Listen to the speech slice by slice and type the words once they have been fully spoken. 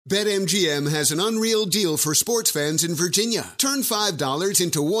BetMGM has an unreal deal for sports fans in Virginia. Turn $5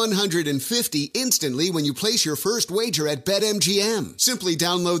 into $150 instantly when you place your first wager at BetMGM. Simply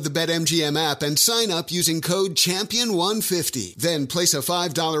download the BetMGM app and sign up using code Champion150. Then place a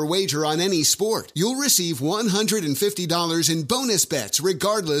 $5 wager on any sport. You'll receive $150 in bonus bets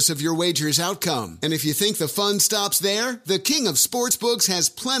regardless of your wager's outcome. And if you think the fun stops there, the King of Sportsbooks has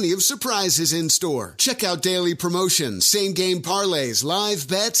plenty of surprises in store. Check out daily promotions, same-game parlays, live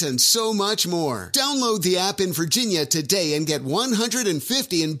bets, and so much more. Download the app in Virginia today and get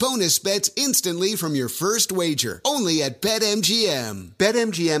 $150 in bonus bets instantly from your first wager. Only at BetMGM.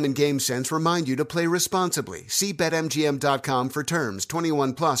 BetMGM and GameSense remind you to play responsibly. See BetMGM.com for terms.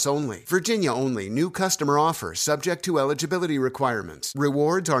 21 plus only. Virginia only. New customer offer. Subject to eligibility requirements.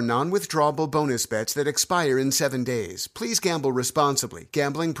 Rewards are non-withdrawable bonus bets that expire in 7 days. Please gamble responsibly.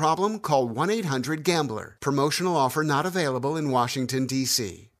 Gambling problem? Call 1-800-GAMBLER. Promotional offer not available in Washington,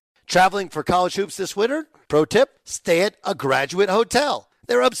 D.C. Traveling for college hoops this winter? Pro tip, stay at a Graduate Hotel.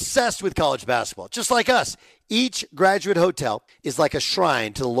 They're obsessed with college basketball, just like us. Each Graduate Hotel is like a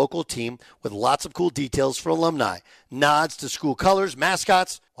shrine to the local team with lots of cool details for alumni. Nods to school colors,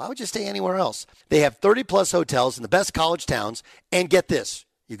 mascots. Why would you stay anywhere else? They have 30-plus hotels in the best college towns. And get this,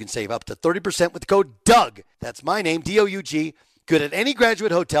 you can save up to 30% with code DOUG. That's my name, D-O-U-G. Good at any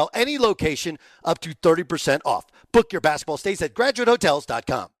Graduate Hotel, any location, up to 30% off. Book your basketball stays at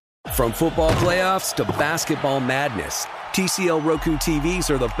graduatehotels.com. From football playoffs to basketball madness, TCL Roku TVs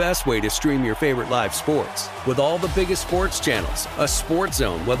are the best way to stream your favorite live sports. With all the biggest sports channels, a sports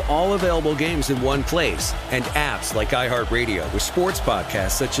zone with all available games in one place, and apps like iHeartRadio with sports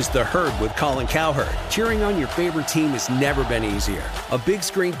podcasts such as The Herd with Colin Cowherd. Cheering on your favorite team has never been easier. A big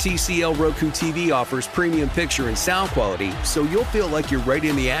screen TCL Roku TV offers premium picture and sound quality, so you'll feel like you're right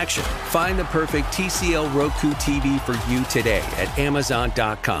in the action. Find the perfect TCL Roku TV for you today at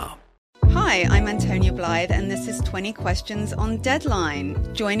Amazon.com. Hi, I'm Antonia Blythe, and this is 20 Questions on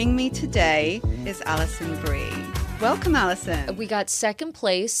Deadline. Joining me today is Alison Brie. Welcome, Alison. We got second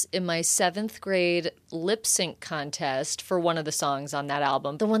place in my 7th grade lip sync contest for one of the songs on that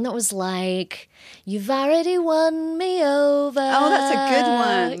album. The one that was like, "You've already won me over." Oh, that's a good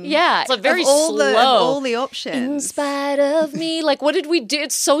one. Yeah. It's like very slow. Of all the options. In spite of me. Like, what did we do?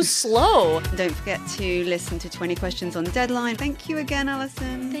 It's so slow. Don't forget to listen to 20 Questions on Deadline. Thank you again,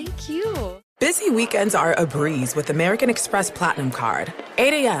 Alison. Thank you. Busy weekends are a breeze with American Express Platinum Card.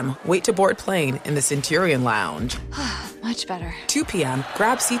 8 a.m., wait to board plane in the Centurion Lounge. Much better. 2 p.m.,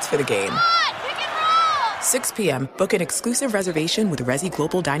 grab seats for the game. 6 p.m., book an exclusive reservation with Resi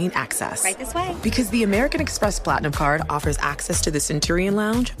Global Dining Access. Right this way. Because the American Express Platinum Card offers access to the Centurion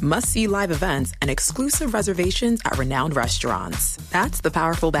Lounge, must-see live events, and exclusive reservations at renowned restaurants. That's the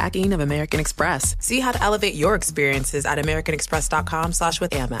powerful backing of American Express. See how to elevate your experiences at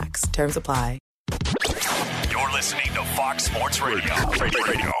americanexpress.com/with-Amex. Terms apply. You're listening to Fox Sports Radio.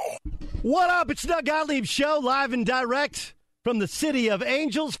 What up? It's Doug Gottlieb's show, live and direct from the City of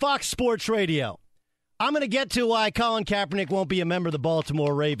Angels, Fox Sports Radio. I'm going to get to why Colin Kaepernick won't be a member of the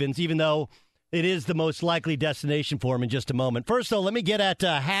Baltimore Ravens, even though it is the most likely destination for him in just a moment. First, though, let me get at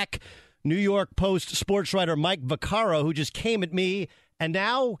hack New York Post sports writer Mike Vaccaro, who just came at me, and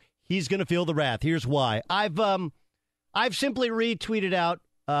now he's going to feel the wrath. Here's why. I've simply retweeted out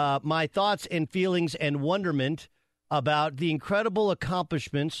my thoughts and feelings and wonderment about the incredible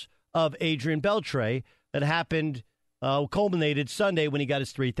accomplishments of Adrian Beltre that happened culminated Sunday when he got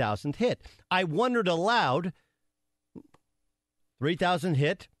his 3,000th hit. I wondered aloud, 3,000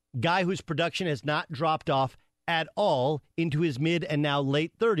 hit, guy whose production has not dropped off at all into his mid and now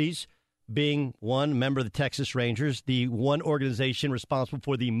late 30s, being one member of the Texas Rangers, the one organization responsible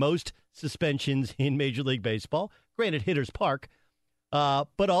for the most suspensions in Major League Baseball, granted Hitters Park,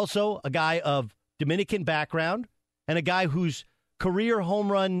 but also a guy of Dominican background and a guy whose career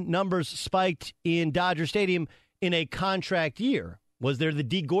home run numbers spiked in Dodger Stadium in a contract year. Was there the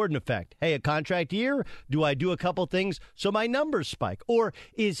D. Gordon effect? Hey, a contract year? Do I do a couple things so my numbers spike? Or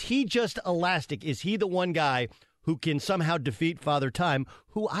is he just elastic? Is he the one guy who can somehow defeat Father Time,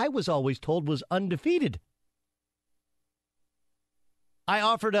 who I was always told was undefeated? I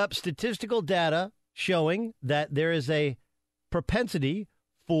offered up statistical data showing that there is a propensity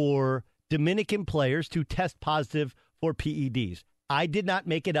for Dominican players to test positive for PEDs. I did not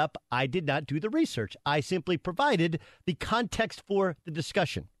make it up. I did not do the research. I simply provided the context for the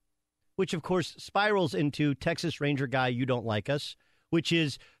discussion, which, of course, spirals into Texas Ranger guy, you don't like us, which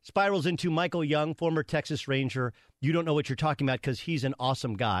is spirals into Michael Young, former Texas Ranger. You don't know what you're talking about because he's an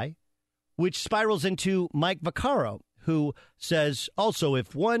awesome guy, which spirals into Mike Vaccaro, who says also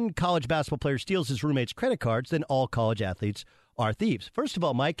if one college basketball player steals his roommate's credit cards, then all college athletes are thieves. First of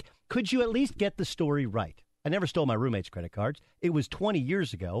all, Mike, could you at least get the story right? I never stole my roommate's credit cards. It was 20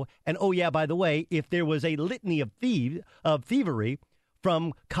 years ago. And oh, yeah, by the way, if there was a litany of thievery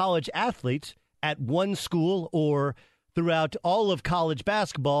from college athletes at one school or throughout all of college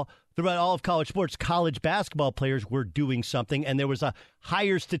basketball, throughout all of college sports, college basketball players were doing something, and there was a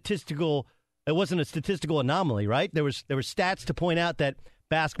higher statistical, it wasn't a statistical anomaly, right? There were stats to point out that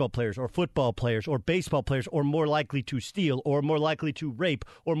basketball players or football players or baseball players are more likely to steal or more likely to rape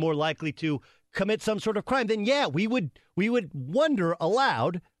or more likely to commit some sort of crime. Then, yeah, we would wonder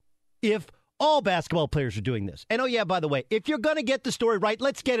aloud if all basketball players are doing this. And oh, yeah, by the way, if you're going to get the story right,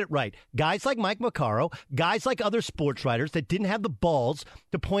 let's get it right. Guys like Mike Maccaro, guys like other sports writers that didn't have the balls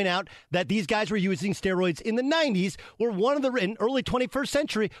to point out that these guys were using steroids in the 90s were one of the in early 21st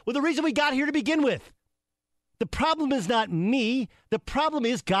century were the reason we got here to begin with. The problem is not me. The problem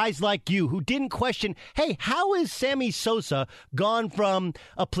is guys like you who didn't question, hey, how is Sammy Sosa gone from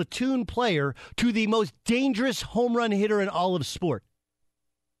a platoon player to the most dangerous home run hitter in all of sport?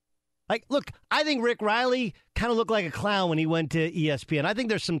 Like, look, I think Rick Riley kind of looked like a clown when he went to ESPN. I think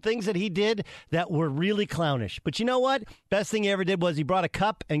there's some things that he did that were really clownish. But you know what? Best thing he ever did was he brought a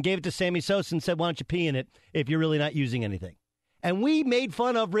cup and gave it to Sammy Sosa and said, why don't you pee in it if you're really not using anything? And we made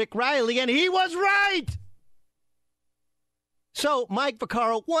fun of Rick Riley, and he was right! So, Mike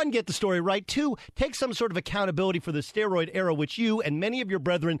Vaccaro, one, get the story right. Two, take some sort of accountability for the steroid era, which you and many of your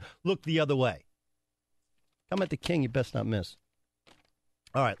brethren looked the other way. Come at the king, you best not miss.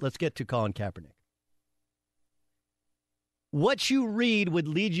 All right, let's get to Colin Kaepernick. What you read would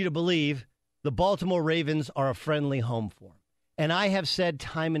lead you to believe the Baltimore Ravens are a friendly home for him. And I have said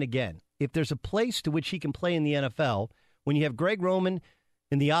time and again, if there's a place to which he can play in the NFL, when you have Greg Roman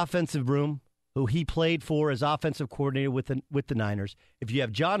in the offensive room, who he played for as offensive coordinator with the Niners, if you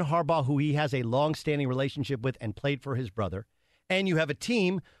have John Harbaugh, who he has a long-standing relationship with and played for his brother, and you have a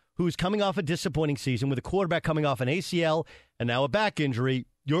team who's coming off a disappointing season with a quarterback coming off an ACL and now a back injury,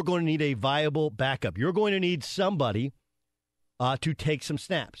 you're going to need a viable backup. You're going to need somebody to take some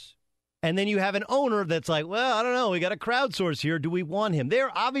snaps. And then you have an owner that's like, well, I don't know, we got to crowdsource here. Do we want him?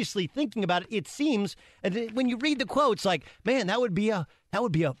 They're obviously thinking about it, it seems. And when you read the quotes, like, man, that would be a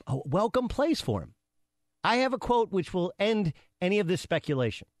welcome place for him. I have a quote which will end any of this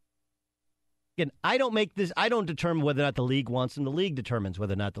speculation. Again, I don't determine whether or not the league wants him. The league determines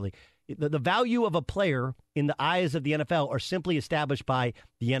whether or not the league. The value of a player in the eyes of the NFL are simply established by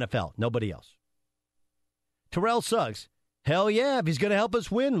the NFL, nobody else. Terrell Suggs, hell yeah, if he's going to help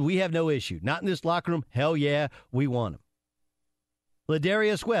us win, we have no issue. Not in this locker room, hell yeah, we want him.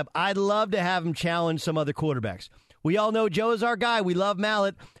 Ladarius Webb, I'd love to have him challenge some other quarterbacks. We all know Joe is our guy. We love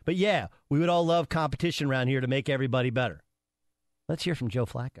Mallett. But yeah, we would all love competition around here to make everybody better. Let's hear from Joe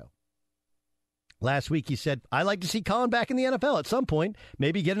Flacco. Last week he said, I'd like to see Colin back in the NFL at some point,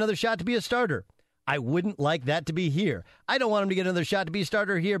 maybe get another shot to be a starter. I wouldn't like that to be here. I don't want him to get another shot to be a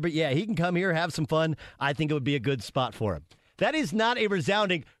starter here, but yeah, he can come here, have some fun. I think it would be a good spot for him. That is not a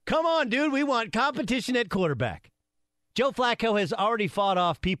resounding, come on, dude, we want competition at quarterback. Joe Flacco has already fought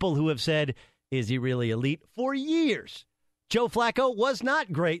off people who have said, is he really elite? For years. Joe Flacco was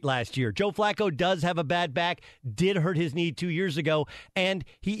not great last year. Joe Flacco does have a bad back, did hurt his knee 2 years ago, and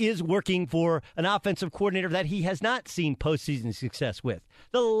he is working for an offensive coordinator that he has not seen postseason success with.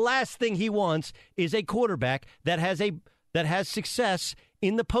 The last thing he wants is a quarterback that has success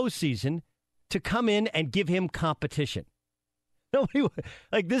in the postseason to come in and give him competition. Nobody,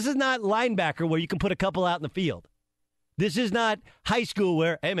 like, this is not linebacker where you can put a couple out in the field. This is not high school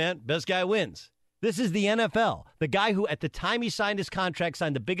where, hey, man, best guy wins. This is the NFL. The guy who, at the time he signed his contract,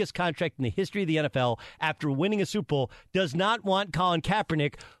 signed the biggest contract in the history of the NFL after winning a Super Bowl, does not want Colin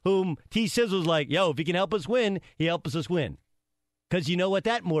Kaepernick, whom T. Sizzle's like, yo, if he can help us win, he helps us win. Because you know what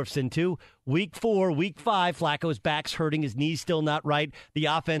that morphs into? Week 4, week 5, Flacco's back's hurting, his knee's still not right, the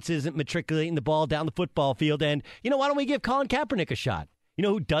offense isn't matriculating the ball down the football field, and, you know, why don't we give Colin Kaepernick a shot? You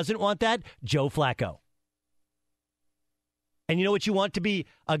know who doesn't want that? Joe Flacco. And you know what you want to be?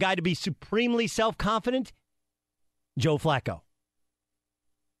 A guy to be supremely self-confident? Joe Flacco.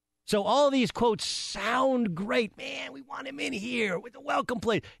 So all of these quotes sound great. Man, we want him in here with the welcome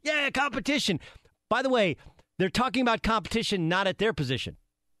plate. Yeah, competition. By the way, they're talking about competition not at their position.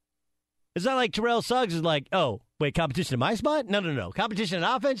 It's not like Terrell Suggs is like, oh, wait, competition in my spot? No. Competition in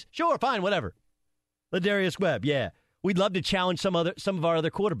offense? Sure, fine, whatever. Ladarius Webb, yeah. We'd love to challenge some of our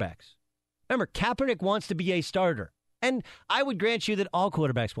other quarterbacks. Remember, Kaepernick wants to be a starter. And I would grant you that all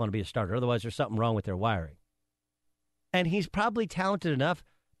quarterbacks want to be a starter. Otherwise, there's something wrong with their wiring. And he's probably talented enough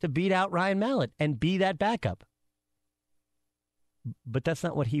to beat out Ryan Mallett and be that backup. But that's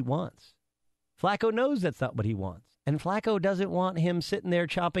not what he wants. Flacco knows that's not what he wants. And Flacco doesn't want him sitting there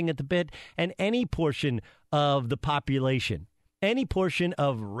chomping at the bit, and any portion of the population, any portion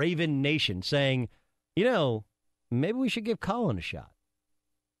of Raven Nation saying, maybe we should give Colin a shot.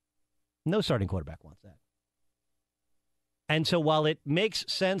 No starting quarterback wants that. And so while it makes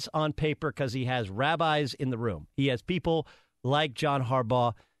sense on paper because he has rabbis in the room, he has people like John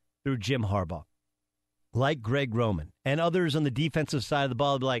Harbaugh through Jim Harbaugh, like Greg Roman, and others on the defensive side of the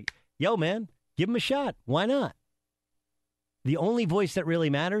ball be like, yo, man, give him a shot. Why not? The only voice that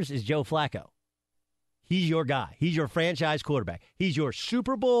really matters is Joe Flacco. He's your guy. He's your franchise quarterback. He's your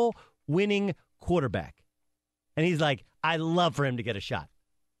Super Bowl winning quarterback. And he's like, I'd love for him to get a shot,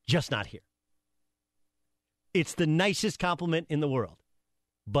 just not here. It's the nicest compliment in the world,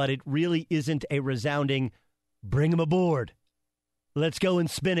 but it really isn't a resounding, bring him aboard. Let's go and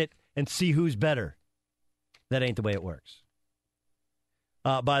spin it and see who's better. That ain't the way it works.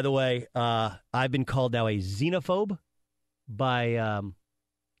 By the way, I've been called now a xenophobe by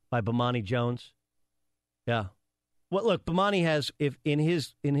Bomani Jones. Yeah. Well, look, Bomani has, if in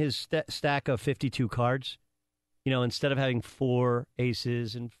his stack of 52 cards, instead of having 4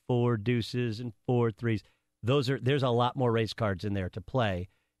 aces and 4 deuces and 4 threes, there's a lot more race cards in there to play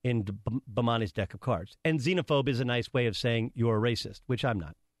in Bomani's deck of cards. And xenophobe is a nice way of saying you're a racist, which I'm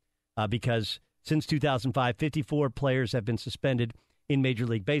not. Because since 2005, 54 players have been suspended in Major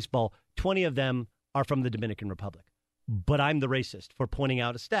League Baseball. 20 of them are from the Dominican Republic. But I'm the racist for pointing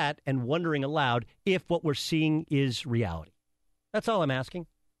out a stat and wondering aloud if what we're seeing is reality. That's all I'm asking.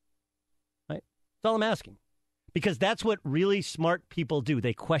 Right? That's all I'm asking. Because that's what really smart people do.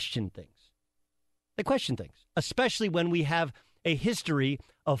 They question things. They question things, especially when we have a history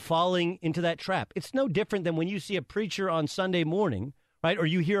of falling into that trap. It's no different than when you see a preacher on Sunday morning, right? Or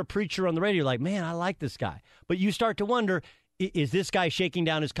you hear a preacher on the radio, like, man, I like this guy. But you start to wonder, is this guy shaking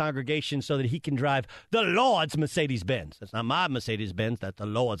down his congregation so that he can drive the Lord's Mercedes-Benz? That's not my Mercedes-Benz. That's the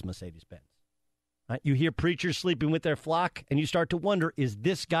Lord's Mercedes-Benz. Right? You hear preachers sleeping with their flock, and you start to wonder, is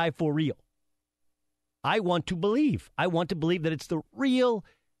this guy for real? I want to believe. I want to believe that it's the real,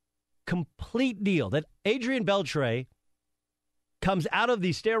 complete deal, that Adrian Beltre comes out of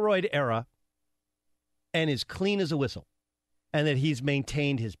the steroid era and is clean as a whistle, and that he's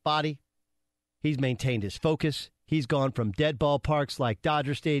maintained his body, he's maintained his focus. He's gone from dead ballparks like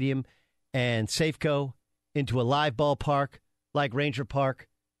Dodger Stadium and Safeco into a live ballpark like Ranger Park,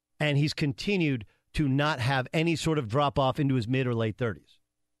 and he's continued to not have any sort of drop-off into his mid or late 30s.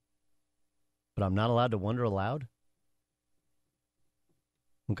 But I'm not allowed to wonder aloud?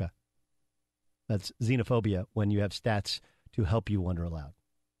 Okay. That's xenophobia when you have stats to help you wonder aloud.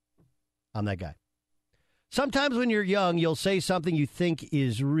 I'm that guy. Sometimes when you're young, you'll say something you think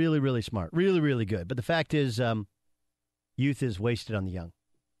is really, really smart, really, really good. But the fact is, youth is wasted on the young.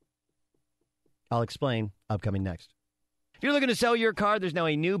 I'll explain upcoming next. If you're looking to sell your car, there's now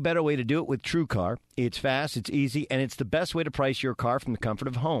a new, better way to do it with TrueCar. It's fast, it's easy, and it's the best way to price your car from the comfort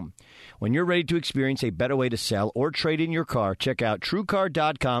of home. When you're ready to experience a better way to sell or trade in your car, check out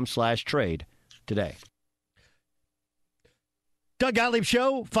TrueCar.com/trade today. Doug Gottlieb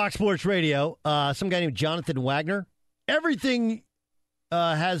Show, Fox Sports Radio. Some guy named Jonathan Wagner. Everything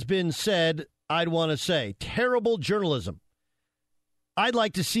has been said, I'd want to say. Terrible journalism. I'd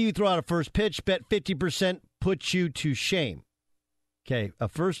like to see you throw out a first pitch. Bet 50% puts you to shame. Okay,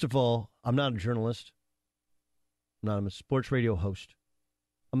 first of all, I'm not a journalist. I'm a sports radio host.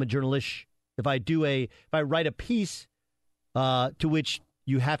 I'm a journalist. If I write a piece to which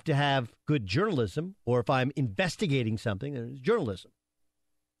you have to have good journalism, or if I'm investigating something, then it's journalism.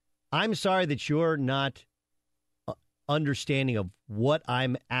 I'm sorry that you're not understanding of what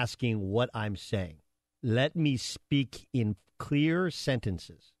I'm asking, what I'm saying. Let me speak in clear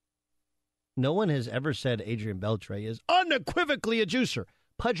sentences. No one has ever said Adrian Beltre is unequivocally a juicer.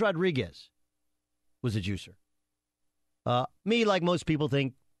 Pudge Rodriguez was a juicer. Me, like most people,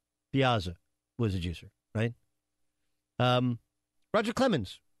 think Piazza was a juicer, right? Roger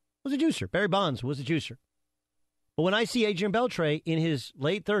Clemens was a juicer. Barry Bonds was a juicer. But when I see Adrian Beltre in his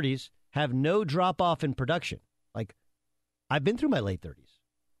late 30s have no drop-off in production, like, I've been through my late 30s.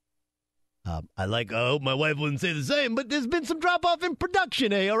 I hope my wife wouldn't say the same, but there's been some drop-off in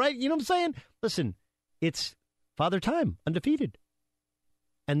production, all right? You know what I'm saying? Listen, it's Father Time, undefeated.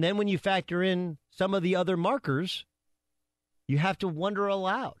 And then when you factor in some of the other markers, you have to wonder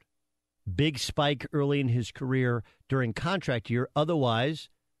aloud. Big spike early in his career during contract year. Otherwise,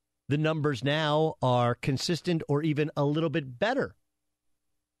 the numbers now are consistent or even a little bit better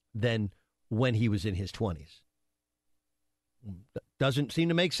than when he was in his 20s. Doesn't seem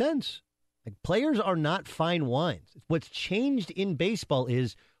to make sense. Like, players are not fine wines. What's changed in baseball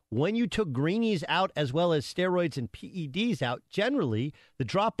is when you took greenies out as well as steroids and PEDs out, generally the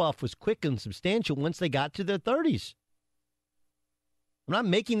drop-off was quick and substantial once they got to their 30s. I'm not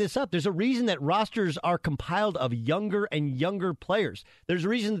making this up. There's a reason that rosters are compiled of younger and younger players. There's a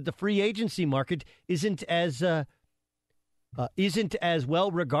reason that the free agency market isn't as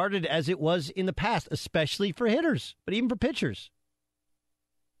well regarded as it was in the past, especially for hitters, but even for pitchers.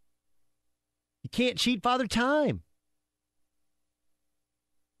 You can't cheat Father Time.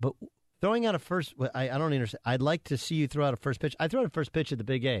 But throwing out a first, I don't understand. I'd like to see you throw out a first pitch. I threw out a first pitch at the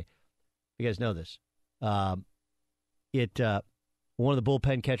Big A. You guys know this. One of the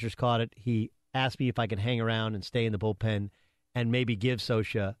bullpen catchers caught it. He asked me if I could hang around and stay in the bullpen and maybe give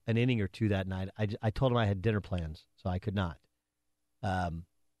Sosha an inning or two that night. I told him I had dinner plans, so I could not.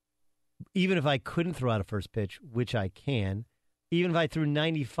 Even if I couldn't throw out a first pitch, which I can, even if I threw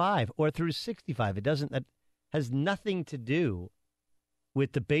 95 or threw 65, that has nothing to do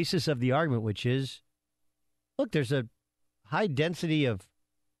with the basis of the argument, which is, look, there's a high density of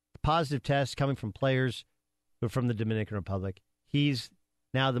positive tests coming from players who are from the Dominican Republic. He's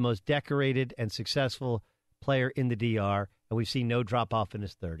now the most decorated and successful player in the DR, and we've seen no drop-off in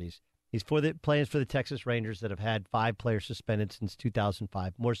his 30s. He's playing for the Texas Rangers that have had 5 players suspended since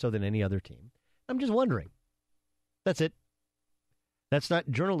 2005, more so than any other team. I'm just wondering. That's it. That's not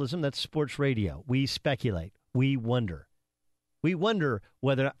journalism. That's sports radio. We speculate. We wonder. We wonder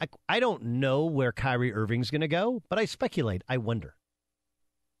whether I don't know where Kyrie Irving's going to go, but I speculate. I wonder.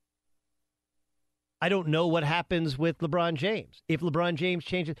 I don't know what happens with LeBron James, if LeBron James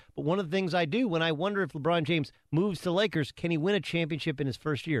changes. But one of the things I do when I wonder if LeBron James moves to Lakers, can he win a championship in his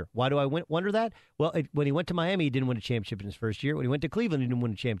first year? Why do I wonder that? Well, when he went to Miami, he didn't win a championship in his first year. When he went to Cleveland, he didn't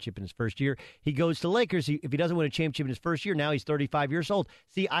win a championship in his first year. He goes to Lakers. If he doesn't win a championship in his first year, now he's 35 years old.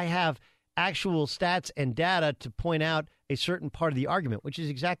 See, I have actual stats and data to point out a certain part of the argument, which is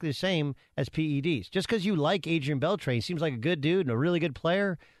exactly the same as PEDs. Just because you like Adrian Beltre, he seems like a good dude and a really good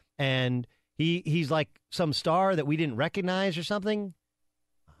player, and he's like some star that we didn't recognize or something.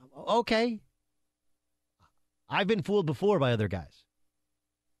 Okay. I've been fooled before by other guys.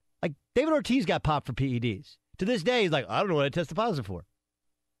 Like David Ortiz got popped for PEDs. To this day, he's like, I don't know what I tested positive for.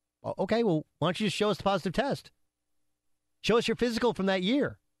 Okay, well, why don't you just show us the positive test? Show us your physical from that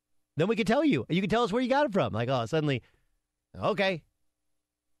year. Then we can tell you. You can tell us where you got it from. Like, oh, suddenly, okay.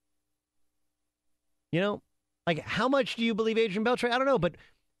 You know, like how much do you believe Adrian Beltre? I don't know, but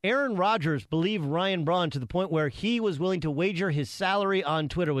Aaron Rodgers believed Ryan Braun to the point where he was willing to wager his salary on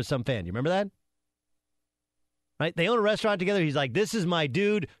Twitter with some fan. You remember that? Right? They own a restaurant together. He's like, this is my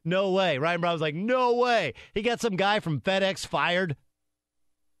dude. No way. Ryan Braun was like, no way. He got some guy from FedEx fired.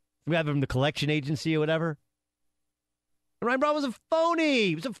 We have him from the collection agency or whatever. And Ryan Braun was a phony.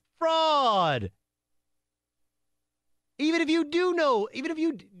 He was a fraud. Even if you do know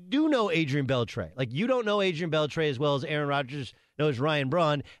Adrian Beltre, like you don't know Adrian Beltre as well as Aaron Rodgers knows Ryan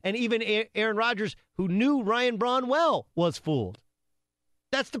Braun, and even Aaron Rodgers, who knew Ryan Braun well, was fooled.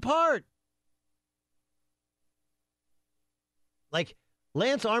 That's the part. Like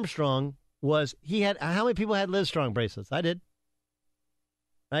Lance Armstrong how many people had Livestrong bracelets? I did.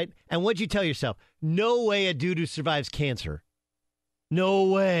 Right? And what'd you tell yourself? No way a dude who survives cancer. No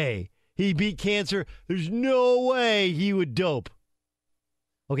way. He beat cancer. There's no way he would dope.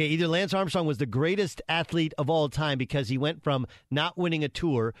 Okay, either Lance Armstrong was the greatest athlete of all time because he went from not winning a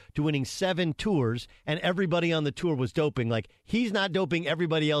tour to winning 7 tours, and everybody on the tour was doping. Like, he's not doping,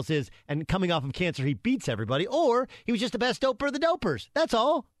 everybody else is, and coming off of cancer, he beats everybody. Or he was just the best doper of the dopers. That's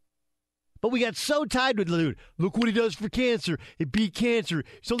all. But we got so tied with the dude. Look what he does for cancer. He beat cancer.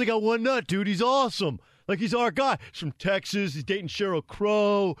 He's only got one nut, dude. He's awesome. Like, he's our guy. He's from Texas. He's dating Sheryl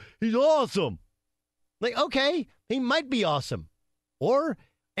Crow. He's awesome. Like, okay, he might be awesome.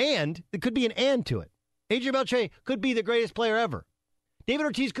 And there could be an and to it. Adrian Beltre could be the greatest player ever. David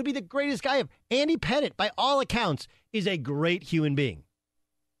Ortiz could be the greatest guy ever. Andy Pettitte, by all accounts, is a great human being.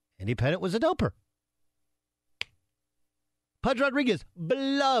 Andy Pettitte was a doper. Pudge Rodriguez,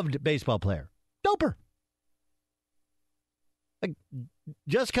 beloved baseball player. Doper. Like,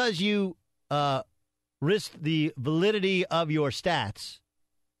 just because you risk the validity of your stats,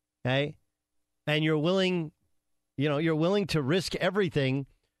 okay, and you're willing to risk everything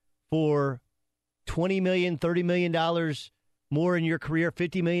for $20 million, $30 million more in your career,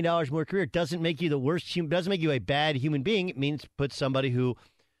 $50 million more career, doesn't make you the worst human, doesn't make you a bad human being. It means put somebody who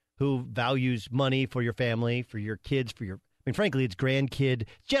values money for your family, for your kids, frankly, it's grandkid,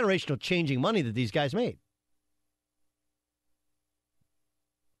 it's generational changing money that these guys made.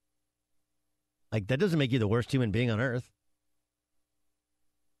 Like, that doesn't make you the worst human being on earth.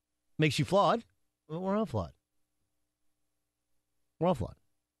 Makes you flawed. Well, we're all flawed. We're all flawed.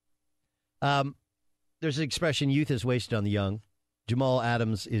 There's an expression, youth is wasted on the young. Jamal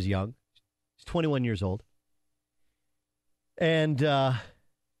Adams is young. He's 21 years old. And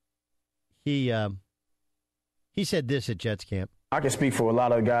he said this at Jets camp. I can speak for a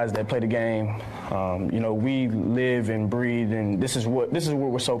lot of guys that play the game. We live and breathe, and this is what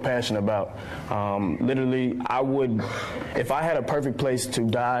we're so passionate about. Literally, if I had a perfect place to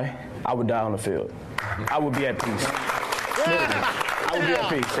die, I would die on the field. I would be at peace. Literally. I would be at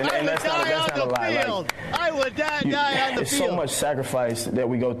peace, and that's not a lie. I would die on the field. It's so much sacrifice that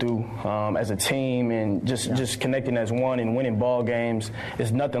we go through as a team, and just connecting as one and winning ball games.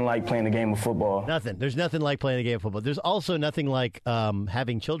 It's nothing like playing the game of football. Nothing. There's nothing like playing the game of football. There's also nothing like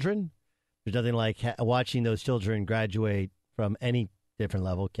having children. There's nothing like watching those children graduate from any different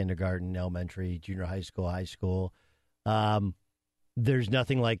level, kindergarten, elementary, junior high school. There's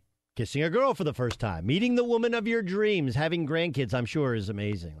nothing like kissing a girl for the first time, meeting the woman of your dreams, having grandkids, I'm sure is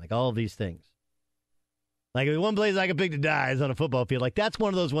amazing. Like all of these things. Like one place I could pick to die is on a football field. Like that's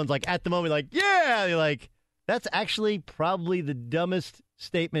one of those ones like at the moment, like, yeah, you're like, that's actually probably the dumbest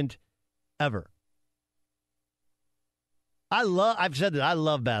statement ever. I've said that I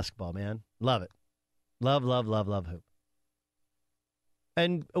love basketball, man. Love it. Love hoop.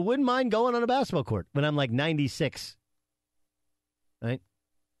 And I wouldn't mind going on a basketball court when I'm like 96. Right?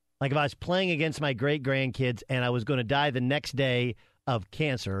 Like if I was playing against my great-grandkids and I was going to die the next day of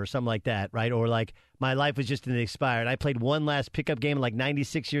cancer or something like that, right? Or like my life was just expired. I played one last pickup game at like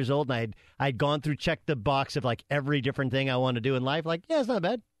 96 years old, and I'd gone through, checked the box of like every different thing I wanted to do in life. Like, yeah, it's not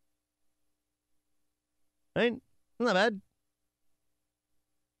bad. Right? It's not bad.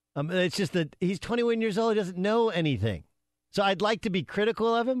 It's just that he's 21 years old. He doesn't know anything. So I'd like to be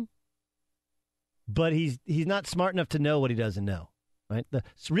critical of him, but he's not smart enough to know what he doesn't know. Right? The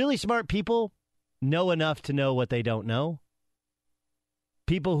really smart people know enough to know what they don't know.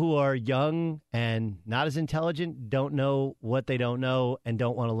 People who are young and not as intelligent don't know what they don't know and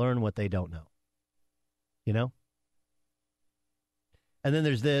don't want to learn what they don't know. You know? And then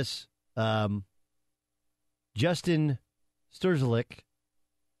there's this. Justin Strzelczyk,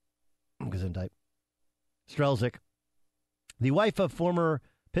 the wife of former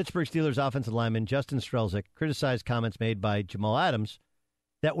Pittsburgh Steelers offensive lineman Justin Strzelczyk, criticized comments made by Jamal Adams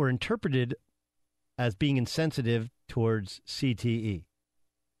that were interpreted as being insensitive towards CTE.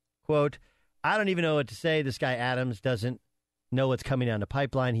 Quote, I don't even know what to say. This guy Adams doesn't know what's coming down the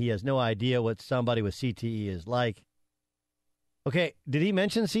pipeline. He has no idea what somebody with CTE is like. Okay, did he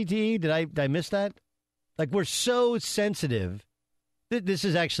mention CTE? Did I miss that? Like, we're so sensitive. This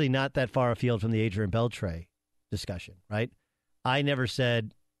is actually not that far afield from the Adrian Beltre discussion, right? I never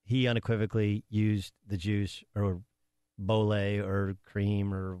said he unequivocally used the juice or Bole or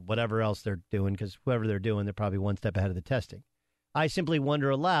cream or whatever else they're doing, because whoever they're doing, they're probably one step ahead of the testing. I simply wonder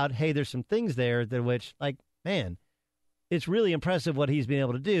aloud, hey, there's some things there that which, like, man, it's really impressive what he's been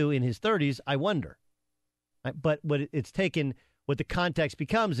able to do in his 30s. I wonder. Right? But what it's taken, what the context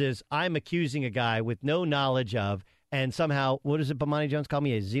becomes is I'm accusing a guy with no knowledge of, and somehow, what does it, Bomani Jones call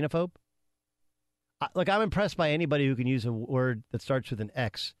me, a xenophobe? Look, I'm impressed by anybody who can use a word that starts with an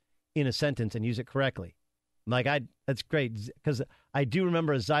X in a sentence and use it correctly. I'm like, that's great, because I do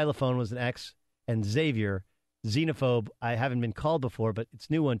remember a xylophone was an X, and Xavier, xenophobe, I haven't been called before, but it's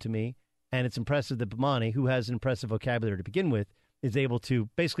a new one to me, and it's impressive that Bomani, who has an impressive vocabulary to begin with, is able to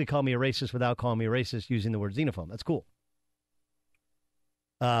basically call me a racist without calling me a racist using the word xenophobe. That's cool.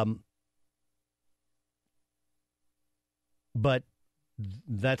 But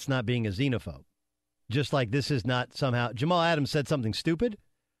that's not being a xenophobe. Just like this is not somehow... Jamal Adams said something stupid,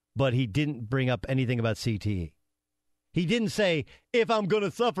 but he didn't bring up anything about CTE. He didn't say, if I'm going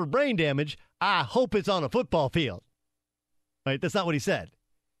to suffer brain damage, I hope it's on a football field. Right? That's not what he said.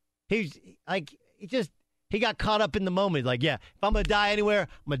 He got caught up in the moment. Like, yeah, if I'm going to die anywhere,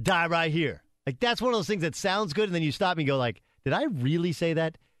 I'm going to die right here. Like, that's one of those things that sounds good, and then you stop and go like, did I really say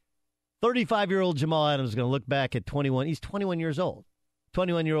that? 35-year-old Jamal Adams is going to look back at 21. He's 21 years old.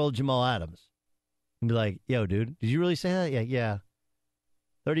 21-year-old Jamal Adams. And be like, yo, dude, did you really say that? Yeah.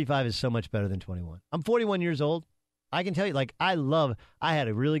 35 is so much better than 21. I'm 41 years old. I can tell you, like, I had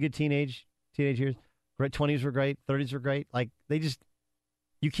a really good teenage years. Great 20s were great. 30s were great. Like,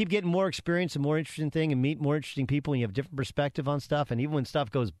 you keep getting more experience and more interesting thing and meet more interesting people, and you have different perspective on stuff. And even when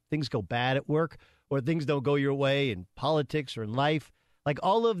things go bad at work or things don't go your way in politics or in life, like,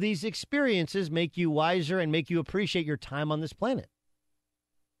 all of these experiences make you wiser and make you appreciate your time on this planet.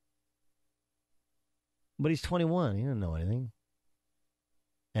 But he's 21. He doesn't know anything.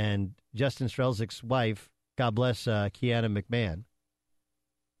 And Justin Strzelczyk's wife, God bless Kiana McMahon,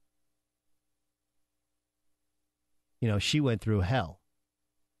 she went through hell.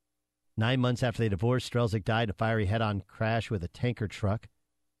 9 months after they divorced, Strelzik died in a fiery head-on crash with a tanker truck.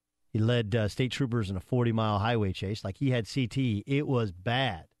 He led state troopers in a 40-mile highway chase. Like, he had CTE. It was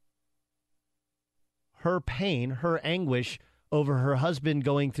bad. Her pain, her anguish over her ex-husband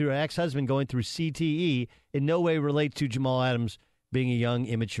going through CTE in no way relates to Jamal Adams being a young,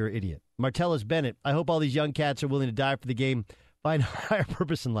 immature idiot. Martellus Bennett, I hope all these young cats are willing to die for the game, find a higher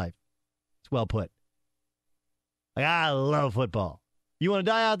purpose in life. It's well put. Like, I love football. You want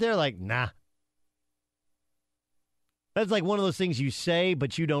to die out there? Like, nah. That's like one of those things you say,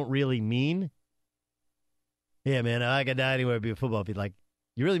 but you don't really mean. Yeah, man, I could die anywhere to be a football field. Like,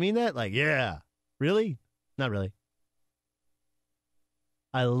 you really mean that? Like, yeah. Really? Not really.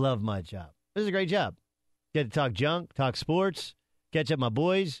 I love my job. This is a great job. Get to talk junk, talk sports, catch up my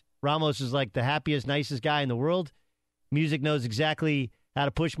boys. Ramos is like the happiest, nicest guy in the world. Music knows exactly how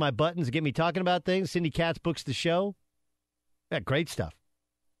to push my buttons and get me talking about things. Cindy Katz books the show. Yeah, great stuff.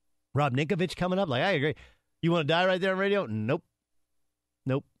 Rob Ninkovich coming up. Like, I agree. You want to die right there on radio? Nope.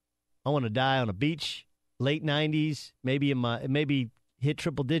 I want to die on a beach, late 90s, maybe hit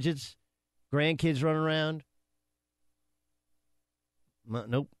triple digits, grandkids running around.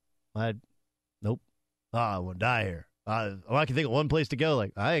 Nope. Nope. I want to die here. I can think of one place to go.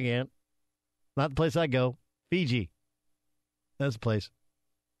 Like, I can't. Not the place I go. Fiji. That's the place.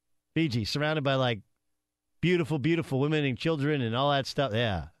 Fiji, surrounded by, like, beautiful, beautiful women and children and all that stuff.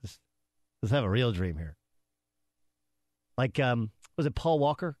 Yeah. Let's have a real dream here. Like, was it Paul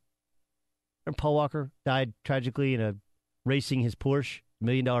Walker? Remember Paul Walker died tragically in racing his Porsche, $1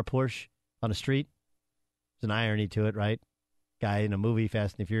 million Porsche on a street? There's an irony to it, right? Guy in a movie,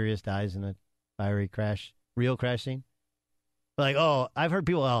 Fast and the Furious, dies in a fiery crash, real crash scene. Like, oh, I've heard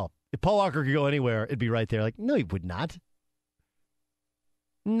people, if Paul Walker could go anywhere, it'd be right there. Like, no, he would not.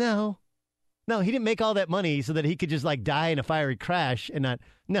 No, he didn't make all that money so that he could just, like, die in a fiery crash and not.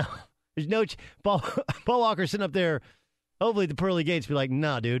 No, there's no. Paul Walker sitting up there, hopefully at the pearly gates, be like,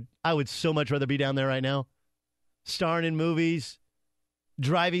 nah, dude, I would so much rather be down there right now, starring in movies,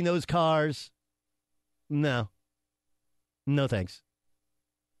 driving those cars. No, thanks.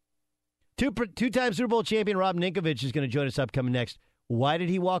 Two-time Super Bowl champion Rob Ninkovich is going to join us upcoming next. Why did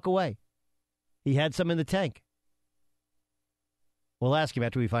he walk away? He had some in the tank. We'll ask him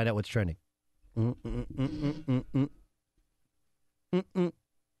after we find out what's trending. Rob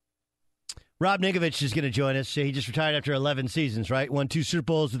Ninkovich is going to join us. He just retired after 11 seasons, right? Won 2 Super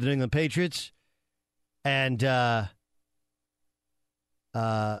Bowls with the New England Patriots. And Bill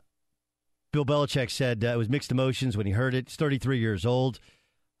Belichick said it was mixed emotions when he heard it. He's 33 years old.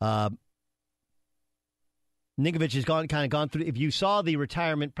 Ninkovich has kind of gone through. If you saw the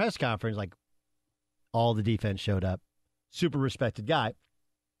retirement press conference, like, all the defense showed up. Super respected guy.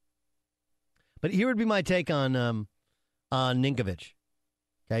 But here would be my take on Ninkovich.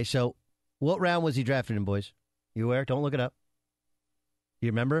 Okay, so what round was he drafted in, boys? You aware? Don't look it up. You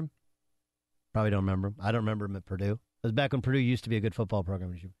remember him? Probably don't remember him. I don't remember him at Purdue. It was back when Purdue used to be a good football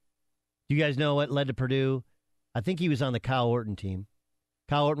program. Do you guys know what led to Purdue? I think he was on the Kyle Orton team.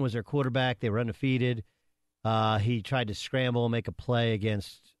 Kyle Orton was their quarterback. They were undefeated. He tried to scramble, make a play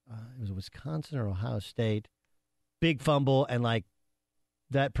against, it was Wisconsin or Ohio State. Big fumble, and, like,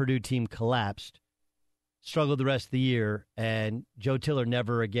 that Purdue team collapsed. Struggled the rest of the year, and Joe Tiller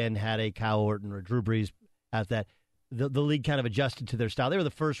never again had a Kyle Orton or Drew Brees after that. The league kind of adjusted to their style. They were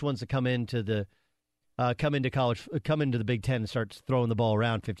the first ones to come into the Big Ten and start throwing the ball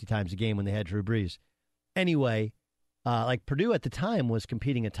around 50 times a game when they had Drew Brees. Anyway, like, Purdue at the time was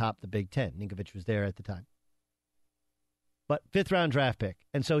competing atop the Big Ten. Ninkovich was there at the time. But 5th-round draft pick.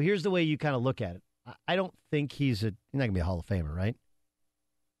 And so here's the way you kind of look at it. I don't think he's not going to be a Hall of Famer, right?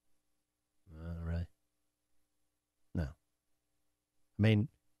 Really? No. I mean,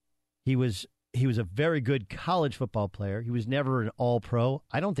 he was a very good college football player. He was never an all-pro.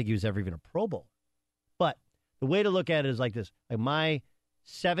 I don't think he was ever even a Pro Bowl. But the way to look at it is like this. Like, my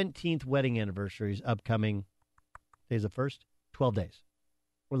 17th wedding anniversary is upcoming. Today's the 1st? 12 days.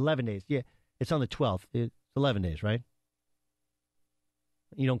 Or 11 days. Yeah, it's on the 12th. It's 11 days, right?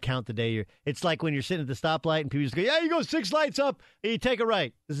 You don't count the day it's like when you're sitting at the stoplight and people just go, yeah, you go 6 lights up and you take a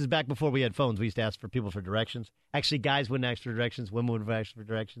right. This is back before we had phones. We used to ask for people for directions. Actually, guys wouldn't ask for directions. Women would ask for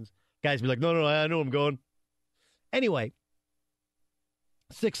directions. Guys would be like, no, I know I'm going. Anyway,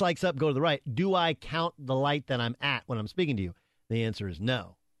 6 lights up, go to the right. Do I count the light that I'm at when I'm speaking to you? The answer is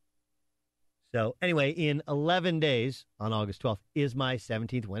no. So anyway, in 11 days on August 12th is my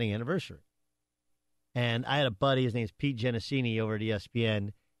 17th wedding anniversary. And I had a buddy, his name's Pete Genesini over at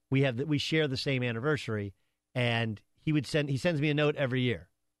ESPN. We share the same anniversary, and he sends me a note every year.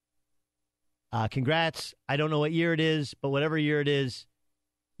 Congrats. I don't know what year it is, but whatever year it is,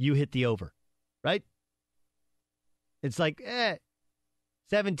 you hit the over, right? It's like,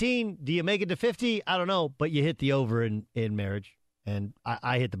 17, do you make it to 50? I don't know, but you hit the over in marriage, and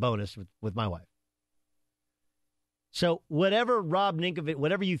I hit the bonus with my wife. So whatever Rob Ninkovich,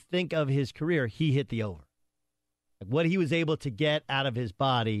 whatever you think of his career, he hit the over. Like what he was able to get out of his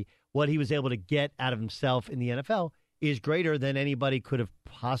body, what he was able to get out of himself in the NFL is greater than anybody could have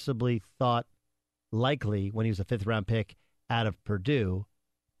possibly thought likely when he was a 5th-round pick out of Purdue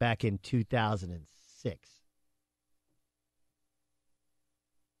back in 2006.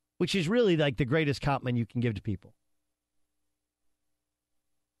 Which is really like the greatest compliment you can give to people.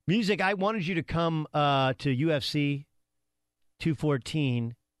 Music, I wanted you to come to UFC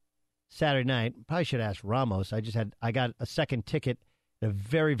 214 Saturday night. Probably should ask Ramos. I got a second ticket at a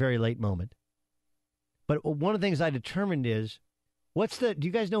very, very late moment. But one of the things I determined is, do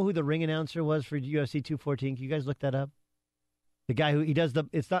you guys know who the ring announcer was for UFC 214? Can you guys look that up? The guy who does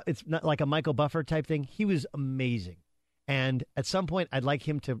it's not like a Michael Buffer type thing. He was amazing. And at some point, I'd like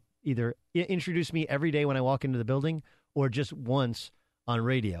him to either introduce me every day when I walk into the building or just once on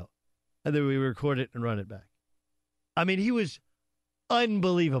radio. And then we record it and run it back. I mean, he was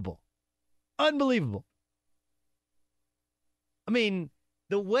unbelievable. Unbelievable. I mean,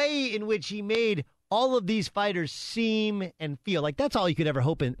 the way in which he made all of these fighters seem and feel like that's all you could ever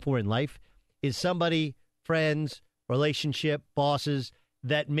hope for in life is somebody, friends, relationship, bosses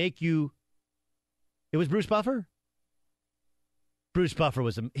that make you. It was Bruce Buffer? Bruce Buffer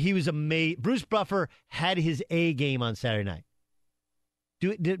was amazing. Bruce Buffer had his A game on Saturday night.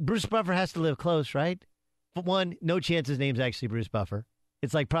 Bruce Buffer has to live close, right? For one, no chance his name's actually Bruce Buffer.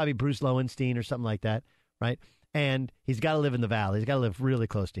 It's like probably Bruce Lowenstein or something like that, right? And he's got to live in the Valley. He's got to live really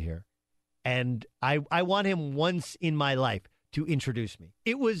close to here. And I want him once in my life to introduce me.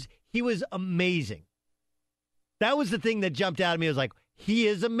 He was amazing. That was the thing that jumped out at me. I was like, he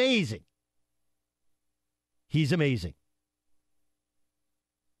is amazing. He's amazing.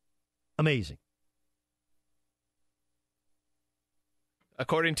 Amazing.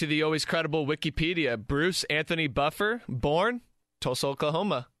 According to the always credible Wikipedia, Bruce Anthony Buffer, born Tulsa,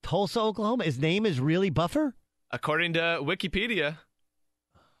 Oklahoma. Tulsa, Oklahoma? His name is really Buffer? According to Wikipedia.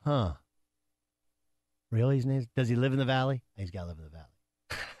 Huh. Really? His name? Does he live in the Valley? He's got to live in the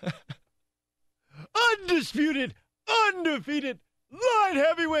Valley. Undisputed, undefeated, light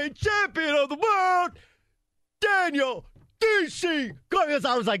heavyweight champion of the world, Daniel D.C. Cormier.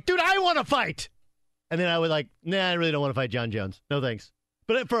 I was like, dude, I want to fight. And then I was like, nah, I really don't want to fight John Jones. No thanks.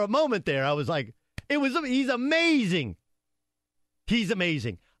 But for a moment there, I was like, he's amazing. He's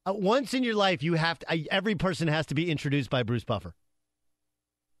amazing. Once in your life, every person has to be introduced by Bruce Buffer.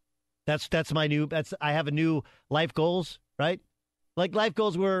 I have a new life goals, right? Like life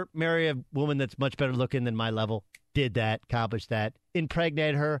goals were marry a woman that's much better looking than my level. Did that, accomplished that.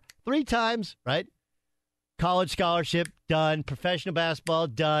 Impregnate her 3 times, right? College scholarship, done. Professional basketball,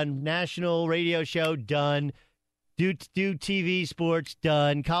 done. National radio show, done. Do TV sports,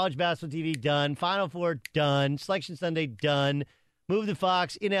 done. College basketball TV, done. Final Four, done. Selection Sunday, done. Move to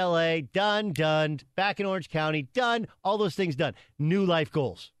Fox in L.A., done. Back in Orange County, done. All those things done. New life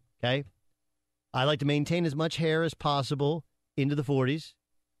goals, okay? I like to maintain as much hair as possible into the 40s.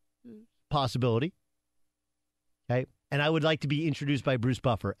 Possibility. Okay? And I would like to be introduced by Bruce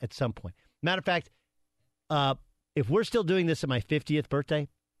Buffer at some point. Matter of fact, if we're still doing this at my 50th birthday,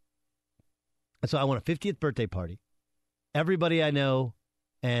 so I want a 50th birthday party. Everybody I know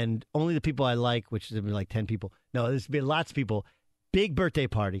and only the people I like, which is going to be like 10 people. No, there's going to be lots of people. Big birthday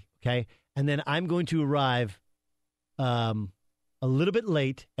party, okay? And then I'm going to arrive a little bit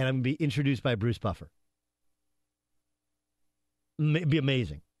late, and I'm going to be introduced by Bruce Buffer. It'd be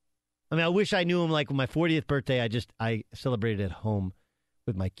amazing. I mean, I wish I knew him like on my 40th birthday. I celebrated at home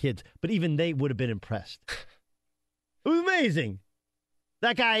with my kids, but even they would have been impressed. It was amazing.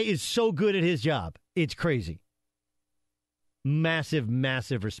 That guy is so good at his job. It's crazy. Massive,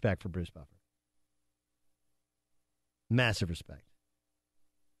 massive respect for Bruce Buffer. Massive respect.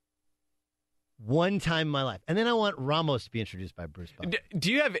 One time in my life. And then I want Ramos to be introduced by Bruce Buffer.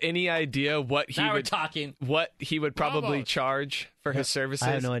 Do you have any idea what he would probably charge for his services?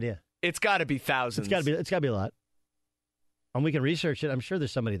 I have no idea. It's got to be thousands. It's got to be a lot. And we can research it. I'm sure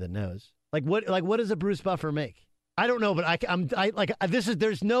there's somebody that knows. Like what does a Bruce Buffer make? I don't know, but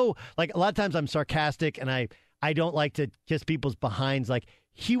there's no, like, a lot of times I'm sarcastic and I don't like to kiss people's behinds. Like,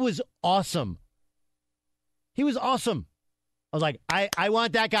 he was awesome. He was awesome. I was like, I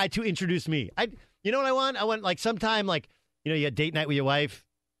want that guy to introduce me. You know what I want? I want, like, sometime, like, you had date night with your wife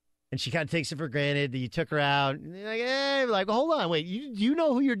and she kind of takes it for granted that you took her out. And you're like, hold on, wait, you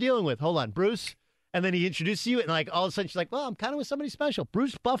know who you're dealing with. Hold on, Bruce. And then he introduces you, and like all of a sudden she's like, well, I'm kind of with somebody special.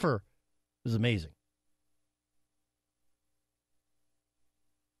 Bruce Buffer was amazing.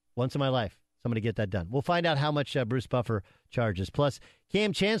 Once in my life, somebody get that done. We'll find out how much Bruce Buffer charges. Plus,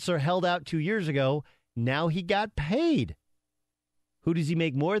 Cam Chancellor held out 2 years ago. Now he got paid. Who does he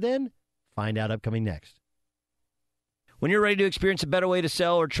make more than? Find out upcoming next. When you're ready to experience a better way to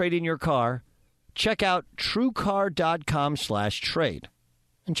sell or trade in your car, check out TrueCar.com/trade.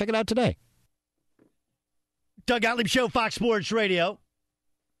 And check it out today. Doug Gottlieb Show, Fox Sports Radio.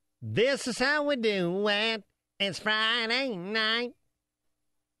 This is how we do it. It's Friday night.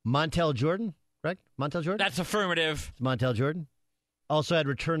 Montel Jordan, correct? Montel Jordan? That's affirmative. It's Montel Jordan. Also had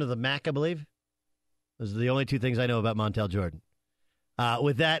Return of the Mac, I believe. Those are the only two things I know about Montel Jordan.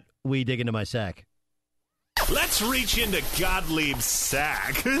 With that, we dig into my sack. Let's reach into Gottlieb's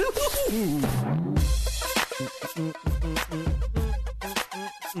sack.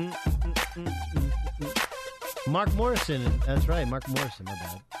 Mark Morrison. That's right, Mark Morrison. My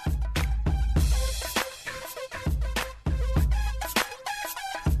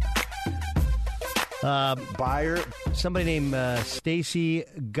bad. Buyer. Somebody named Stacy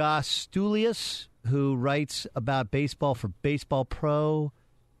Gostulius, who writes about baseball for Baseball Pro,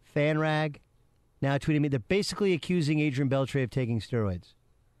 FanRag, now tweeting me. They're basically accusing Adrian Beltre of taking steroids.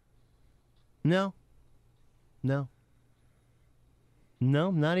 No,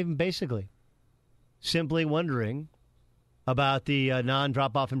 not even basically. Simply wondering about the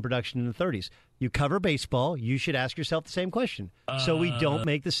non-drop-off in production in the 30s. You cover baseball, you should ask yourself the same question, so we don't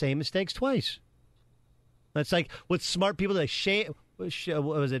make the same mistakes twice. That's like what smart people do. What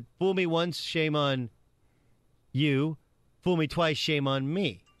was it? Fool me once, shame on you. Fool me twice, shame on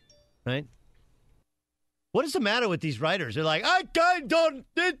me. Right? What is the matter with these writers? They're like, I did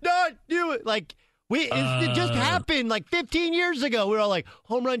not do it. Like, it just happened like 15 years ago. We were all like,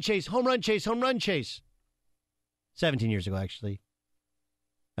 home run chase, home run chase, home run chase. 17 years ago, actually.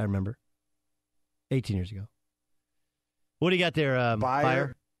 I remember. 18 years ago. What do you got there,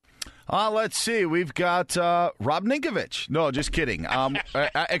 Buyer? Let's see. We've got Rob Ninkovich. No, just kidding.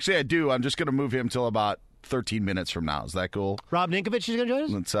 Actually, I do. I'm just going to move him till about 13 minutes from now. Is that cool? Rob Ninkovich is going to join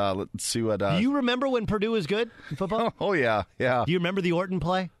us? Let's see what... Do you remember when Purdue was good in football? Oh, yeah. Do you remember the Orton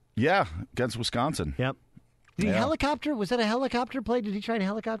play? Yeah, against Wisconsin. Yep. Did he helicopter? Was that a helicopter play? Did he try to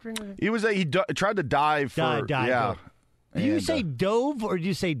helicopter? He was. He tried to dive for... Dive. Yeah. Did you say dove or did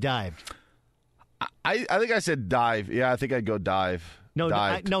you say dived? I think I said dive. Yeah, I think I'd go dive. No,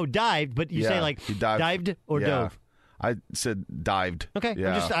 dived, but you say like he dived or dove? I said dived. Okay.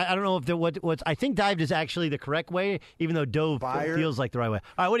 Yeah. I don't know if what's. I think dived is actually the correct way, even though dove feels like the right way.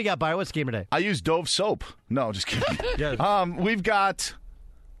 All right, what do you got, Buyer? What's the game today? I use Dove soap. No, just kidding. We've got.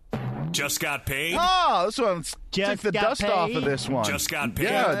 Just got paid? Oh, this one's take the dust off of this one. Just got paid.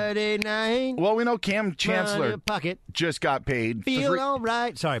 Yeah. Friday night. Well, we know Cam Chancellor just got paid. Feel all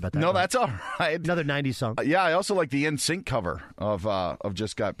right. Sorry about that. No, that's all right. Another 90s song. Yeah, I also like the NSYNC cover of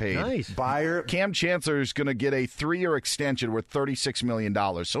Just Got Paid. Nice. Buyer. Cam Chancellor is going to get a 3-year extension worth $36 million.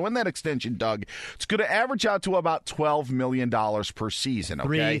 So in that extension, Doug, it's going to average out to about $12 million per season.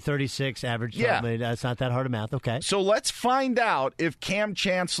 Okay? 336 average. Yeah. That's not that hard of math. Okay. So let's find out if Cam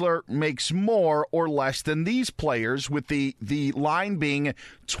Chancellor makes more or less than these players, with the line being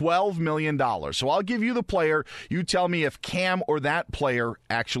 $12 million. So I'll give you the player. You tell me if Cam or that player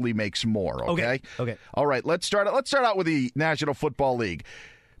actually makes more, okay? Okay. All right, let's start out with the National Football League.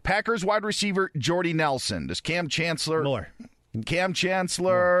 Packers wide receiver Jordy Nelson. Does Cam Chancellor... More. Cam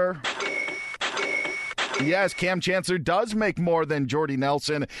Chancellor... More. Yes, Cam Chancellor does make more than Jordy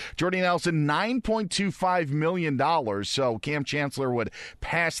Nelson. Jordy Nelson, $9.25 million. So Cam Chancellor would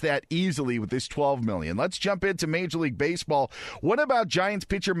pass that easily with this $12 million. Let's jump into Major League Baseball. What about Giants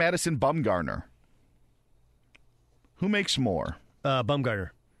pitcher Madison Bumgarner? Who makes more? Bumgarner.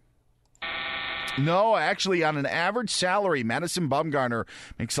 No, actually, on an average salary, Madison Bumgarner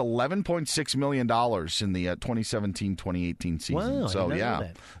makes $11.6 million in the 2017-2018 season. Wow, so I yeah, know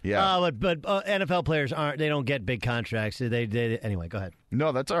that. yeah. But NFL players they don't get big contracts. They anyway. Go ahead.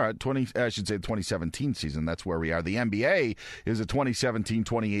 No, that's all right. I should say 2017 season. That's where we are. The NBA is a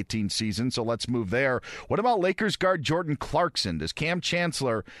 2017-2018 season, so let's move there. What about Lakers guard Jordan Clarkson? Does Cam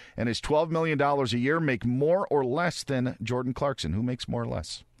Chancellor and his $12 million a year make more or less than Jordan Clarkson? Who makes more or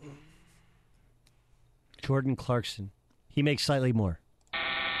less? Jordan Clarkson. He makes slightly more.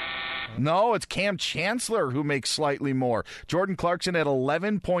 No, it's Cam Chancellor who makes slightly more. Jordan Clarkson at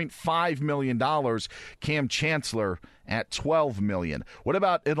 $11.5 million. Cam Chancellor at $12 million. What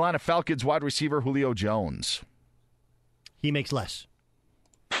about Atlanta Falcons wide receiver Julio Jones? He makes less.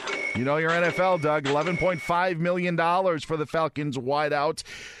 You know your NFL, Doug. $11.5 million for the Falcons wideout.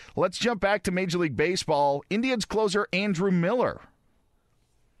 Let's jump back to Major League Baseball. Indians closer Andrew Miller.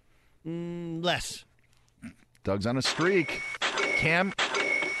 Less. Doug's on a streak. Cam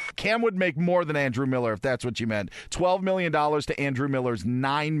would make more than Andrew Miller, if that's what you meant. $12 million to Andrew Miller's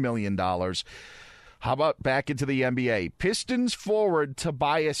 $9 million. How about back into the NBA? Pistons forward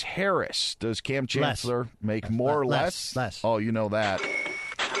Tobias Harris. Does Cam Chancellor make more or less? Less. Oh, you know that.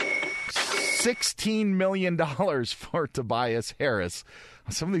 $16 million for Tobias Harris.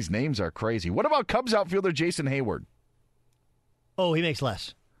 Some of these names are crazy. What about Cubs outfielder Jason Hayward? Oh, he makes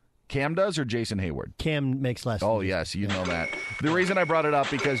less. Cam does or Jason Hayward? Cam makes less. Oh, yes, you know that. The reason I brought it up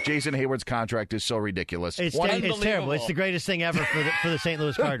because Jason Hayward's contract is so ridiculous. It's terrible. It's the greatest thing ever for the St.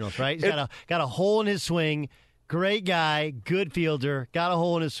 Louis Cardinals, right? He's got a hole in his swing. Great guy, good fielder, got a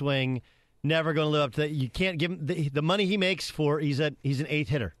hole in his swing. Never going to live up to that. You can't give him the money he makes for. He's an eighth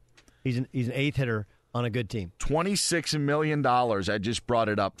hitter. He's an eighth hitter on a good team. $26 million. I just brought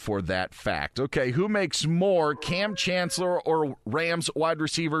it up for that fact. Okay, who makes more, Cam Chancellor or Rams wide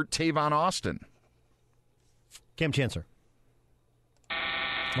receiver Tavon Austin? Cam Chancellor.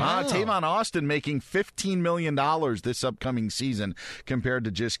 Wow. Tavon Austin making $15 million this upcoming season compared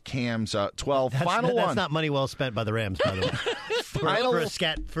to just Cam's 12. That's not money well spent by the Rams, by the way.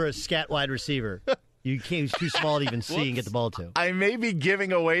 for a scat wide receiver. He's too small to even see and get the ball to. I may be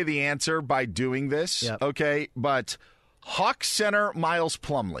giving away the answer by doing this, okay? But Hawks center Miles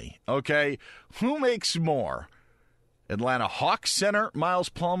Plumlee, okay? Who makes more? Atlanta Hawks center Miles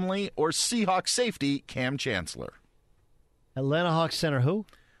Plumlee or Seahawks safety Cam Chancellor? Atlanta Hawks center who?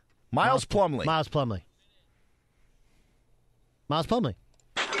 Miles Plumlee. Miles Plumlee.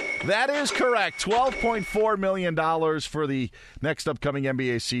 That is correct. $12.4 million for the next upcoming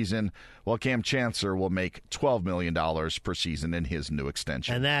NBA season, while Cam Chancellor will make $12 million per season in his new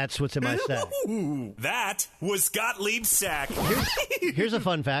extension. And that's what's in my sack. That was Gottlieb's sack. Here's a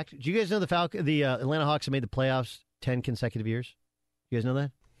fun fact. Do you guys know the Atlanta Hawks have made the playoffs 10 consecutive years? You guys know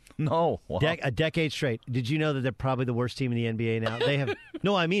that? No. Wow. A decade straight. Did you know that they're probably the worst team in the NBA now? They have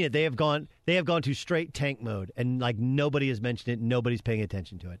no, I mean it. They have gone to straight tank mode, and like nobody has mentioned it. Nobody's paying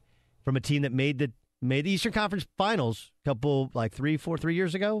attention to it. From a team that made the Eastern Conference Finals a couple, like 3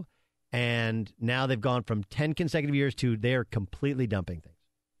 years ago, and now they've gone from 10 consecutive years to they're completely dumping things.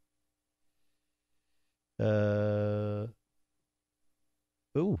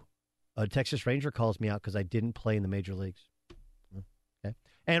 A Texas Ranger calls me out because I didn't play in the major leagues. Okay.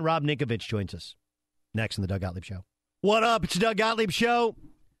 And Rob Ninkovich joins us next in the Doug Gottlieb Show. What up? It's the Doug Gottlieb Show,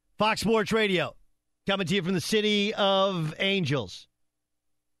 Fox Sports Radio, coming to you from the city of Angels.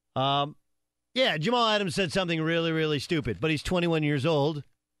 Yeah, Jamal Adams said something really, really stupid, but he's 21 years old.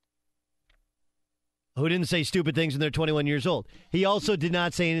 Who didn't say stupid things when they're 21 years old? He also did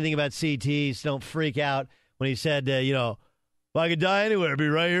not say anything about CTs. Don't freak out when he said, if I could die anywhere, I'd be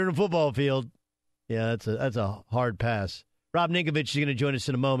right here in a football field. Yeah, that's a hard pass. Rob Ninkovich is going to join us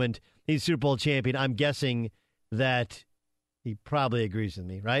in a moment. He's Super Bowl champion. I'm guessing that he probably agrees with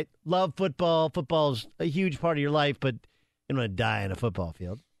me, right? Love football. Football's a huge part of your life, but you don't want to die in a football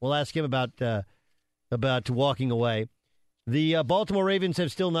field. We'll ask him about walking away. The Baltimore Ravens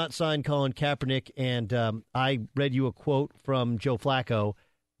have still not signed Colin Kaepernick, and I read you a quote from Joe Flacco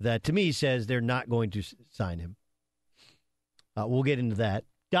that, to me, says they're not going to sign him. We'll get into that.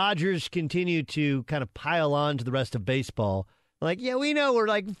 Dodgers continue to kind of pile on to the rest of baseball. Like, yeah, we know we're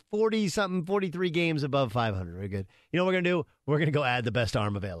like 40-something, 43 games above 500. We're good. You know what we're going to do? We're going to go add the best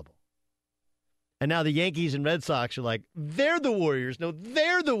arm available. And now the Yankees and Red Sox are like, they're the Warriors. No,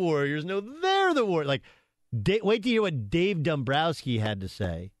 they're the Warriors. No, they're the Warriors. Like, wait to hear what Dave Dombrowski had to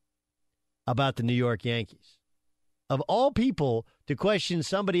say about the New York Yankees. Of all people to question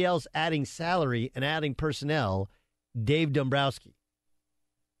somebody else adding salary and adding personnel, Dave Dombrowski.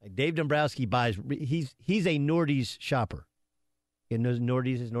 Like Dave Dombrowski buys. He's a Nordy's shopper. You know,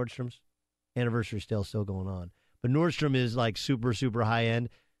 Nordy's is Nordstrom's. Anniversary still going on, but Nordstrom is like super high end.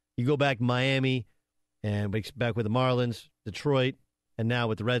 You go back to Miami, and back with the Marlins, Detroit, and now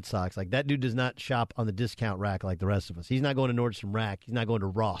with the Red Sox. Like that dude does not shop on the discount rack like the rest of us. He's not going to Nordstrom Rack. He's not going to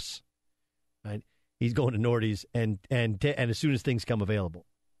Ross. Right? He's going to Nordy's, and as soon as things come available.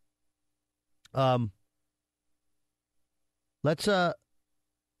 Let's I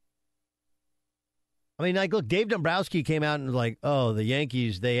mean, like, look, Dave Dombrowski came out and was like, oh, the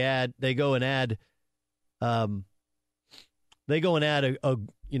Yankees, they go and add a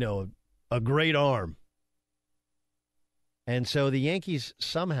great arm. And so the Yankees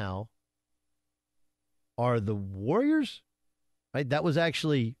somehow are the Warriors, right? That was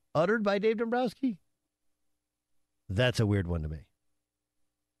actually uttered by Dave Dombrowski. That's a weird one to me.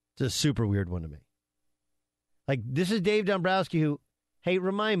 It's a super weird one to me. Like, this is Dave Dombrowski, who Hey,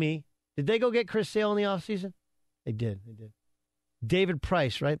 remind me, did they go get Chris Sale in the offseason? They did. David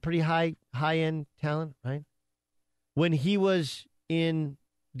Price, right? Pretty high-end talent, right? When he was in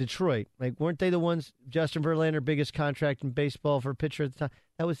Detroit, like, weren't they the ones, Justin Verlander, biggest contract in baseball for a pitcher at the time?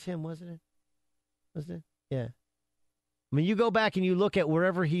 That was him, wasn't it? Yeah. I mean, you go back and you look at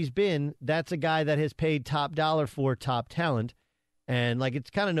wherever he's been, that's a guy that has paid top dollar for top talent. And, like, it's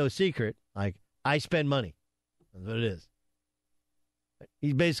kind of no secret. Like, I spend money. That's what it is.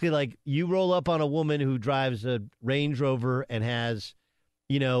 He's basically like, you roll up on a woman who drives a Range Rover and has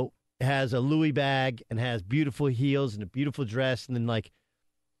a Louis bag and has beautiful heels and a beautiful dress. And then, like,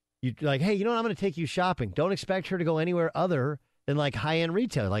 you're like, hey, you know what? I'm going to take you shopping. Don't expect her to go anywhere other than, like, high-end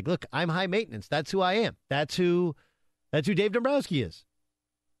retail. Like, look, I'm high maintenance. That's who I am. That's who Dave Dombrowski is.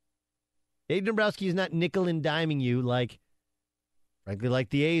 Dave Dombrowski is not nickel and diming you frankly, like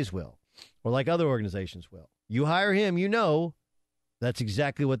the A's will or like other organizations will. You hire him, that's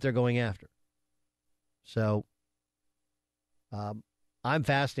exactly what they're going after. So I'm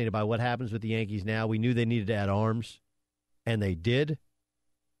fascinated by what happens with the Yankees now. We knew they needed to add arms, and they did.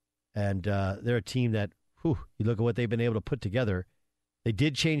 And they're a team that, you look at what they've been able to put together. They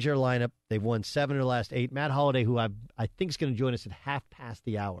did change their lineup. They've won 7 of their last 8. Matt Holliday, who I think is going to join us at half past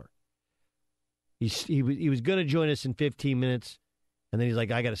the hour. He was going to join us in 15 minutes, and then he's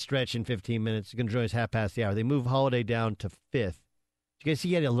like, I got to stretch in 15 minutes. He's going to join us half past the hour. They moved Holliday down to 5th. Did you guys see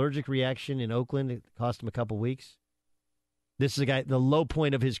he had an allergic reaction in Oakland? It cost him a couple weeks. This is a guy, the low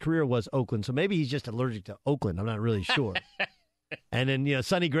point of his career was Oakland, so maybe he's just allergic to Oakland. I'm not really sure. And then,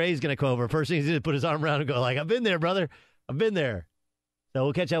 Sonny Gray's going to come over. First thing he's going to put his arm around and go like, I've been there, brother. I've been there. So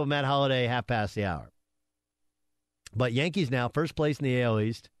we'll catch up with Matt Holliday half past the hour. But Yankees now, first place in the AL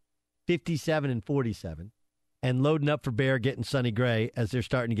East, 57-47, and loading up for Bear getting Sonny Gray as they're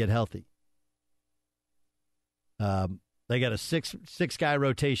starting to get healthy. They got a six-guy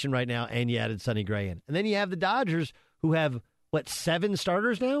rotation right now, and you added Sonny Gray in. And then you have the Dodgers, who have, 7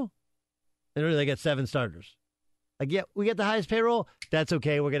 starters now? And really, they got 7 starters. Like, yeah, we get the highest payroll. That's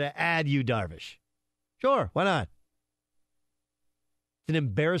okay. We're going to add you, Darvish. Sure, why not? It's an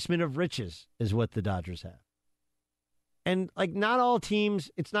embarrassment of riches is what the Dodgers have. And, not all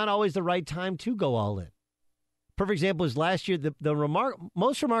teams, it's not always the right time to go all in. Perfect example is last year, the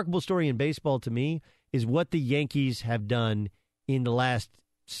most remarkable story in baseball to me is what the Yankees have done in the last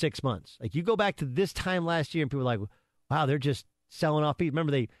 6 months. Like, you go back to this time last year, and people are like, wow, they're just selling off.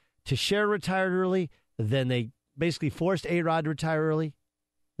 Remember, Teixeira retired early, then they basically forced A-Rod to retire early,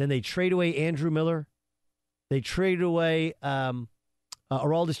 then they trade away Andrew Miller, they traded away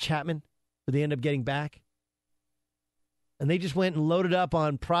Aroldis Chapman, who they end up getting back. And they just went and loaded up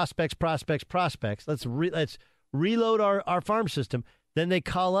on prospects. Let's reload our farm system. Then they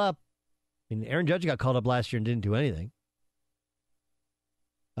call up. Aaron Judge got called up last year and didn't do anything.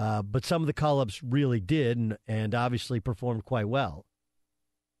 But some of the call-ups really did and obviously performed quite well.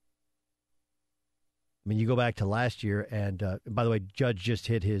 You go back to last year, and by the way, Judge just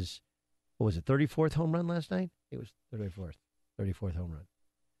hit his, 34th home run last night? It was 34th home run.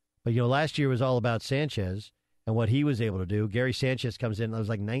 But, last year was all about Sanchez and what he was able to do. Gary Sanchez comes in, it was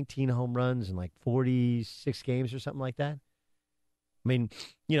 19 home runs in 46 games or something like that.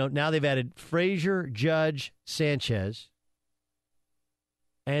 Now they've added Frazier, Judge, Sanchez.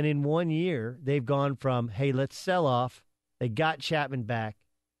 And in 1 year, they've gone from, hey, let's sell off. They got Chapman back.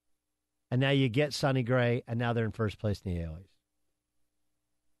 And now you get Sonny Gray, and now they're in first place in the AL East.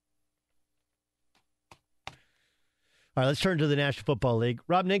 All right, let's turn to the National Football League.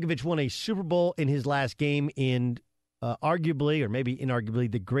 Rob Ninkovich won a Super Bowl in his last game in arguably, or maybe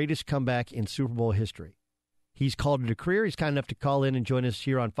inarguably, the greatest comeback in Super Bowl history. He's called it a career. He's kind enough to call in and join us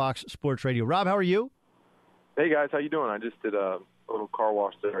here on Fox Sports Radio. Rob, how are you? Hey, guys. How you doing? I just did a little car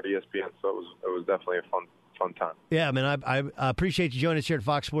wash there at ESPN, so it was definitely a fun time. Yeah, man, I appreciate you joining us here at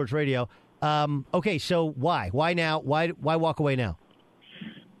Fox Sports Radio. Okay, so why? Why now? Why walk away now?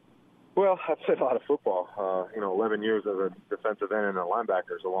 Well, I've played a lot of football. 11 years as a defensive end and a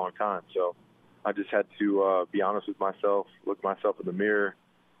linebacker is a long time. So I just had to be honest with myself, look myself in the mirror.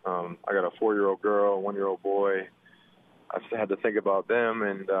 I got a 4-year-old girl, a 1-year-old boy. I just had to think about them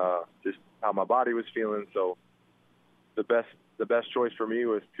and just how my body was feeling. So the best choice for me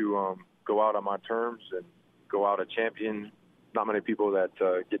was to go out on my terms and go out a champion. Not many people that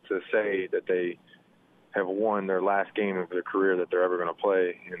get to say that they have won their last game of their career that they're ever going to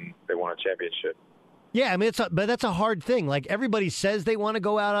play, and they won a championship. Yeah, but that's a hard thing. Like, everybody says they want to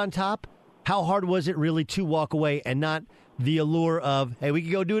go out on top. How hard was it really to walk away and not the allure of, hey, we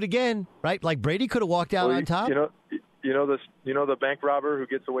could go do it again, right? Like, Brady could have walked out on top. The bank robber who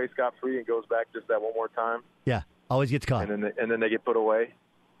gets away scot-free and goes back just that one more time? Yeah. Always gets caught. And then they get put away.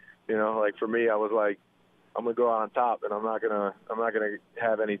 You know, like for me, I was like, I'm gonna go out on top, and I'm not gonna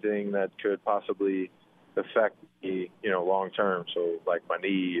have anything that could possibly affect me, you know, long term. So like my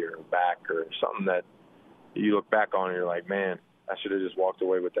knee or back or something that you look back on and you're like, man, I should have just walked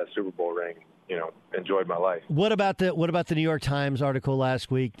away with that Super Bowl ring. You know, enjoyed my life. What about the New York Times article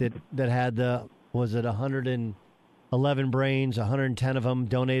last week that had 111 brains, 110 of them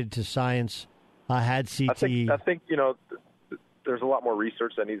donated to science, had CT? I think you know, there's a lot more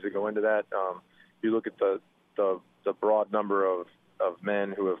research that needs to go into that. You look at the broad number of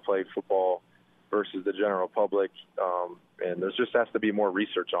men who have played football versus the general public, and there just has to be more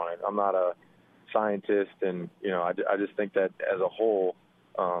research on it. I'm not a scientist, and you know, I just think that as a whole,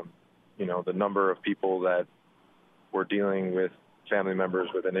 you know, the number of people that were dealing with family members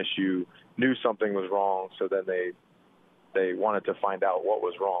with an issue knew something was wrong, so then they wanted to find out what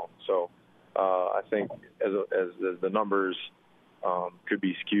was wrong. So I think as the numbers could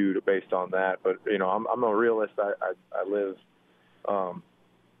be skewed based on that, but you know, I'm a realist. I live.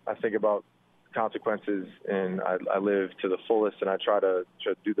 I think about consequences, and I live to the fullest, and I try to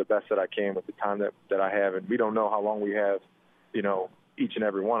do the best that I can with the time that I have. And we don't know how long we have, you know, each and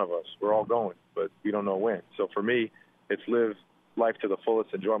every one of us. We're all going, but we don't know when. So for me, it's live life to the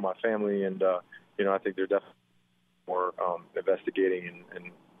fullest, enjoy my family, and you know, I think there's definitely more investigating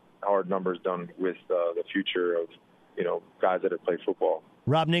and hard numbers done with the future of, you know, guys that have played football.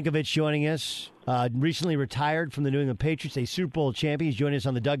 Rob Ninkovich joining us, recently retired from the New England Patriots, a Super Bowl champion. He's joining us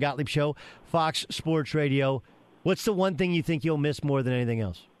on the Doug Gottlieb Show, Fox Sports Radio. What's the one thing you think you'll miss more than anything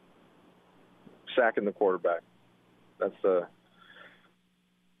else? Sacking the quarterback. That's the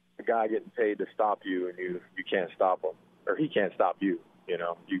guy getting paid to stop you, and you can't stop him, or he can't stop you. You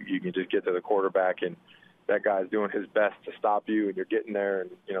know, you can just get to the quarterback, and that guy's doing his best to stop you, and you're getting there,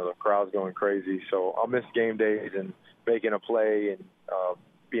 and you know, the crowd's going crazy. So I'll miss game days and making a play and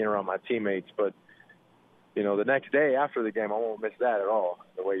being around my teammates, but you know, the next day after the game, I won't miss that at all.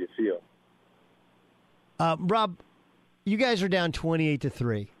 The way you feel. Rob, you guys are down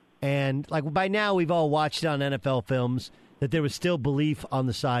 28-3, and like by now we've all watched on NFL films that there was still belief on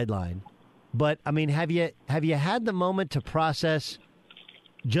the sideline. But I mean, have you had the moment to process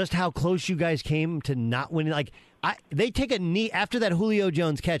just how close you guys came to not winning? Like, they take a knee after that Julio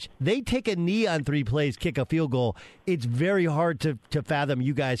Jones catch. They take a knee on 3 plays, kick a field goal. It's very hard to fathom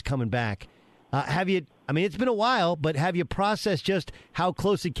you guys coming back. Have you? I mean, it's been a while, but have you processed just how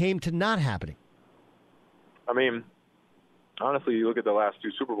close it came to not happening? I mean, honestly, you look at the last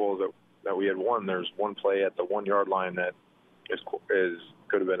 2 Super Bowls that we had won. There's one play at the 1-yard line that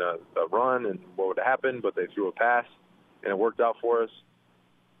could have been a run, and what would have happened, but they threw a pass, and it worked out for us.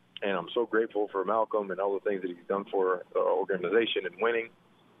 And I'm so grateful for Malcolm and all the things that he's done for the organization and winning.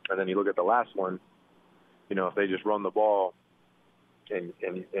 And then you look at the last one, you know, if they just run the ball and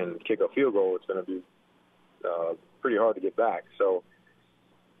kick a field goal, it's going to be pretty hard to get back. So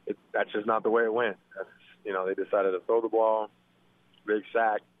that's just not the way it went. You know, they decided to throw the ball, big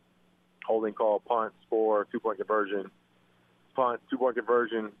sack, holding call, punt, score, 2-point conversion, punt, 2-point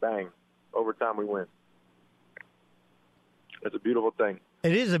conversion, bang, overtime we win. It's a beautiful thing.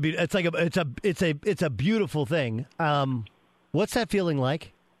 It is it's a beautiful thing. What's that feeling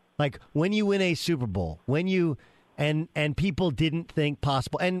like? Like when you win a Super Bowl, when you and people didn't think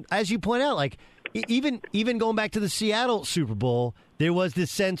possible. And as you point out, like even going back to the Seattle Super Bowl, there was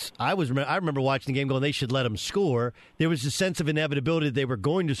this sense. I remember watching the game going, they should let them score. There was a sense of inevitability that they were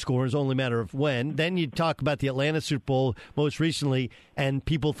going to score. It's only a matter of when. Then you talk about the Atlanta Super Bowl most recently, and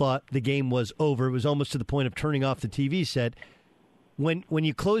people thought the game was over. It was almost to the point of turning off the TV set. When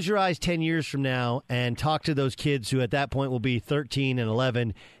you close your eyes 10 years from now and talk to those kids who at that point will be 13 and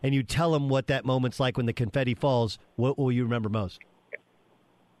 11, and you tell them what that moment's like when the confetti falls, what will you remember most?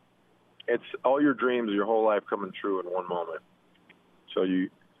 It's all your dreams, your whole life coming true in one moment. So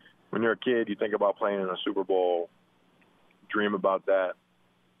when you're a kid, you think about playing in a Super Bowl, dream about that,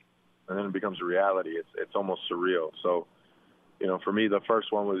 and then it becomes a reality. It's almost surreal. So, you know, for me, the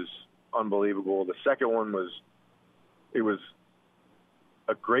first one was unbelievable. The second one was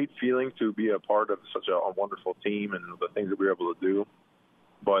a great feeling to be a part of such a wonderful team and the things that we were able to do.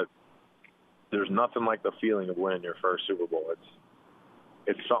 But there's nothing like the feeling of winning your first Super Bowl.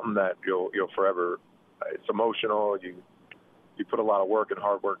 It's something that you'll forever. It's emotional. You put a lot of work and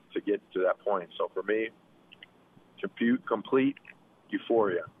hard work to get to that point. So for me, complete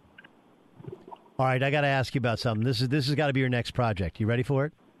euphoria. All right, I got to ask you about something. This has got to be your next project. You ready for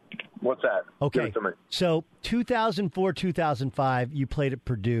it? What's that? Okay. Give it to me. So 2004, 2005, you played at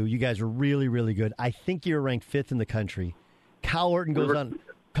Purdue. You guys were really, really good. I think you were ranked 5th in the country. Kyle Orton goes on.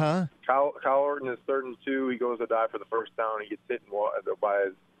 Kyle Orton is 3rd and 2. He goes to dive for the first down. He gets hit by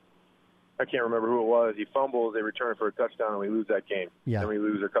his, I can't remember who it was. He fumbles. They return for a touchdown, and we lose that game. Yeah. And we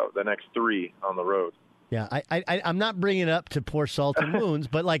lose the next 3 on the road. Yeah, I'm not bringing it up to pour salt and wounds,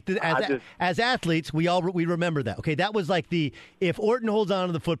 but like as athletes, we remember that. Okay, that was like if Orton holds on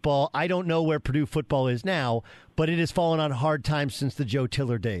to the football, I don't know where Purdue football is now, but it has fallen on hard times since the Joe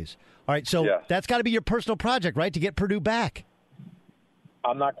Tiller days. All right, so that's got to be your personal project, right, to get Purdue back.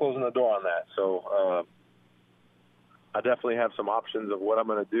 I'm not closing the door on that, so I definitely have some options of what I'm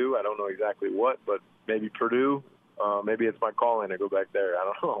going to do. I don't know exactly what, but maybe Purdue, maybe it's my calling to go back there. I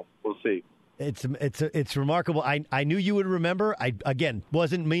don't know. We'll see. It's remarkable. I knew you would remember. I again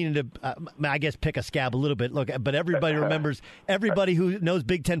wasn't meaning to. I guess pick a scab a little bit. Look, but everybody remembers. Everybody who knows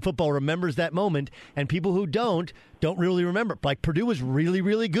Big Ten football remembers that moment, and people who don't really remember. Like Purdue was really,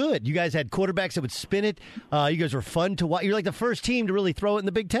 really good. You guys had quarterbacks that would spin it. You guys were fun to watch. You're like the first team to really throw it in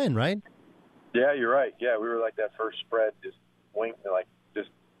the Big Ten, right? Yeah, you're right. Yeah, we were like that first spread, just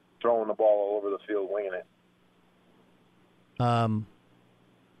throwing the ball all over the field, winging it.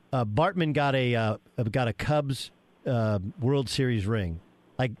 Bartman got a Cubs World Series ring.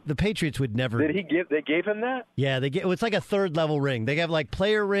 Like the Patriots would never. They gave him that? Yeah, it's like a 3rd level ring. They have like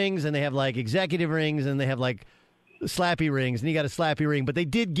player rings, and they have like executive rings, and they have like slappy rings, and he got a slappy ring. But they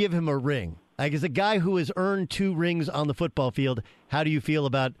did give him a ring. Like as a guy who has earned 2 rings on the football field, how do you feel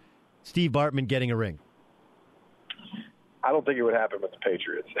about Steve Bartman getting a ring? I don't think it would happen with the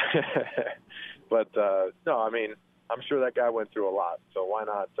Patriots. But no, I mean, I'm sure that guy went through a lot, so why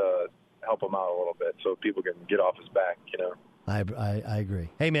not help him out a little bit so people can get off his back, you know? I agree.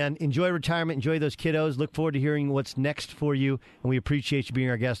 Hey, man, enjoy retirement. Enjoy those kiddos. Look forward to hearing what's next for you, and we appreciate you being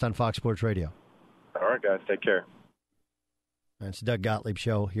our guest on Fox Sports Radio. All right, guys. Take care. It's the Doug Gottlieb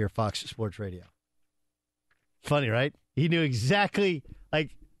Show here, Fox Sports Radio. Funny, right? He knew exactly.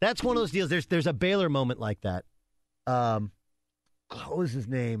 Like, that's one of those deals. There's a Baylor moment like that. What was his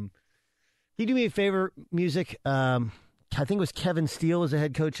name? Can you do me a favor, music? I think it was Kevin Steele was the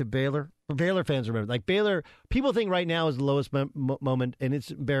head coach of Baylor. Baylor fans remember. Like Baylor, people think right now is the lowest moment, and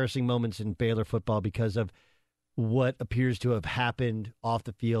it's embarrassing moments in Baylor football because of what appears to have happened off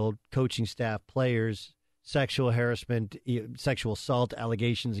the field, coaching staff, players, sexual harassment, sexual assault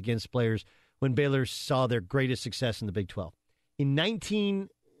allegations against players when Baylor saw their greatest success in the Big 12. In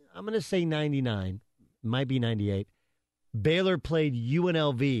I'm going to say 99, might be 98, Baylor played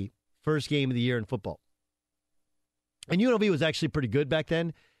UNLV first game of the year in football. And UNLV was actually pretty good back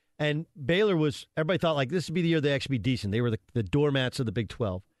then. And Baylor everybody thought like this would be the year they actually be decent. They were the doormats of the Big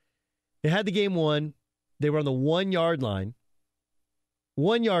 12. They had the game won. They were on the 1 yard line.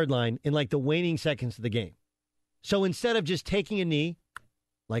 1 yard line in like the waning seconds of the game. So instead of just taking a knee,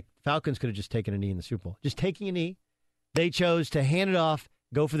 like Falcons could have just taken a knee in the Super Bowl, just taking a knee, they chose to hand it off,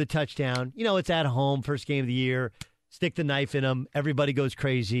 go for the touchdown. You know, it's at home, first game of the year, stick the knife in them, everybody goes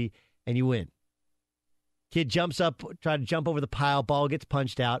crazy, and you win. Kid jumps up, try to jump over the pile, ball gets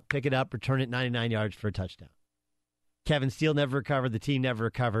punched out, pick it up, return it 99 yards for a touchdown. Kevin Steele never recovered. The team never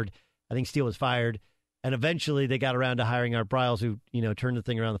recovered. I think Steele was fired. And eventually they got around to hiring Art Briles, who, turned the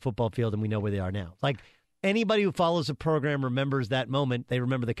thing around the football field, and we know where they are now. Like, anybody who follows the program remembers that moment. They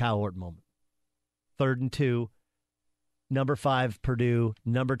remember the Kyle Orton moment. 3rd and 2, number 5, Purdue,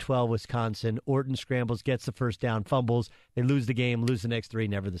 number 12, Wisconsin. Orton scrambles, gets the first down, fumbles. They lose the game, lose the next 3,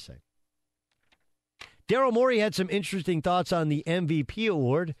 never the same. Daryl Morey had some interesting thoughts on the MVP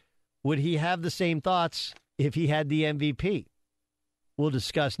award. Would he have the same thoughts if he had the MVP? We'll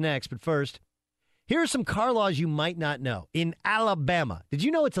discuss next, but first, here are some car laws you might not know. In Alabama, did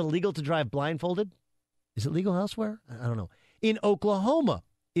you know it's illegal to drive blindfolded? Is it legal elsewhere? I don't know. In Oklahoma,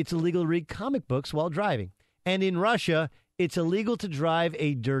 it's illegal to read comic books while driving. And in Russia, it's illegal to drive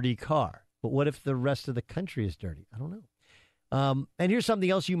a dirty car. But what if the rest of the country is dirty? I don't know. And here's something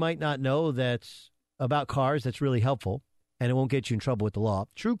else you might not know that's about cars that's really helpful, and it won't get you in trouble with the law.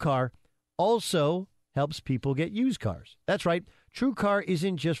 TrueCar also helps people get used cars. That's right. TrueCar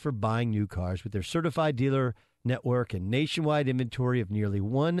isn't just for buying new cars. With their certified dealer network and nationwide inventory of nearly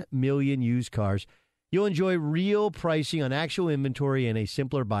 1 million used cars, you'll enjoy real pricing on actual inventory and a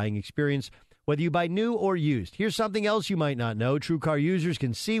simpler buying experience, whether you buy new or used. Here's something else you might not know. TrueCar users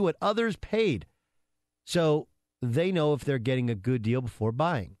can see what others paid, so they know if they're getting a good deal before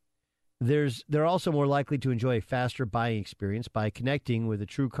buying. They're also more likely to enjoy a faster buying experience by connecting with a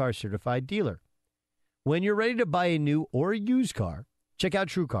TrueCar certified dealer. When you're ready to buy a new or a used car, check out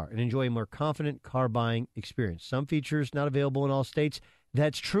TrueCar and enjoy a more confident car buying experience. Some features not available in all states.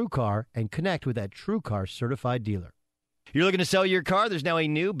 That's TrueCar, and connect with that TrueCar certified dealer. You're looking to sell your car? There's now a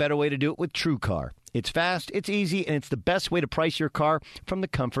new, better way to do it with TrueCar. It's fast, it's easy, and it's the best way to price your car from the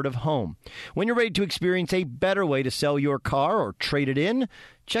comfort of home. When you're ready to experience a better way to sell your car or trade it in,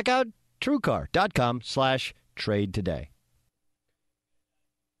 check out TrueCar.com/trade today.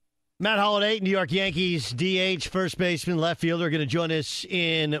 Matt Holliday, New York Yankees DH, first baseman, left fielder, going to join us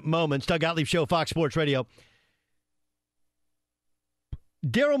in moments. Doug Gottlieb Show, Fox Sports Radio.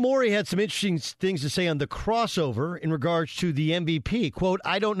 Daryl Morey had some interesting things to say on the crossover in regards to the MVP. Quote,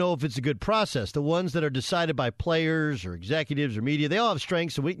 I don't know if it's a good process. The ones that are decided by players or executives or media, they all have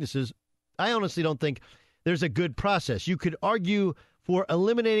strengths and weaknesses. I honestly don't think there's a good process. You could argue for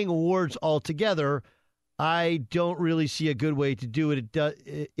eliminating awards altogether. I don't really see a good way to do it.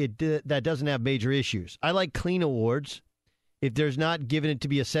 That doesn't have major issues. I like clean awards. If there's not given it to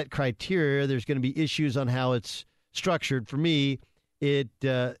be a set criteria, there's going to be issues on how it's structured. For me, it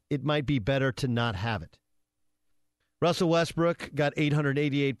might be better to not have it. Russell Westbrook got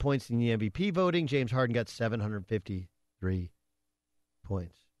 888 points in the MVP voting. James Harden got 753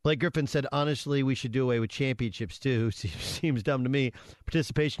 points. Blake Griffin said, honestly, we should do away with championships too. Seems dumb to me.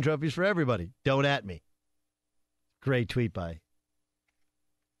 Participation trophies for everybody. Don't at me. Great tweet by.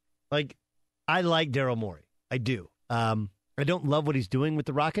 I like Daryl Morey. I do. I don't love what he's doing with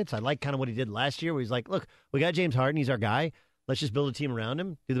the Rockets. I like kind of what he did last year where he's like, look, we got James Harden. He's our guy. Let's just build a team around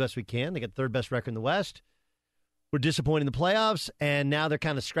him, do the best we can. They got third best record in the West. We're disappointed in the playoffs, and now they're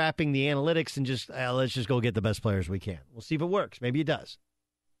kind of scrapping the analytics and just, let's just go get the best players we can. We'll see if it works. Maybe it does.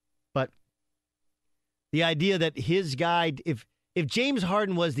 But the idea that his guy, if James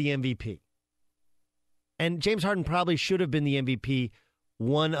Harden was the MVP, and James Harden probably should have been the MVP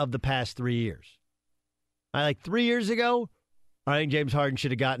one of the past 3 years. 3 years ago, I think James Harden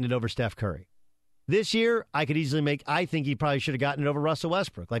should have gotten it over Steph Curry. This year, I could easily I think he probably should have gotten it over Russell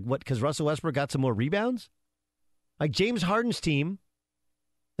Westbrook. Because Russell Westbrook got some more rebounds? James Harden's team,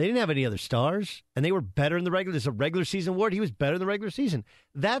 they didn't have any other stars, and they were better in the regular. This is a regular season award. He was better in the regular season.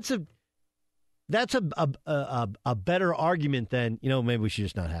 That's a better argument than, maybe we should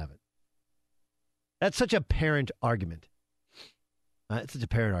just not have it. That's such a parent argument. It's such a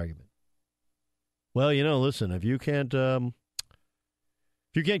parent argument. Well, listen, if you can't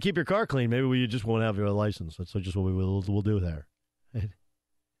keep your car clean, maybe we just won't have your license. That's just what we'll do there.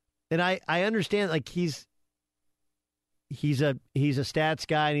 And I understand, he's a stats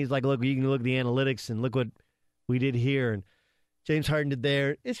guy, and he's like, look, you can look at the analytics and look what we did here, and James Harden did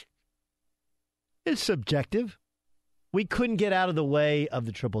there. It's subjective. We couldn't get out of the way of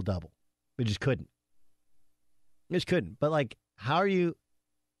the triple-double. We just couldn't. But, how are you?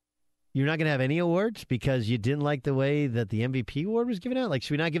 You're not going to have any awards because you didn't like the way that the MVP award was given out?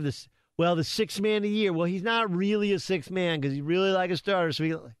 Should we not give this, the sixth man of the year? Well, he's not really a sixth man because he's really like a starter.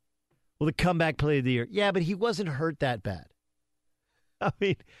 So the comeback player of the year. Yeah, but he wasn't hurt that bad. I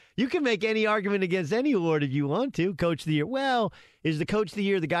mean, you can make any argument against any award if you want to. Coach of the year. Well, is the coach of the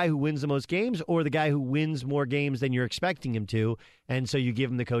year the guy who wins the most games or the guy who wins more games than you're expecting him to? And so you give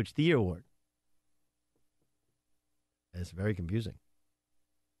him the coach of the year award. It's very confusing.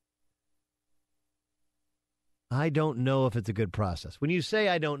 I don't know if it's a good process. When you say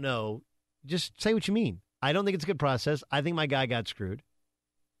I don't know, just say what you mean. I don't think it's a good process. I think my guy got screwed.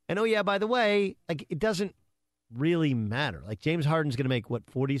 And by the way, it doesn't really matter. James Harden's going to make,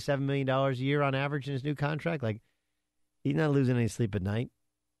 $47 million a year on average in his new contract? He's not losing any sleep at night.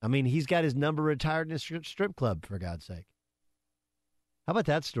 I mean, he's got his number retired in a strip club, for God's sake. How about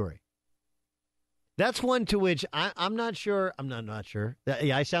that story? That's one to which I'm not sure. I'm not sure.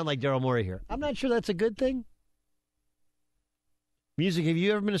 I sound like Daryl Morey here. I'm not sure that's a good thing. Music, have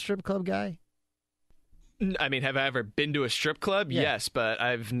you ever been a strip club guy? I mean, have I ever been to a strip club? Yeah. Yes, but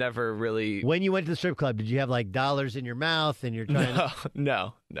I've never really. When you went to the strip club, did you have dollars in your mouth and you're trying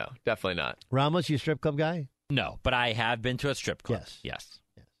No, definitely not. Ramos, you a strip club guy? No, but I have been to a strip club. Yes.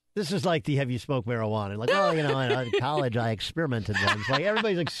 This is like the have you smoked marijuana? In college I experimented once.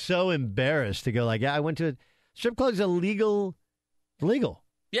 Everybody's so embarrassed to go I went to a strip club's illegal. Legal.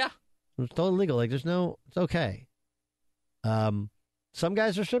 Yeah. It's totally legal. It's okay. Some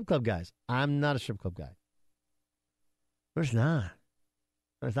guys are strip club guys. I'm not a strip club guy. There's not.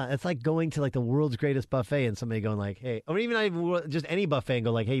 It's like going to the world's greatest buffet and somebody going hey, or even not even just any buffet and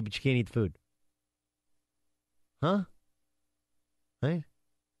go hey, but you can't eat the food. Huh? Right?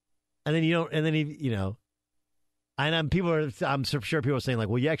 And then you don't, and then and I'm sure people are saying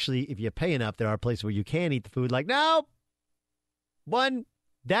well, you actually, if you pay enough, there are places where you can eat the food. No. One,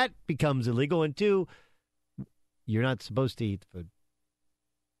 that becomes illegal, and two, you're not supposed to eat the food.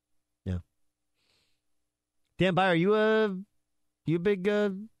 Yeah. Dan Byer, are you a big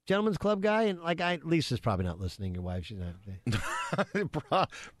gentleman's club guy? And Lisa's probably not listening. Your wife, she's not.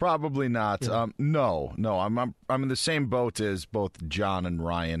 Probably not. Yeah. No. I'm in the same boat as both John and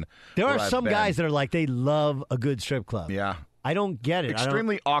Ryan. There are some guys that are like they love a good strip club. Yeah, I don't get it.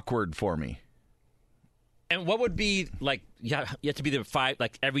 Extremely awkward for me. And what would be like? Yeah, you have to be there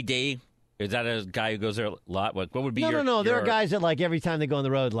every day. Is that a guy who goes there a lot? What would be your? No. There are guys that every time they go on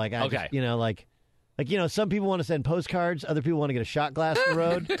the road, okay. Just, some people want to send postcards. Other people want to get a shot glass on the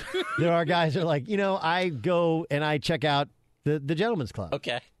road. There are guys that are like, I go and I check out the gentleman's club.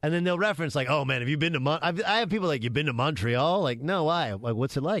 Okay. And then they'll reference oh man, have you been to I have people you've been to Montreal? No, why?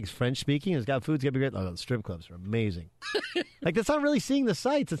 What's it like? It's French speaking. It's got food. It's got to be great. Oh, the strip clubs are amazing. That's not really seeing the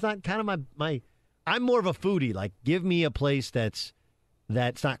sights. It's not kind of my. I'm more of a foodie. Give me a place that's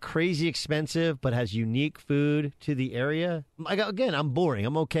not crazy expensive, but has unique food to the area. Again, I'm boring.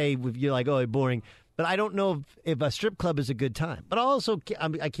 I'm okay with you boring. But I don't know if a strip club is a good time. But also, I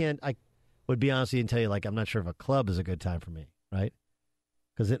would be honest with you and tell you, I'm not sure if a club is a good time for me, right?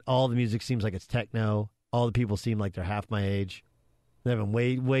 Because all the music seems like it's techno. All the people seem like they're half my age. They're having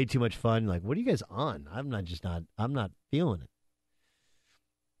way, way too much fun. What are you guys on? I'm not feeling it.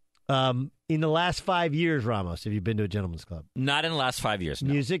 In the last 5 years, Ramos, have you been to a gentleman's club? Not in the last 5 years.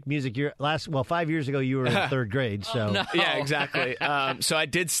 No. Music. 5 years ago you were in third grade. So no. Yeah, exactly. So I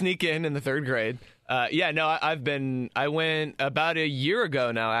did sneak in the third grade. I went about a year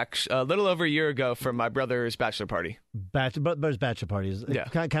ago now, actually, a little over a year ago for my brother's bachelor party. Brother's bachelor party is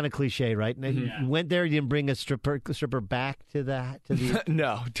kind of cliche, right? You went there, you didn't bring a stripper back to the.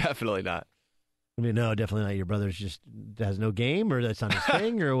 No, definitely not. No, definitely not. Your brother's just has no game, or that's not his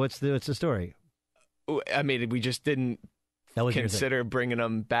thing, or what's the story? I mean, we just didn't consider bringing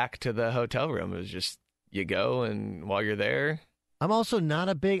them back to the hotel room. It was just you go, and while you're there. I'm also not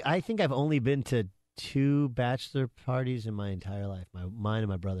I think I've only been to 2 bachelor parties in my entire life, mine and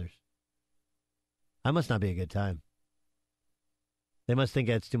my brother's. I must not be a good time. They must think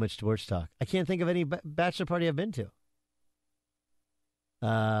that's too much sports talk. I can't think of any bachelor party I've been to.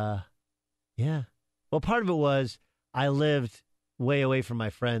 Yeah. Well, part of it was I lived way away from my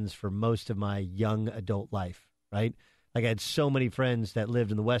friends for most of my young adult life, right? I had so many friends that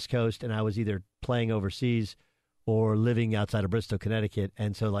lived in the West Coast, and I was either playing overseas or living outside of Bristol, Connecticut.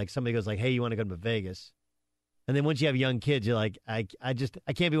 And so, somebody goes hey, you want to go to Vegas? And then once you have young kids, you're like, I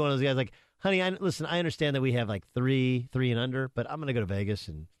can't be one of those guys honey, listen, I understand that we have 3 and under, but I'm going to go to Vegas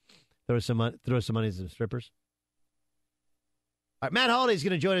and throw some money to some strippers. All right, Matt Holliday's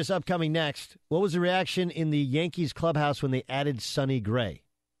going to join us upcoming next. What was the reaction in the Yankees clubhouse when they added Sonny Gray?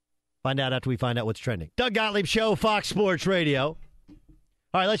 Find out after we find out what's trending. Doug Gottlieb Show, Fox Sports Radio.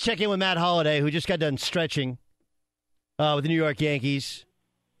 All right, let's check in with Matt Holliday, who just got done stretching with the New York Yankees,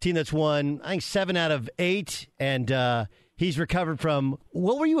 team that's won, I think, 7 out of 8, and he's recovered from,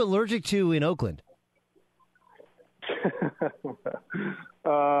 what were you allergic to in Oakland?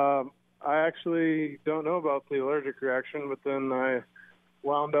 I actually don't know about the allergic reaction, but then I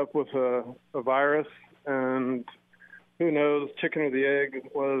wound up with a virus, and who knows, chicken or the egg,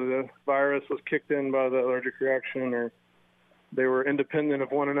 whether the virus was kicked in by the allergic reaction or they were independent of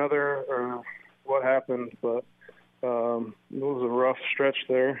one another or what happened, but it was a rough stretch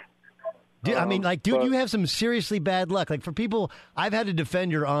there. Dude, you have some seriously bad luck. For people, I've had to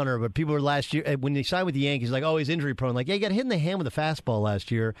defend your honor, but people were last year, when they signed with the Yankees, he's injury prone. You got hit in the hand with a fastball last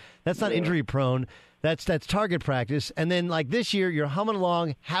year. That's not injury prone. That's target practice. And then, this year, you're humming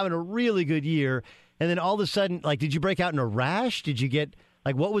along, having a really good year. And then all of a sudden, did you break out in a rash? Did you get,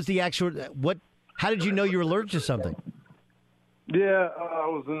 what was the actual, how did you know you were allergic to something? Yeah, I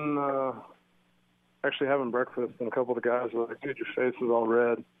was in, actually having breakfast, and a couple of the guys were like, dude, your face is all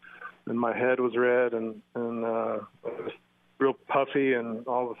red. And my head was red, and it was real puffy, and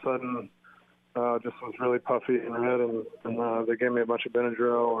all of a sudden just was really puffy and red, and they gave me a bunch of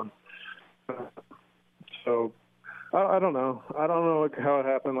Benadryl, and so I don't know. I don't know how it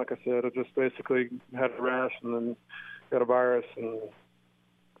happened. Like I said, I just basically had a rash and then got a virus, and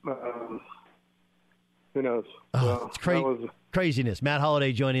who knows? It's craziness. Matt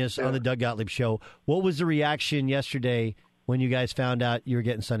Holliday joining us on the Doug Gottlieb Show. What was the reaction yesterday when you guys found out you were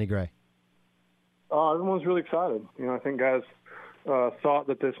getting Sonny Gray? Everyone was really excited. I think guys thought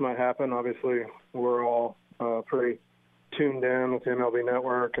that this might happen. Obviously, we're all pretty tuned in with the MLB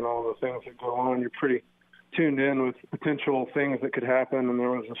Network and all the things that go on. You're pretty tuned in with potential things that could happen, and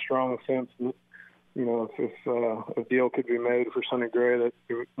there was a strong sense that, if a deal could be made for Sonny Gray, that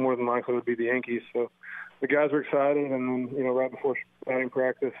it more than likely would be the Yankees. So the guys were excited, and then, right before batting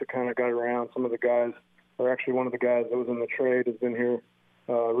practice, it kind of got around. Some of the guys, or actually one of the guys that was in the trade, has been here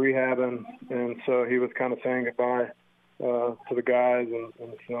rehabbing, and so he was kind of saying goodbye to the guys,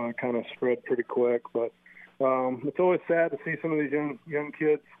 and so it kind of spread pretty quick. But it's always sad to see some of these young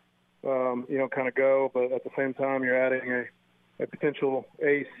kids, kind of go. But at the same time, you're adding a potential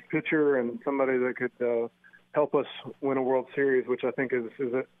ace pitcher and somebody that could help us win a World Series, which I think is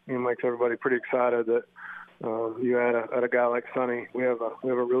makes everybody pretty excited that you add a guy like Sonny. We have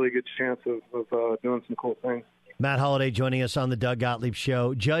a really good chance of doing some cool things. Matt Holliday joining us on the Doug Gottlieb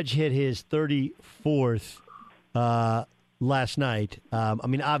Show. Judge hit his 34th last night.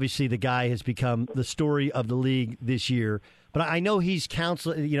 Obviously the guy has become the story of the league this year. But I know he's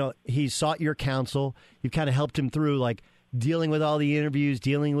he's sought your counsel. You've kind of helped him through, like, dealing with all the interviews,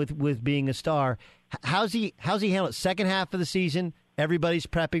 dealing with being a star. How's he handled it? Second half of the season, everybody's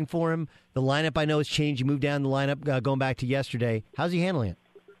prepping for him. The lineup, I know, has changed. You moved down the lineup going back to yesterday. How's he handling it?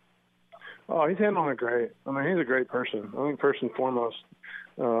 Oh, he's handling it great. I mean, he's a great person. I think first and foremost,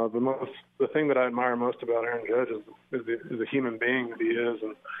 the thing that I admire most about Aaron Judge is the human being that he is,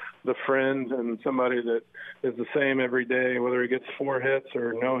 and the friend and somebody that is the same every day, whether he gets 4 hits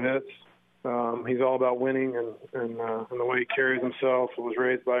or no hits. He's all about winning, and the way he carries himself. Was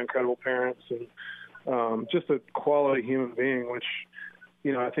raised by incredible parents, and just a quality human being, which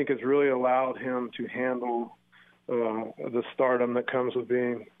I think has really allowed him to handle the stardom that comes with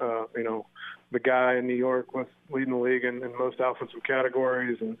being the guy in New York with leading the league in most offensive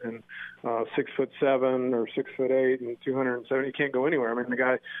categories, and 6'7" or 6'8" and 270. He can't go anywhere. I mean, the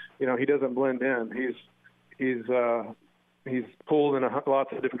guy, he doesn't blend in. He's pulled in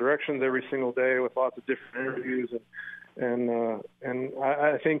lots of different directions every single day with lots of different interviews, and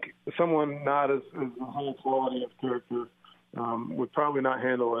I think someone not as a whole quality of character would probably not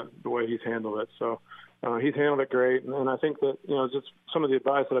handle it the way he's handled it. So he's handled it great, and I think that just some of the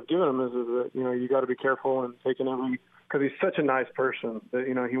advice that I've given him is that you got to be careful and taking because he's such a nice person that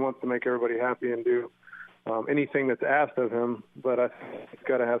he wants to make everybody happy and do anything that's asked of him, but I think he's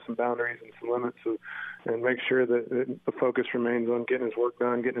got to have some boundaries and some limits, and make sure that the focus remains on getting his work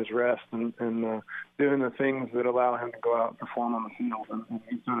done, getting his rest, and doing the things that allow him to go out and perform on the field. And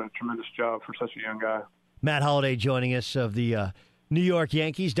he's done a tremendous job for such a young guy. Matt Holliday joining us of the New York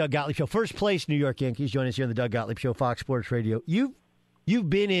Yankees, Doug Gottlieb Show. First place New York Yankees joining us here on the Doug Gottlieb Show, Fox Sports Radio. You've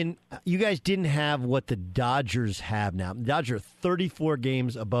been in. You guys didn't have what the Dodgers have now. The Dodgers are 34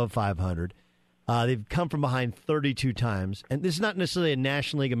 games above 500. They've come from behind 32 times. And this is not necessarily a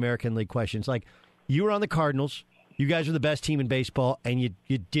National League, American League question. It's like you were on the Cardinals. You guys are the best team in baseball, and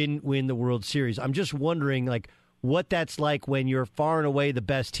you didn't win the World Series. I'm just wondering, like, what that's like when you're far and away the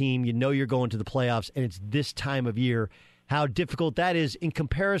best team. You're going to the playoffs, and it's this time of year. How difficult that is in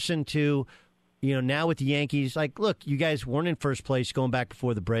comparison to, now with the Yankees. Like, look, you guys weren't in first place going back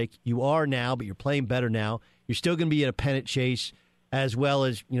before the break. You are now, but you're playing better now. You're still going to be in a pennant chase, as well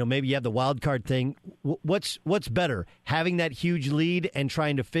as, maybe you have the wild card thing. What's better, having that huge lead and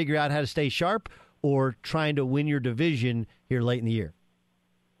trying to figure out how to stay sharp, or trying to win your division here late in the year?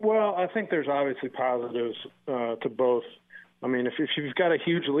 Well, I think there's obviously positives to both. I mean, if you've got a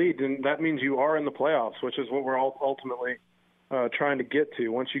huge lead, then that means you are in the playoffs, which is what we're all ultimately trying to get to.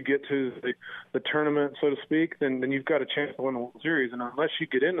 Once you get to the tournament, so to speak, then you've got a chance to win the World Series. And unless you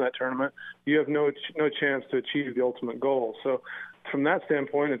get into that tournament, you have no chance to achieve the ultimate goal. So from that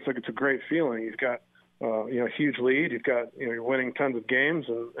standpoint, it's a great feeling. You've got a huge lead. You've got you're winning tons of games,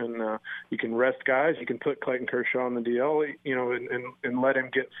 and you can rest guys. You can put Clayton Kershaw on the DL, and let him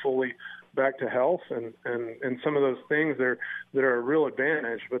get fully back to health, and some of those things that are a real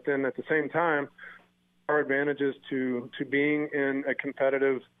advantage. But then at the same time, our advantages to being in a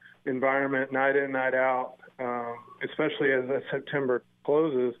competitive environment night in, night out, especially as September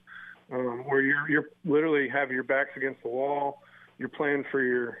closes, where you're literally have your backs against the wall. You're playing for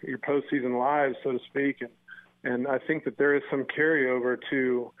your postseason lives, so to speak, and I think that there is some carryover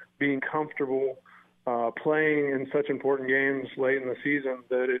to being comfortable playing in such important games late in the season,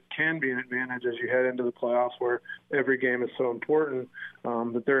 that it can be an advantage as you head into the playoffs, where every game is so important,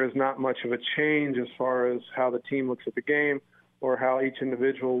 that there is not much of a change as far as how the team looks at the game, or how each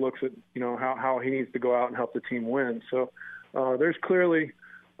individual looks at how he needs to go out and help the team win. So there's clearly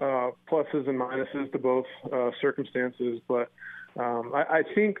pluses and minuses to both circumstances, but I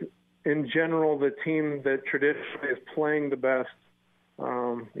think in general the team that traditionally is playing the best,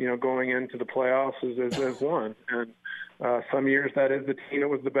 going into the playoffs is won. And some years that is the team that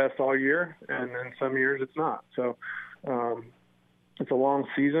was the best all year, and then some years it's not. So it's a long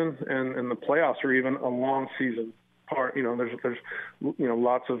season, and the playoffs are even a long season part. There's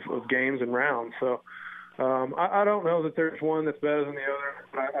lots of games and rounds. So I don't know that there's one that's better than the other,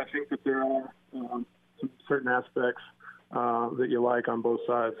 but I think that there are some certain aspects that you like on both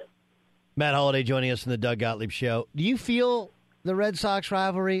sides. Matt Holliday joining us in the Doug Gottlieb Show. Do you feel the Red Sox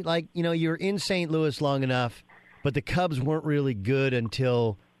rivalry? Like, you're in St. Louis long enough, but the Cubs weren't really good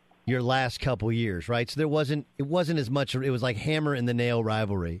until your last couple years, right? So it wasn't as much. It was like hammer and the nail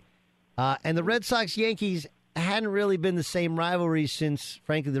rivalry. And the Red Sox-Yankees hadn't really been the same rivalry since,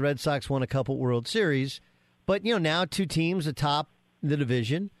 frankly, the Red Sox won a couple World Series. But, now two teams atop the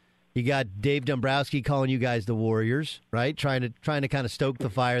division. You got Dave Dombrowski calling you guys the Warriors, right? Trying to kind of stoke the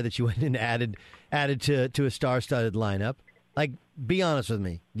fire that you went and added to a star-studded lineup. Like, be honest with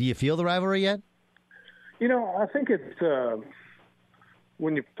me. Do you feel the rivalry yet? I think it's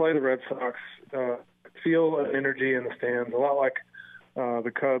when you play the Red Sox, feel an energy in the stands, a lot like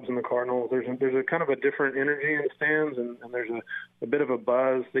the Cubs and the Cardinals. There's a kind of a different energy in the stands, and there's a bit of a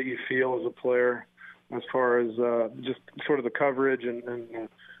buzz that you feel as a player as far as just sort of the coverage and the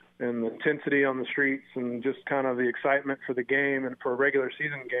intensity on the streets and just kind of the excitement for the game and for a regular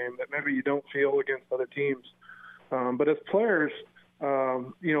season game that maybe you don't feel against other teams. But as players,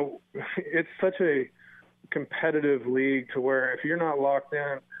 it's such a competitive league to where if you're not locked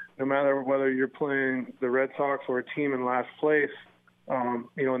in, no matter whether you're playing the Red Sox or a team in last place,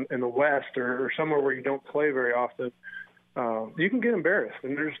 in the West or somewhere where you don't play very often, you can get embarrassed.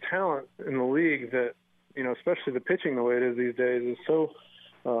 And there's talent in the league that, especially the pitching the way it is these days, is so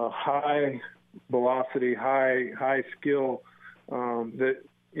high velocity, high skill that,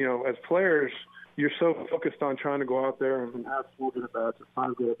 as players, you're so focused on trying to go out there and have 4 good at-bats or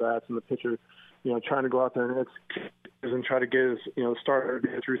 5 good at-bats, and the pitcher, trying to go out there and try to get his, starter to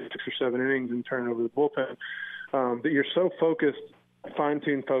get through 6 or 7 innings and turn it over the bullpen, that you're so focused,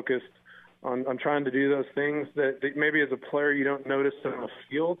 fine-tuned focused on trying to do those things that maybe as a player you don't notice on the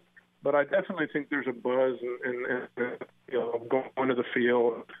field. But I definitely think there's a buzz and going to the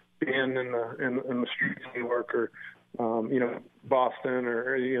field, being in the streets of New York or Boston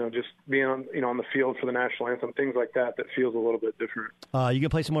or just being on the field for the national anthem, things like that feels a little bit different. You gonna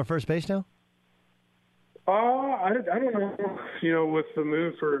play some more first base now? I don't know. With the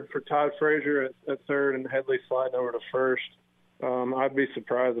move for Todd Frazier at third and Headley sliding over to first, I'd be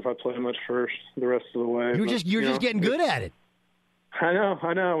surprised if I played much first the rest of the way. You're just getting good at it. I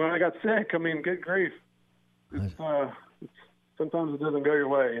know. When I got sick, good grief. Sometimes it doesn't go your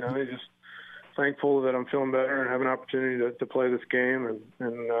way. You're just thankful that I'm feeling better and have an opportunity to play this game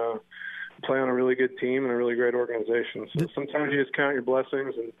and play on a really good team and a really great organization. So sometimes you just count your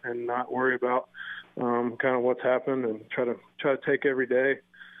blessings and not worry about kind of what's happened and try to take every day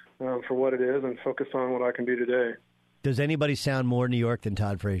for what it is and focus on what I can do today. Does anybody sound more New York than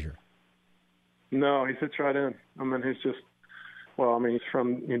Todd Frazier? No, he fits right in. He's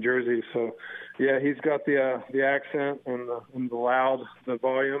from New Jersey, so yeah, he's got the accent and the loud, the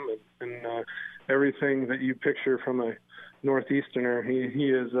volume, and everything that you picture from a Northeasterner.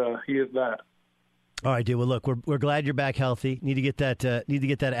 He is that. All right, dude. Well, look, we're glad you're back healthy. Need to get that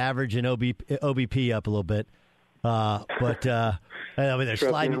average in OBP up a little bit. They're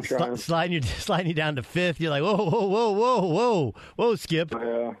sliding you down to fifth. You're like, whoa, Skip.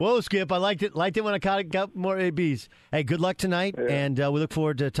 Yeah. Whoa, Skip. I liked it when I got more ABs. Hey, good luck tonight, and we look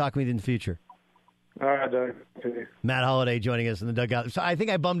forward to talking with you in the future. All right, Doug. Matt Holliday joining us in the dugout. So I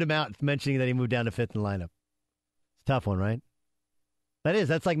think I bummed him out mentioning that he moved down to fifth in the lineup. It's a tough one, right?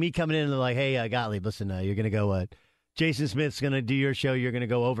 That's like me coming in and like, hey, Gottlieb, listen, you're going to go, Jason Smith's going to do your show. You're going to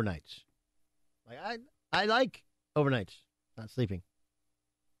go overnights. Like, I like overnights, not sleeping.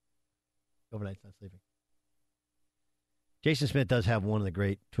 Overnights, not sleeping. Jason Smith does have one of the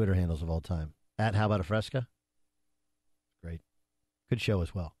great Twitter handles of all time. @ How About a Fresca? Great. Good show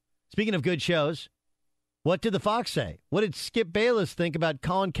as well. Speaking of good shows, what did the Fox say? What did Skip Bayless think about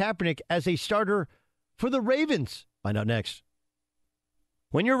Colin Kaepernick as a starter for the Ravens? Find out next.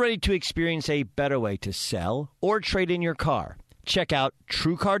 When you're ready to experience a better way to sell or trade in your car, check out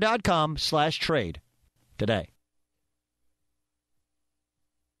TrueCar.com/trade today.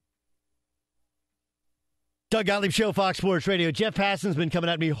 Doug Gottlieb Show, Fox Sports Radio. Jeff Passan's been coming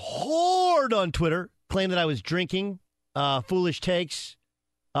at me hard on Twitter, claimed that I was drinking, foolish takes,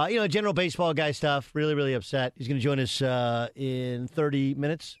 general baseball guy stuff. Really, really upset. He's going to join us in 30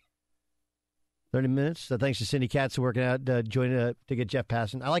 minutes. 30 minutes. Thanks to Cindy Katz for working out, joining to get Jeff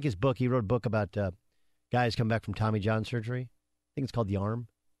Passan. I like his book. He wrote a book about guys coming back from Tommy John surgery. I think it's called The Arm.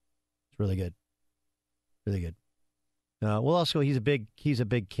 It's really good. Really good. He's a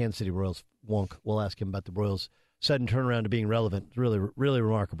big Kansas City Royals wonk. We'll ask him about the Royals' sudden turnaround to being relevant. It's really, really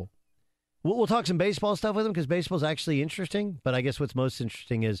remarkable. We'll talk some baseball stuff with him because baseball's actually interesting. But I guess what's most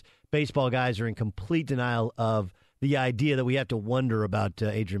interesting is baseball guys are in complete denial of the idea that we have to wonder about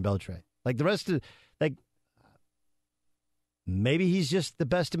Adrian Beltre. Like the rest of, maybe he's just the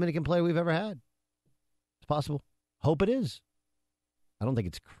best Dominican player we've ever had. It's possible. Hope it is. I don't think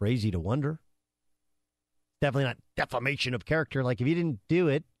it's crazy to wonder. Definitely not defamation of character. Like, if you didn't do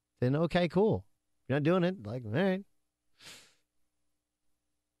it, then okay, cool. If you're not doing it, like, all right.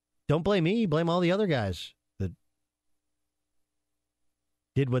 Don't blame me. Blame all the other guys that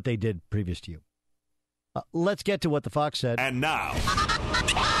did what they did previous to you. Let's get to what the Fox said. And now,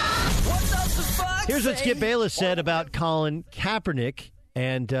 here's what Skip Bayless said about Colin Kaepernick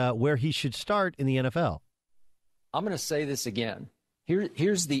and where he should start in the NFL. I'm going to say this again.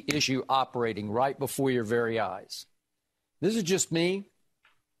 Here's the issue operating right before your very eyes. This is just me.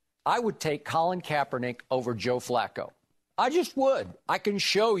 I would take Colin Kaepernick over Joe Flacco. I just would. I can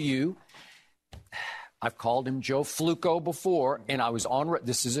show you. I've called him Joe Fluco before, and I was on.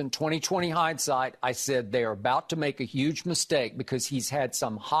 This is in 2020 hindsight. I said they are about to make a huge mistake because he's had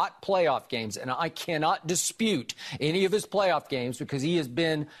some hot playoff games, and I cannot dispute any of his playoff games because he has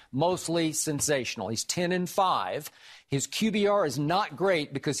been mostly sensational. He's 10-5. His QBR is not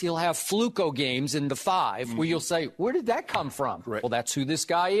great because he'll have Fluco games in the 5 where you'll say, where did that come from? Right. Well, that's who this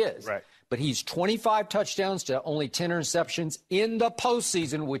guy is. Right. But he's 25 touchdowns to only 10 interceptions in the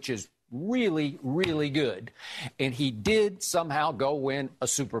postseason, which is really, really good. And he did somehow go win a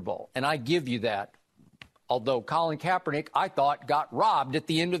Super Bowl. And I give you that. Although Colin Kaepernick, I thought, got robbed at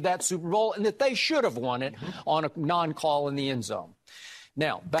the end of that Super Bowl and that they should have won it on a non-call in the end zone.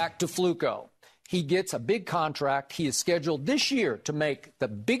 Now, back to Fluco. He gets a big contract. He is scheduled this year to make the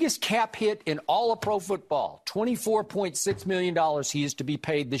biggest cap hit in all of pro football, $24.6 million he is to be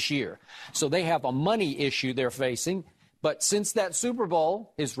paid this year. So they have a money issue they're facing. But since that Super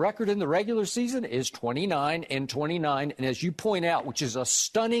Bowl, his record in the regular season is 29-29. And as you point out, which is a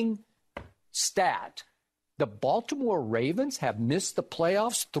stunning stat, the Baltimore Ravens have missed the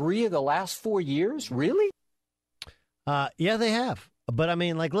playoffs 3 of the last 4 years. Really? Yeah, they have. But, I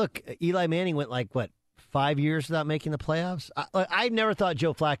mean, like, look, Eli Manning went, 5 years without making the playoffs? I never thought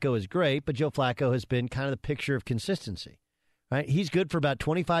Joe Flacco was great, but Joe Flacco has been kind of the picture of consistency, right? He's good for about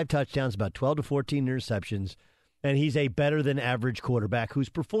 25 touchdowns, about 12 to 14 interceptions, and he's a better-than-average quarterback who's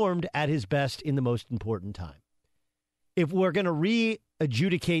performed at his best in the most important time. If we're going to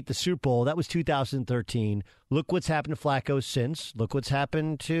re-adjudicate the Super Bowl, that was 2013. Look what's happened to Flacco since. Look what's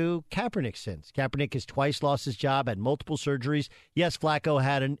happened to Kaepernick since. Kaepernick has twice lost his job, had multiple surgeries. Yes, Flacco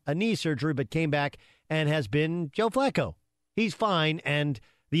had a knee surgery, but came back and has been Joe Flacco. He's fine, and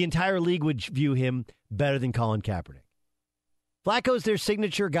the entire league would view him better than Colin Kaepernick. Flacco's their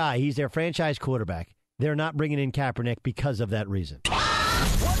signature guy. He's their franchise quarterback. They're not bringing in Kaepernick because of that reason.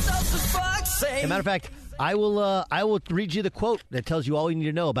 As a matter of fact, I will read you the quote that tells you all you need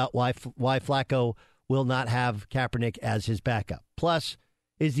to know about why Flacco will not have Kaepernick as his backup. Plus,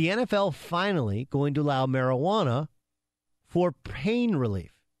 is the NFL finally going to allow marijuana for pain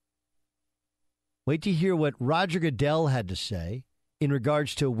relief? Wait to hear what Roger Goodell had to say in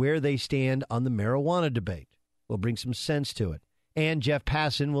regards to where they stand on the marijuana debate. We'll bring some sense to it. And Jeff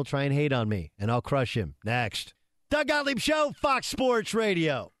Passan will try and hate on me, and I'll crush him. Next. Doug Gottlieb Show, Fox Sports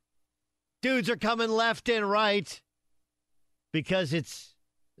Radio. Dudes are coming left and right because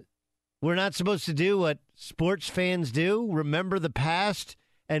we're not supposed to do what sports fans do, remember the past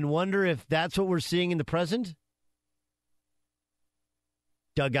and wonder if that's what we're seeing in the present.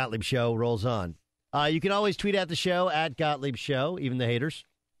 Doug Gottlieb Show rolls on. You can always tweet at the show, at Gottlieb Show, even the haters.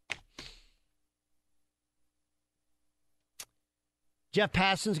 Jeff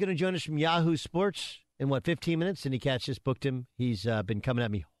Passan's going to join us from Yahoo Sports in, 15 minutes? And Catch just booked him. He's been coming at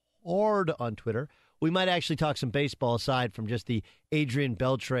me hard on Twitter. We might actually talk some baseball aside from just the Adrian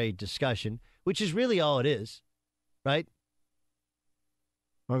Beltre discussion, which is really all it is, right?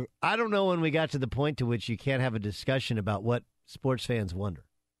 I don't know when we got to the point to which you can't have a discussion about what sports fans wonder.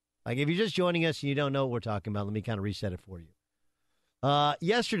 Like, if you're just joining us and you don't know what we're talking about, let me kind of reset it for you.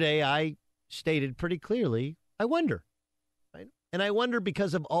 Yesterday, I stated pretty clearly, I wonder. Right? And I wonder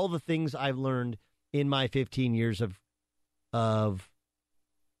because of all the things I've learned in my 15 years of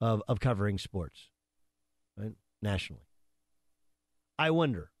covering sports, right? Nationally. I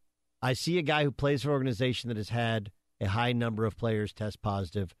wonder. I see a guy who plays for an organization that has had a high number of players test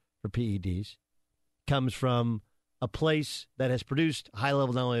positive for PEDs, comes from a place that has produced high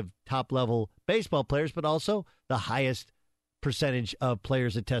level, not only of top level baseball players, but also the highest percentage of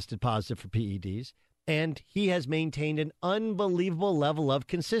players that tested positive for PEDs. And he has maintained an unbelievable level of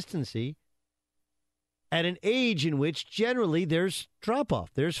consistency at an age in which generally there's drop-off,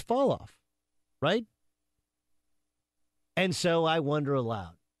 there's fall-off, right? And so I wonder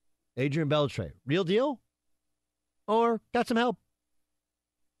aloud, Adrian Beltre, real deal or got some help?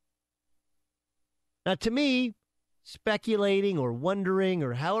 Now, to me, speculating or wondering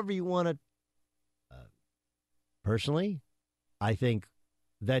or however you want to. Personally, I think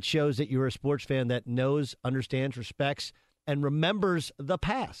that shows that you're a sports fan that knows, understands, respects, and remembers the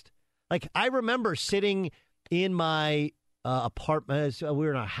past. Like, I remember sitting in my apartment. We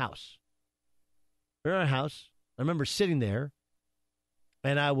were in a house. I remember sitting there,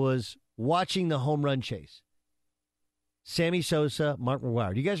 and I was watching the home run chase. Sammy Sosa, Mark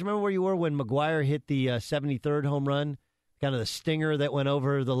McGwire. Do you guys remember where you were when McGwire hit the 73rd home run? Kind of the stinger that went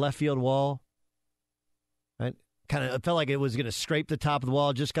over the left field wall. Right? It felt like it was going to scrape the top of the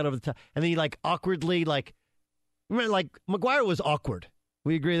wall, just got over the top. And then he, awkwardly, remember, McGwire was awkward.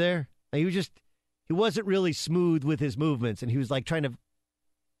 We agree there? He wasn't really smooth with his movements, and he was, trying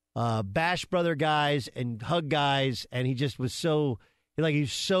to bash brother guys and hug guys, and he just was he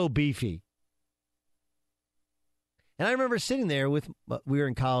was so beefy. And I remember sitting there we were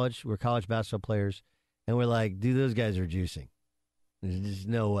in college, we were college basketball players, and we're like, dude, those guys are juicing. There's just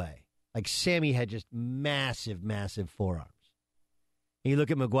no way. Sammy had just massive, massive forearms. And you look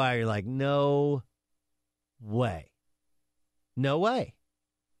at McGwire, you're like, no way. No way.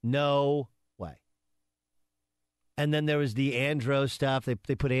 No way. And then there was the Andro stuff. They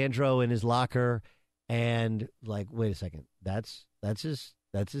put Andro in his locker, and wait a second, that's his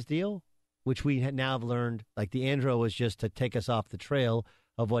deal, which we now have learned. The Andro was just to take us off the trail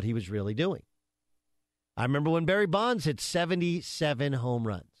of what he was really doing. I remember when Barry Bonds hit 77 home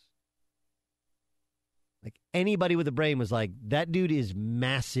runs. Anybody with a brain was like, that dude is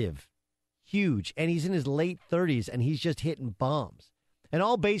massive, huge, and he's in his late 30s, and he's just hitting bombs. And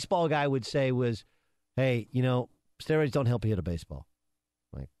all baseball guy would say was, hey, steroids don't help you hit a baseball.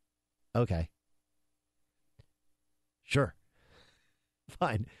 Okay. Sure.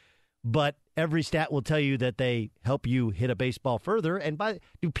 Fine. But every stat will tell you that they help you hit a baseball further. And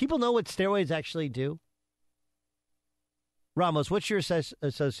do people know what steroids actually do? Ramos, what's your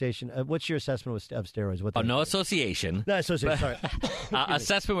association? What's your assessment of steroids? No association. No association. Sorry.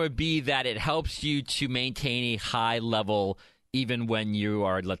 Assessment would be that it helps you to maintain a high level, even when you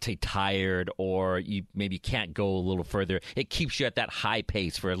are, let's say, tired or you maybe can't go a little further. It keeps you at that high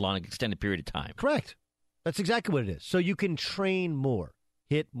pace for a long, extended period of time. Correct. That's exactly what it is. So you can train more,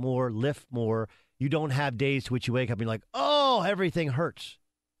 hit more, lift more. You don't have days to which you wake up and you're like, oh, everything hurts.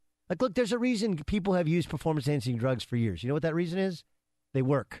 Look, there's a reason people have used performance-enhancing drugs for years. You know what that reason is? They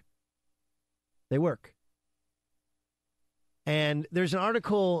work. They work. And there's an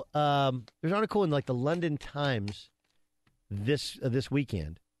article. In the London Times this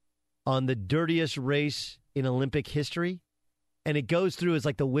weekend on the dirtiest race in Olympic history, and it goes through as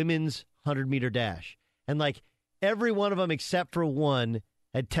the women's 100-meter dash, and every one of them except for one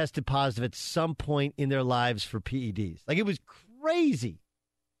had tested positive at some point in their lives for PEDs. It was crazy.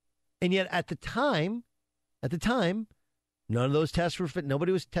 And yet, at the time, none of those tests were fit.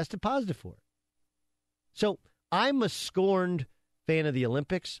 Nobody was tested positive for it. So I'm a scorned fan of the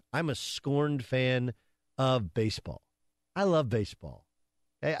Olympics. I'm a scorned fan of baseball. I love baseball.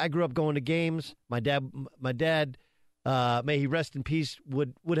 I grew up going to games. My dad, may he rest in peace,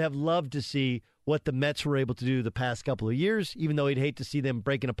 would have loved to see what the Mets were able to do the past couple of years, even though he'd hate to see them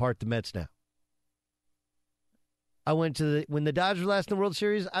breaking apart the Mets now. I went to when the Dodgers were last in the World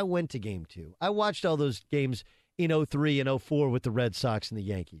Series, I went to Game 2. I watched all those games in 03 and 04 with the Red Sox and the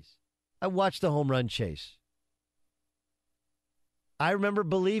Yankees. I watched the home run chase. I remember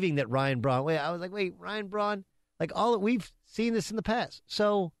believing that Ryan Braun, Ryan Braun, we've seen this in the past.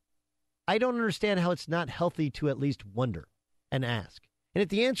 So I don't understand how it's not healthy to at least wonder and ask. And if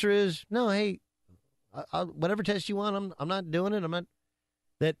the answer is, no, hey, whatever test you want, I'm not doing it.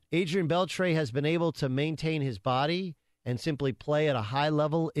 That Adrian Beltre has been able to maintain his body and simply play at a high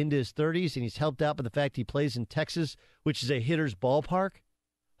level into his 30s, and he's helped out by the fact he plays in Texas, which is a hitter's ballpark.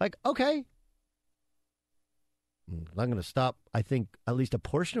 Okay. I'm not going to stop, I think, at least a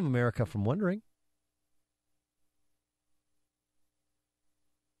portion of America from wondering.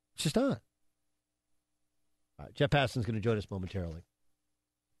 It's just not. All right, Jeff Passan's going to join us momentarily.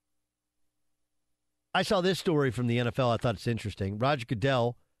 I saw this story from the NFL. I thought it's interesting. Roger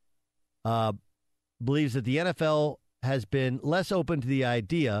Goodell believes that the NFL has been less open to the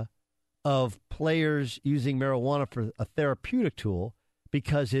idea of players using marijuana for a therapeutic tool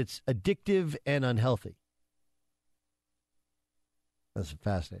because it's addictive and unhealthy. That's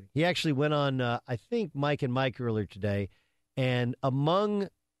fascinating. He actually went on, I think, Mike and Mike earlier today, and among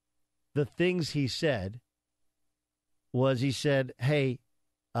the things he said was hey,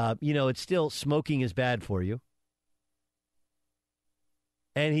 it's still smoking is bad for you.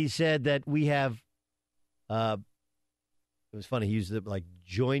 And he said that we have, it was funny, he used the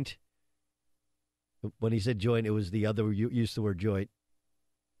joint When he said joint, it was the other used the word joint.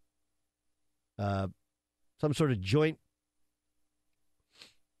 Some sort of joint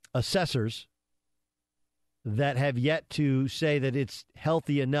assessors that have yet to say that it's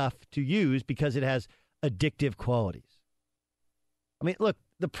healthy enough to use because it has addictive qualities. I mean, look,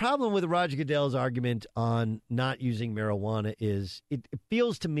 the problem with Roger Goodell's argument on not using marijuana is it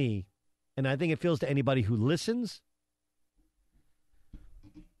feels to me, and I think it feels to anybody who listens,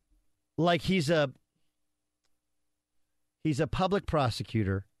 like he's a public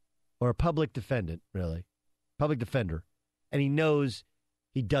prosecutor or a public defendant, really, public defender, and he knows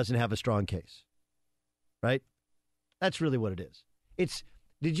he doesn't have a strong case, right? That's really what it is.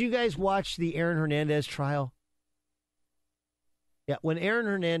 Did you guys watch the Aaron Hernandez trial? Yeah, when Aaron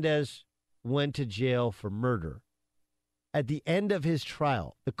Hernandez went to jail for murder, at the end of his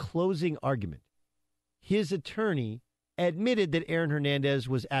trial, the closing argument, his attorney admitted that Aaron Hernandez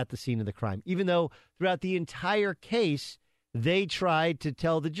was at the scene of the crime, even though throughout the entire case, they tried to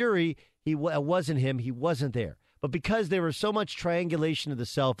tell the jury it wasn't him, he wasn't there. But because there was so much triangulation of the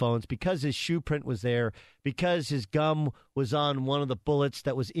cell phones, because his shoe print was there, because his gum was on one of the bullets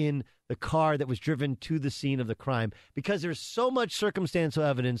that was in the car that was driven to the scene of the crime, because there's so much circumstantial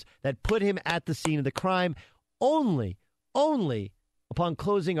evidence that put him at the scene of the crime, only upon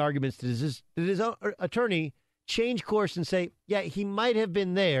closing arguments did his attorney change course and say, yeah, he might have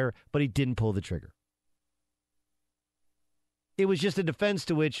been there, but he didn't pull the trigger. It was just a defense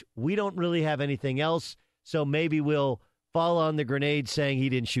to which we don't really have anything else, so maybe we'll fall on the grenade saying he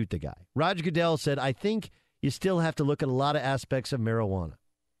didn't shoot the guy. Roger Goodell said, I think you still have to look at a lot of aspects of marijuana.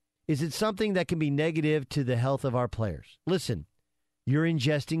 Is it something that can be negative to the health of our players? Listen, you're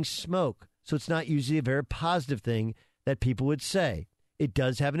ingesting smoke, so it's not usually a very positive thing that people would say. It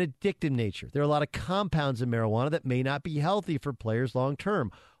does have an addictive nature. There are a lot of compounds in marijuana that may not be healthy for players long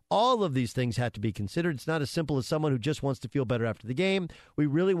term. All of these things have to be considered. It's not as simple as someone who just wants to feel better after the game. We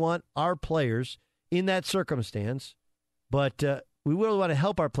really want our players in that circumstance, but we really want to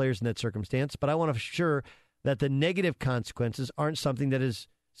help our players in that circumstance, but I want to ensure that the negative consequences aren't something that is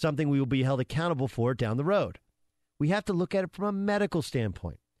something we will be held accountable for down the road. We have to look at it from a medical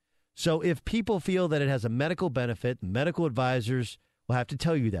standpoint. So if people feel that it has a medical benefit, medical advisors will have to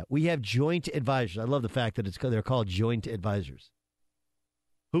tell you that. We have joint advisors. I love the fact that they're called joint advisors.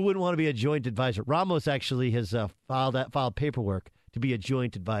 Who wouldn't want to be a joint advisor? Ramos actually has filed paperwork to be a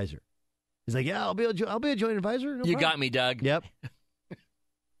joint advisor. He's like, yeah, I'll be a joint advisor. No you problem. got me, Doug. Yep.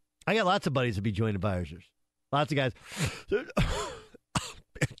 I got lots of buddies to be joint advisors. Lots of guys. Joint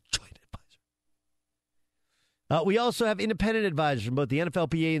advisor. We also have independent advisors from both the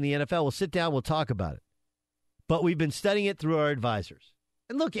NFLPA and the NFL. We'll sit down. We'll talk about it. But we've been studying it through our advisors.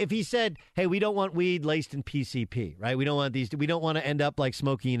 And look, if he said, hey, we don't want weed laced in PCP, right? We don't want to end up like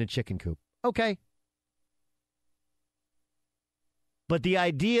Smokey in a chicken coop. Okay. But the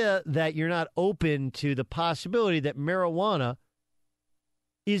idea that you're not open to the possibility that marijuana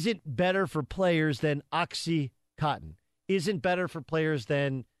isn't better for players than Oxycontin, isn't better for players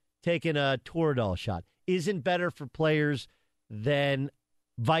than taking a Toradol shot, isn't better for players than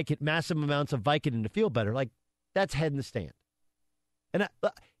massive amounts of Vicodin to feel better, like that's head in the stand. And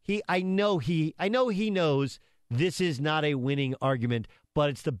I know he knows this is not a winning argument, but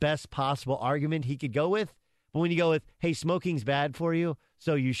it's the best possible argument he could go with. But when you go with, hey, smoking's bad for you,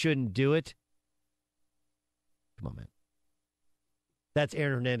 so you shouldn't do it. Come on, man. That's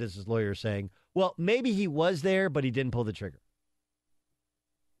Aaron Hernandez's lawyer saying, well, maybe he was there, but he didn't pull the trigger.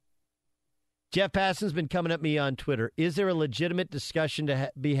 Jeff Passan's been coming at me on Twitter. Is there a legitimate discussion to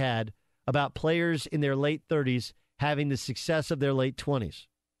be had about players in their late 30s having the success of their late 20s?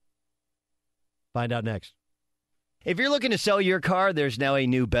 Find out next. If you're looking to sell your car, there's now a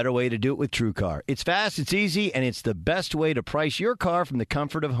new, better way to do it with TrueCar. It's fast, it's easy, and it's the best way to price your car from the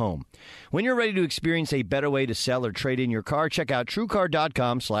comfort of home. When you're ready to experience a better way to sell or trade in your car, check out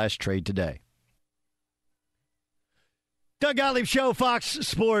TrueCar.com/trade today. Doug Gottlieb Show, Fox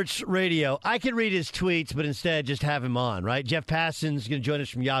Sports Radio. I could read his tweets, but instead just have him on, right? Jeff Passan's going to join us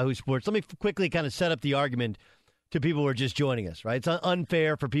from Yahoo Sports. Let me quickly kind of set up the argument to people who are just joining us, right? It's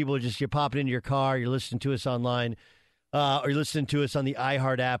unfair for people who you're popping into your car, you're listening to us online, or you're listening to us on the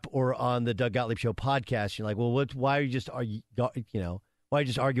iHeart app or on the Doug Gottlieb Show podcast. You're like, well, why are you just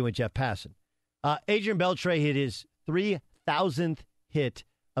arguing with Jeff Passan? Adrian Beltre hit his 3,000th hit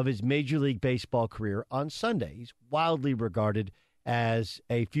of his Major League Baseball career on Sunday. He's wildly regarded as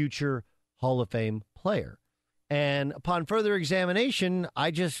a future Hall of Fame player. And upon further examination,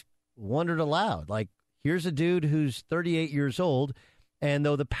 I just wondered aloud, like, here's a dude who's 38 years old, and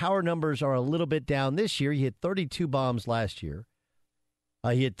though the power numbers are a little bit down this year, he hit 32 bombs last year.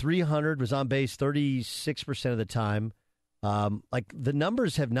 He had 300, was on base 36% of the time. The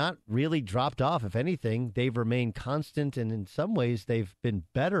numbers have not really dropped off. If anything, they've remained constant, and in some ways, they've been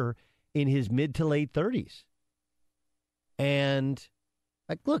better in his mid to late 30s. And,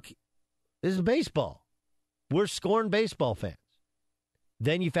 look, this is baseball. We're scorned baseball fans.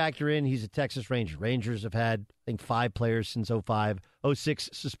 Then you factor in he's a Texas Ranger. Rangers have had, I think, 5 players since 05. 06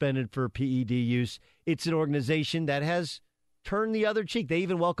 suspended for PED use. It's an organization that has turned the other cheek. They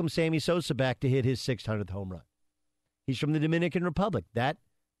even welcomed Sammy Sosa back to hit his 600th home run. He's from the Dominican Republic. That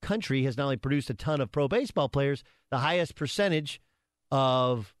country has not only produced a ton of pro baseball players, the highest percentage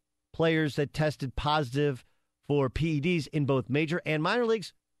of players that tested positive for PEDs in both major and minor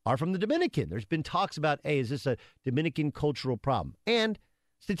leagues are from the Dominican. There's been talks about, hey, is this a Dominican cultural problem? And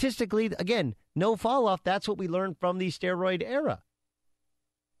statistically, again, no fall-off. That's what we learned from the steroid era.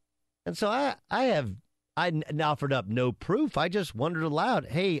 And so I offered up no proof. I just wondered aloud,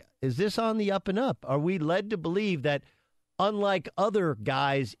 hey, is this on the up and up? Are we led to believe that, unlike other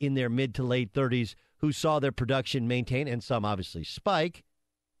guys in their mid to late 30s who saw their production maintain, and some obviously spike,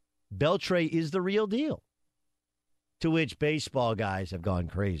 Beltre is the real deal? To which baseball guys have gone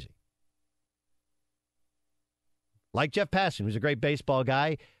crazy. Like Jeff Passan, who's a great baseball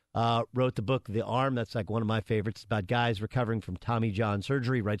guy, wrote the book The Arm. That's like one of my favorites. It's about guys recovering from Tommy John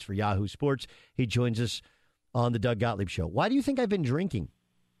surgery. Writes for Yahoo Sports. He joins us on the Doug Gottlieb Show. Why do you think I've been drinking?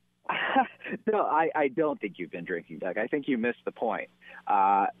 No, I don't think you've been drinking, Doug. I think you missed the point.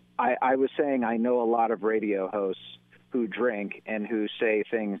 I was saying I know a lot of radio hosts who drink and who say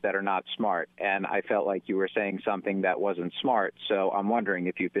things that are not smart. And I felt like you were saying something that wasn't smart. So I'm wondering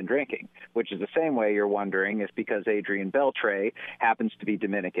if you've been drinking, which is the same way you're wondering if because Adrian Beltre happens to be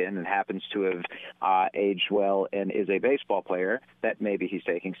Dominican and happens to have aged well and is a baseball player, that maybe he's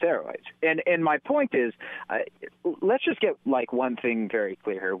taking steroids. And my point is, let's just get like one thing very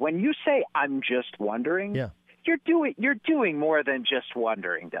clear here. When you say I'm just wondering, you're doing more than just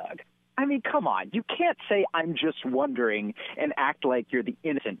wondering, Doug. I mean, come on. You can't say I'm just wondering and act like you're the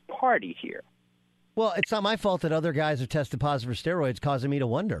innocent party here. Well, it's not my fault that other guys have tested positive for steroids, causing me to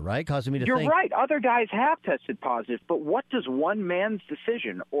wonder, right? Causing me to think. You're right. Other guys have tested positive, but what does one man's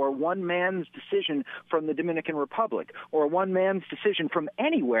decision or one man's decision from the Dominican Republic or one man's decision from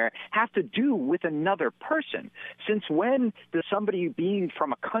anywhere have to do with another person? Since when does somebody being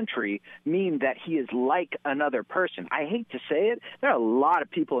from a country mean that he is like another person? I hate to say it. There are a lot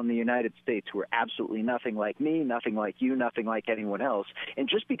of people in the United States who are absolutely nothing like me, nothing like you, nothing like anyone else. And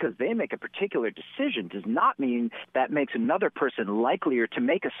just because they make a particular decision does not mean that makes another person likelier to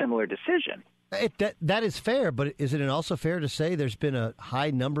make a similar decision. That is fair, but is it also fair to say there's been a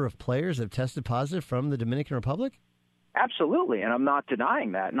high number of players that have tested positive from the Dominican Republic? Absolutely, and I'm not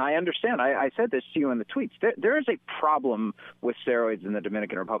denying that. And I understand. I said this to you in the tweets. There is a problem with steroids in the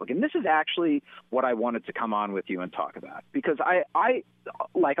Dominican Republic. And this is actually what I wanted to come on with you and talk about. Because I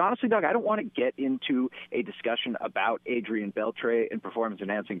honestly, Doug, I don't want to get into a discussion about Adrian Beltre and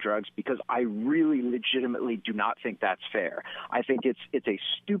performance-enhancing drugs because I really legitimately do not think that's fair. I think it's a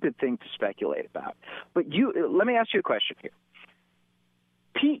stupid thing to speculate about. But let me ask you a question here.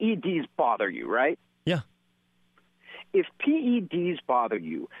 PEDs bother you, right? Yeah. If PEDs bother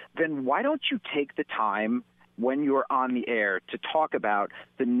you, then why don't you take the time when you're on the air to talk about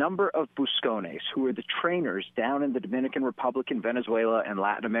the number of Buscones, who are the trainers down in the Dominican Republic and Venezuela and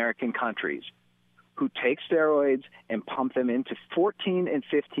Latin American countries, who take steroids and pump them into 14 and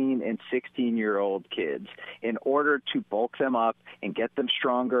 15 and 16-year-old kids in order to bulk them up and get them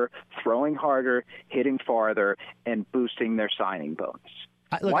stronger, throwing harder, hitting farther, and boosting their signing bonus.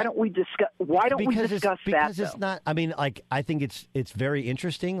 Why don't we discuss that? Because it's not. I mean, I think it's very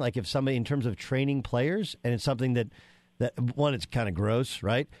interesting. Like if somebody in terms of training players, and it's something that one, it's kind of gross,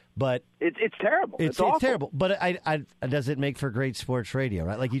 right? But it's terrible. It's terrible. But does it make for great sports radio,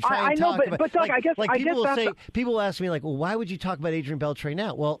 right? Like you try and I talk know, about. But Doug, I guess people ask me like, well, why would you talk about Adrian Beltre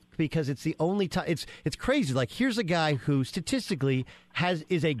now? Well, because it's the only time. It's crazy. Like here's a guy who statistically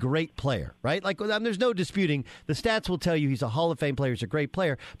is a great player, right? Like there's no disputing. The stats will tell you he's a Hall of Fame player. He's a great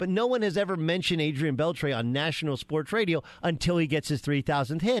player. But no one has ever mentioned Adrian Beltre on national sports radio until he gets his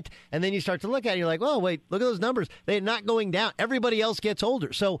 3,000th hit, and then you start to look at it. And you're like, oh wait, look at those numbers. They're not going down. Everybody else gets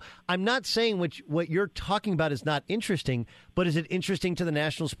older. So I'm not saying what you're talking about is not interesting, but is it interesting to the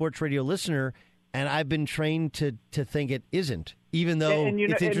national sports radio listener? And I've been trained to think it isn't, even though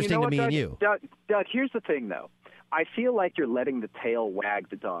it's interesting to me Doug, and you. Doug, here's the thing, though. I feel like you're letting the tail wag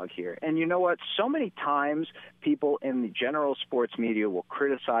the dog here. And you know what? So many times people in the general sports media will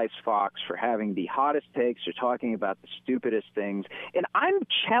criticize Fox for having the hottest takes or talking about the stupidest things. And I'm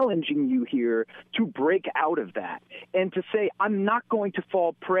challenging you here to break out of that and to say I'm not going to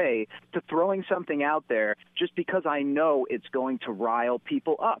fall prey to throwing something out there just because I know it's going to rile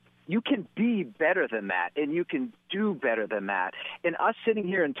people up. You can be better than that, and you can do better than that. And us sitting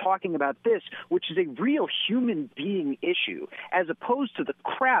here and talking about this, which is a real human being issue, as opposed to the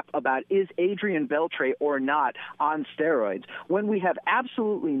crap about is Adrian Beltre or not on steroids, when we have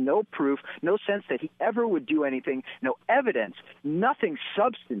absolutely no proof, no sense that he ever would do anything, no evidence, nothing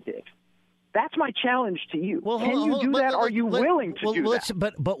substantive. That's my challenge to you. Well, Can you do that? Are you willing to do that?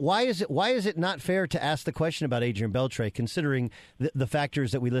 But why is it not fair to ask the question about Adrian Beltre, considering the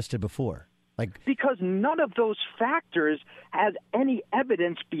factors that we listed before? Because none of those factors has any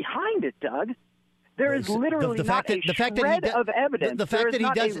evidence behind it, Doug. There is literally not a shred of evidence. There is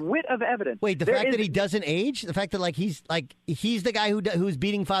not a whit of evidence. Wait, the fact that he doesn't age? The fact that he's the guy who's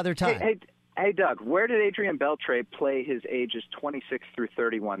beating Father Time? Hey, Doug, where did Adrian Beltre play his ages 26 through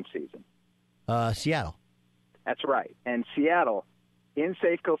 31 season? Seattle. That's right. And Seattle, in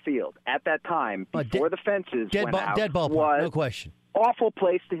Safeco Field, at that time, before the fences went out, dead ballpark, was no question. Awful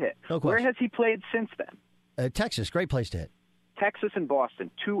place to hit. No question. Where has he played since then? Texas, great place to hit. Texas and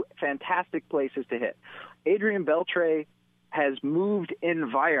Boston, two fantastic places to hit. Adrian Beltre has moved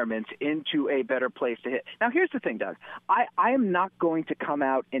environments into a better place to hit. Now, here's the thing, Doug. I am not going to come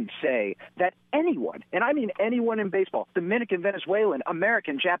out and say that anyone, and I mean anyone in baseball, Dominican, Venezuelan,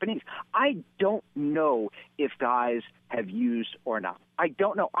 American, Japanese, I don't know if guys have used or not. I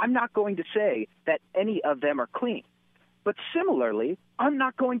don't know. I'm not going to say that any of them are clean. But similarly, I'm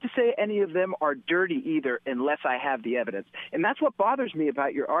not going to say any of them are dirty either unless I have the evidence. And that's what bothers me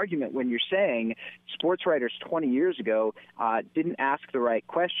about your argument when you're saying sports writers 20 years ago didn't ask the right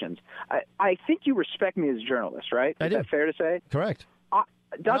questions. I think you respect me as a journalist, right? Is that fair to say? Correct.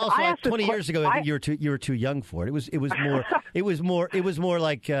 Doug, also, I asked 20 years ago, I think you were too young for it. It was more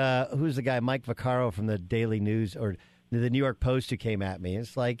like who's the guy, Mike Vaccaro from the Daily News or the New York Post, who came at me.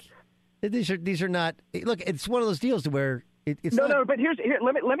 It's like these are not. Look, it's one of those deals where it's no. not, But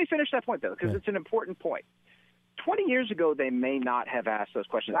let me finish that point though, because it's an important point. 20 years ago, they may not have asked those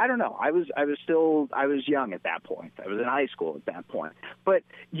questions. I don't know. I was young at that point. I was in high school at that point. But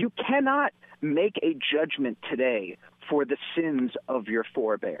you cannot make a judgment today for the sins of your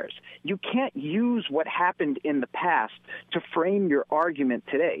forebears. You can't use what happened in the past to frame your argument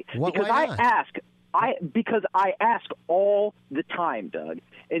today. Because I ask all the time, Doug.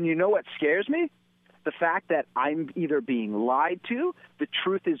 And you know what scares me? The fact that I'm either being lied to, the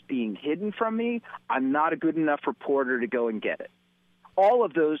truth is being hidden from me, I'm not a good enough reporter to go and get it. All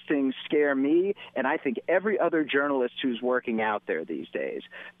of those things scare me, and I think every other journalist who's working out there these days,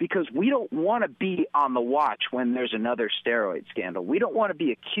 because we don't want to be on the watch when there's another steroid scandal. We don't want to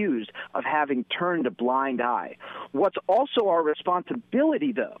be accused of having turned a blind eye. What's also our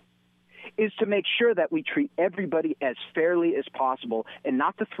responsibility, though, is to make sure that we treat everybody as fairly as possible and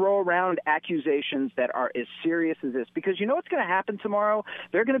not to throw around accusations that are as serious as this. Because you know what's going to happen tomorrow?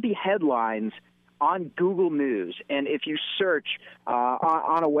 There are going to be headlines on Google News, and if you search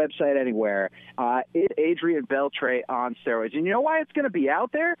on a website anywhere, is Adrian Beltre on steroids? And you know why it's going to be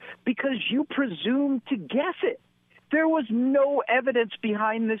out there? Because you presume to guess it. There was no evidence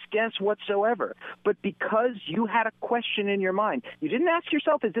behind this guess whatsoever. But because you had a question in your mind, you didn't ask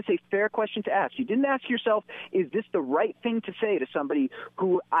yourself, is this a fair question to ask? You didn't ask yourself, is this the right thing to say to somebody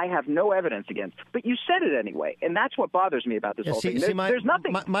who I have no evidence against? But you said it anyway, and that's what bothers me about this whole thing. There's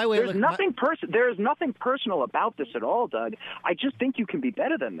nothing personal about this at all, Doug. I just think you can be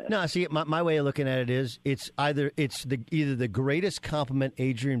better than this. No, see, my way of looking at it is it's either the greatest compliment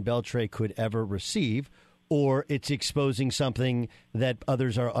Adrian Beltre could ever receive, or it's exposing something that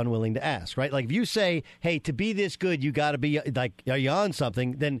others are unwilling to ask, right? Like if you say, hey, to be this good, you got to be, like, are you on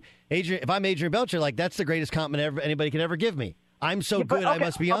something? Then Adrian, if I'm Adrian Beltre, like, that's the greatest compliment anybody could ever give me. I'm so good, I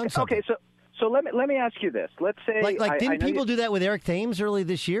must be on something. Okay, so let me ask you this. Let's say... Didn't people do that with Eric Thames early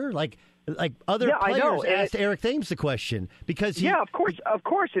this year? Like other players asked Eric Thames the question because he... Yeah, of course,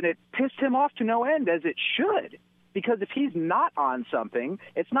 and it pissed him off to no end, as it should. Because if he's not on something,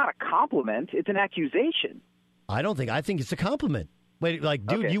 it's not a compliment; it's an accusation. I think it's a compliment. Wait, like,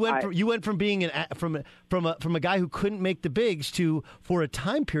 dude, okay, you went from being from a guy who couldn't make the bigs to, for a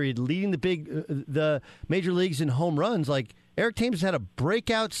time period, leading the major leagues in home runs. Like Eric Thames had a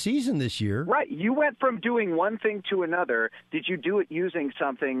breakout season this year. Right, you went from doing one thing to another. Did you do it using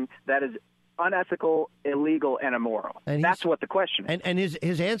something that is unethical, illegal, and immoral. And that's what the question is. And his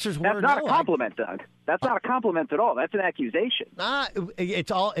answers were That's not no, a compliment, Doug. That's not a compliment at all. That's an accusation.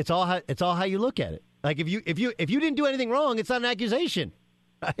 It's all how you look at it. Like if you didn't do anything wrong, it's not an accusation,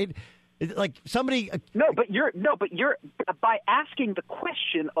 right? It's like somebody. But you're by asking the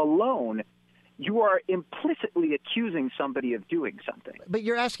question alone, you are implicitly accusing somebody of doing something. But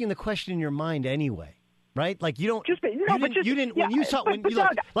you're asking the question in your mind anyway, right? Like you don't.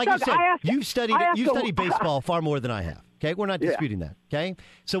 You've studied baseball far more than I have. Okay, we're not disputing that. Okay,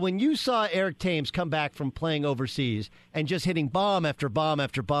 so when you saw Eric Thames come back from playing overseas and just hitting bomb after bomb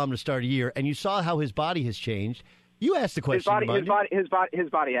after bomb to start a year, and you saw how his body has changed, you asked the question. His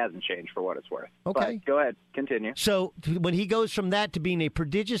body hasn't changed for what it's worth. Okay, but go ahead, continue. So when he goes from that to being a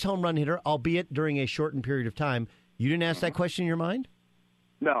prodigious home run hitter, albeit during a shortened period of time, you didn't ask that question in your mind?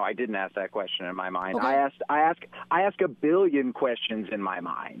 No, I didn't ask that question in my mind. Okay. I ask a billion questions in my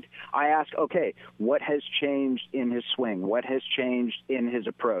mind. I ask, okay, what has changed in his swing? What has changed in his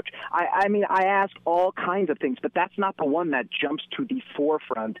approach? I mean, I ask all kinds of things, but that's not the one that jumps to the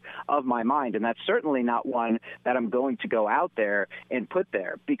forefront of my mind, and that's certainly not one that I'm going to go out there and put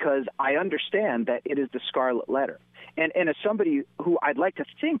there, because I understand that it is the scarlet letter. And as somebody who I'd like to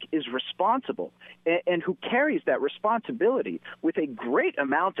think is responsible and who carries that responsibility with a great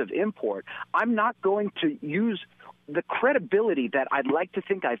amount of import, I'm not going to use the credibility that I'd like to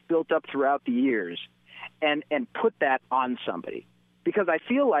think I've built up throughout the years and put that on somebody. Because I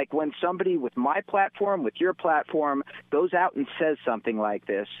feel like when somebody with my platform, with your platform, goes out and says something like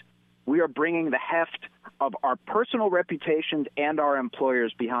this, we are bringing the heft of our personal reputations and our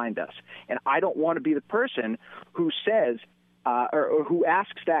employers behind us. And I don't want to be the person who says or who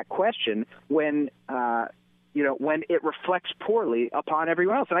asks that question when when it reflects poorly upon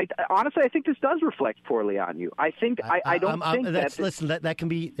everyone else. And honestly, I think this does reflect poorly on you. I think I don't think that. Listen, that can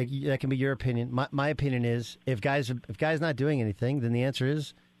be your opinion. My opinion is if guys not doing anything, then the answer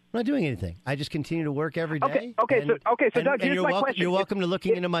is I'm not doing anything. I just continue to work every day. Okay, so Doug, here's my question. You're welcome to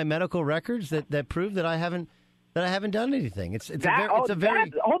looking into my medical records that prove that I haven't done anything.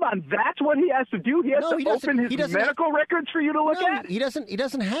 Hold on, that's what he has to do. He has to open his medical records for you to look at. He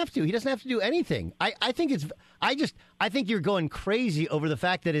doesn't have to. He doesn't have to do anything. I think you're going crazy over the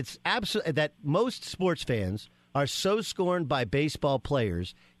fact that it's that most sports fans are so scorned by baseball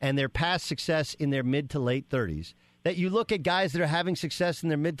players and their past success in their mid to late 30s. That you look at guys that are having success in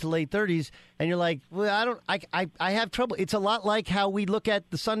their mid to late 30s, and you're like, well, I have trouble. It's a lot like how we look at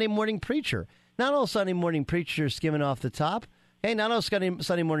the Sunday morning preacher. Not all Sunday morning preachers are skimming off the top. Hey, not all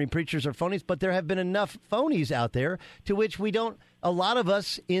Sunday morning preachers are phonies, but there have been enough phonies out there to which we don't. A lot of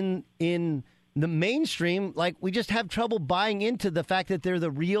us in the mainstream, like we just have trouble buying into the fact that they're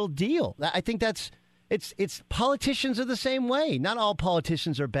the real deal. I think that's. It's politicians are the same way. Not all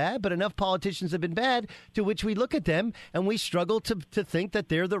politicians are bad, but enough politicians have been bad to which we look at them and we struggle to think that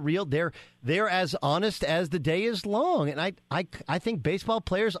they're the real. They're as honest as the day is long. And I think baseball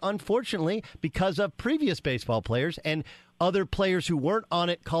players, unfortunately, because of previous baseball players and other players who weren't on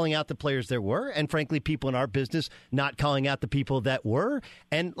it calling out the players there were, and frankly, people in our business not calling out the people that were.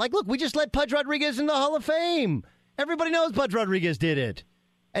 And look, we just let Pudge Rodriguez in the Hall of Fame. Everybody knows Pudge Rodriguez did it.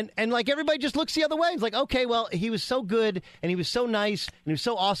 And everybody just looks the other way. It's like, okay, well, he was so good and he was so nice and he was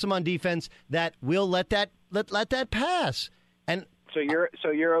so awesome on defense that we'll let that pass. And so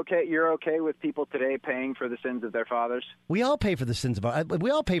you're okay with people today paying for the sins of their fathers? We all pay for the sins of our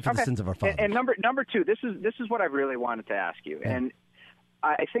the sins of our fathers. And number two, this is what I really wanted to ask you. Yeah. And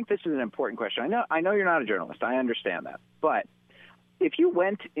I think this is an important question. I know you're not a journalist. I understand that. But if you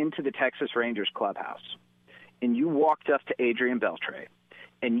went into the Texas Rangers clubhouse and you walked up to Adrian Beltre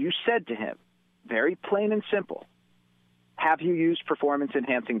and you said to him, very plain and simple, have you used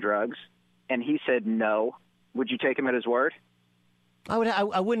performance-enhancing drugs? And he said no. Would you take him at his word? I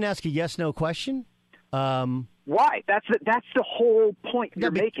wouldn't ask a yes/no question. Why? That's the whole point you're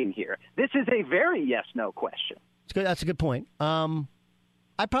making here. This is a very yes/no question. That's a good point.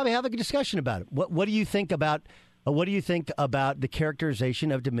 I'd probably have a discussion about it. What do you think about the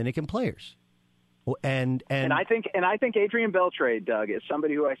characterization of Dominican players? And I think Adrian Beltre, Doug, is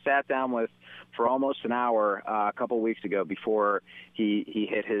somebody who I sat down with for almost an hour a couple of weeks ago before he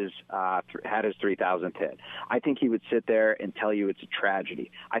hit had his 3,000th hit. I think he would sit there and tell you it's a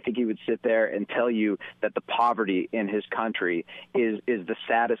tragedy. I think he would sit there and tell you that the poverty in his country is the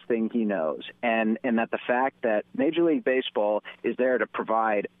saddest thing he knows, and that the fact that Major League Baseball is there to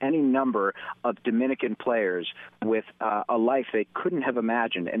provide any number of Dominican players with a life they couldn't have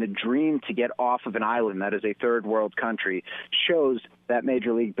imagined and a dream to get off of an island that is a third world country shows that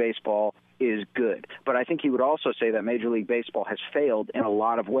Major League Baseball is good. But I think he would also say that Major League Baseball has failed in a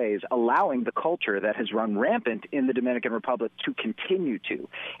lot of ways, allowing the culture that has run rampant in the Dominican Republic to continue to,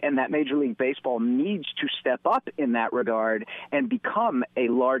 and that Major League Baseball needs to step up in that regard and become a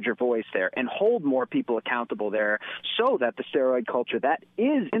larger voice there and hold more people accountable there so that the steroid culture that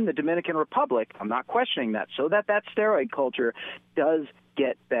is in the Dominican Republic, I'm not questioning that, so that steroid culture does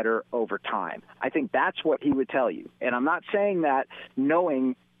get better over time. I think that's what he would tell you. And I'm not saying that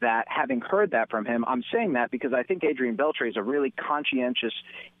knowing that, having heard that from him, I'm saying that because I think Adrian Beltre is a really conscientious,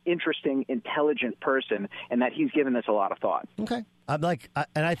 interesting, intelligent person, and that he's given this a lot of thought. Okay. And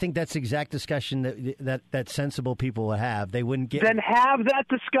I think that's the exact discussion that sensible people would have. They wouldn't get. Then have that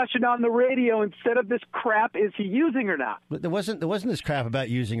discussion on the radio instead of this crap. Is he using or not? But there wasn't this crap about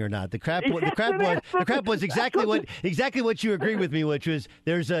using or not. The crap was exactly what you agree with me, which was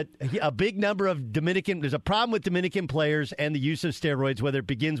there's a big number of there's a problem with Dominican players and the use of steroids, whether it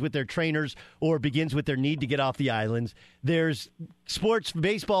begins with their trainers or begins with their need to get off the islands. There's sports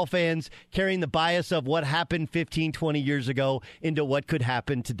baseball fans carrying the bias of what happened 15, 20 years ago into what could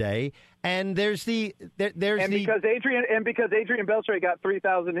happen today. And because Adrian Beltre got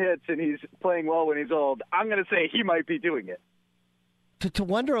 3,000 hits and he's playing well when he's old, I'm going to say he might be doing it. To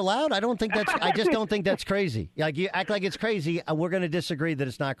wonder aloud, I just don't think that's crazy. Like, you act like it's crazy, and we're going to disagree that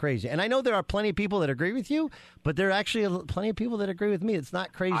it's not crazy. And I know there are plenty of people that agree with you, but there are actually plenty of people that agree with me. It's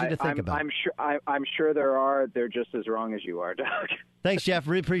not crazy to think about. I'm sure there are. They're just as wrong as you are, Doug. Thanks, Jeff.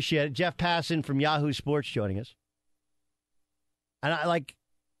 Really appreciate it. Jeff Passan from Yahoo Sports joining us. And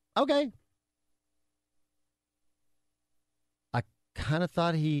okay. I kind of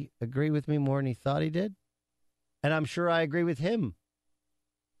thought he agreed with me more than he thought he did. And I'm sure I agree with him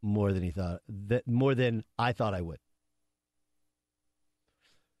more than I thought I would.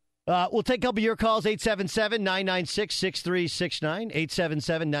 We'll take a couple of your calls, 877-996-6369,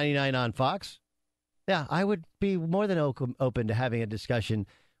 877-99 on Fox. Yeah, I would be more than open to having a discussion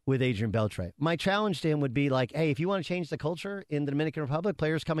with Adrian Beltre. My challenge to him would be like, hey, if you want to change the culture in the Dominican Republic,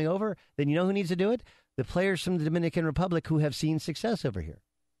 players coming over, then you know who needs to do it? The players from the Dominican Republic who have seen success over here.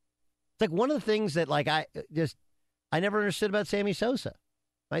 It's like one of the things that I never understood about Sammy Sosa.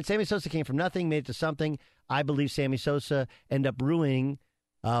 Right? Sammy Sosa came from nothing, made it to something. I believe Sammy Sosa ended up ruining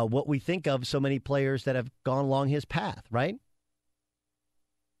what we think of so many players that have gone along his path, right?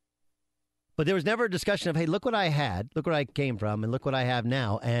 But there was never a discussion of, hey, look what I had, look where I came from, and look what I have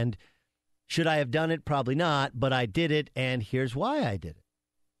now. And should I have done it? Probably not, but I did it, and here's why I did it.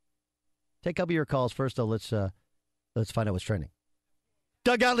 Take a couple of your calls first, though. Let's find out what's trending.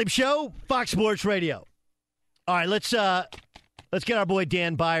 Doug Gottlieb Show, Fox Sports Radio. All right, let's get our boy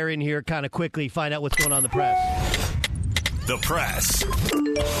Dan Beyer in here kind of quickly, find out what's going on in the press. The press.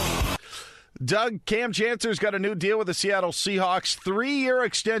 Doug, Cam Chancellor's got a new deal with the Seattle Seahawks. 3-year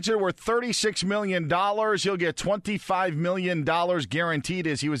extension worth $36 million. He'll get $25 million guaranteed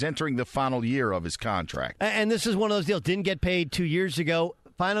as he was entering the final year of his contract. And this is one of those deals. Didn't get paid 2 years ago.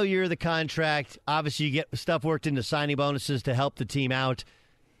 Final year of the contract. Obviously, you get stuff worked into signing bonuses to help the team out.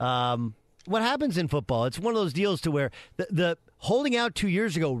 What happens in football? It's one of those deals to where the holding out 2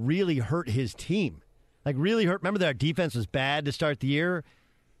 years ago really hurt his team. Like, really hurt. Remember that our defense was bad to start the year?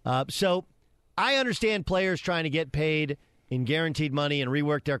 So I understand players trying to get paid in guaranteed money and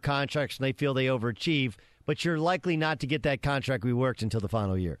rework their contracts and they feel they overachieve, but you're likely not to get that contract reworked until the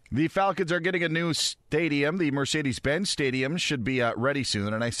final year. The Falcons are getting a new stadium. The Mercedes-Benz Stadium should be ready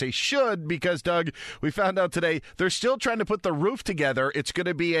soon. And I say should because, Doug, we found out today they're still trying to put the roof together. It's going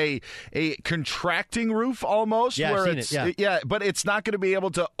to be a contracting roof almost. Yeah, where I've seen it. Yeah, but it's not going to be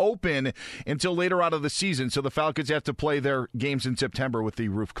able to open until later out of the season. So the Falcons have to play their games in September with the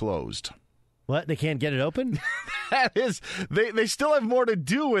roof closed. What? They can't get it open? That is, they still have more to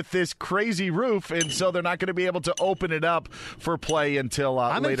do with this crazy roof, and so they're not going to be able to open it up for play until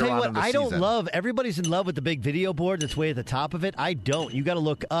later on in the season. I don't love. Everybody's in love with the big video board that's way at the top of it. I don't. You got to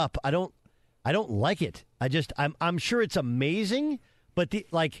look up. I don't like it. I'm sure it's amazing, but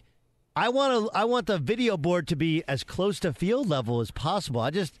I want the video board to be as close to field level as possible.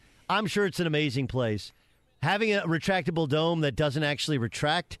 I'm sure it's an amazing place. Having a retractable dome that doesn't actually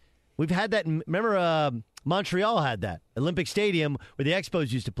retract. We've had that. Remember, Montreal had that. Olympic Stadium, where the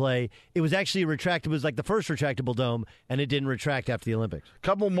Expos used to play, it was actually retractable. It was like the first retractable dome, and it didn't retract after the Olympics.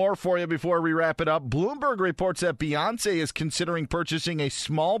 Couple more for you before we wrap it up. Bloomberg reports that Beyonce is considering purchasing a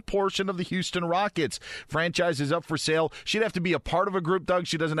small portion of the Houston Rockets. Franchise is up for sale. She'd have to be a part of a group, Doug.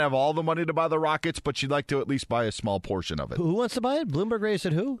 She doesn't have all the money to buy the Rockets, but she'd like to at least buy a small portion of it. Who wants to buy it? Bloomberg raised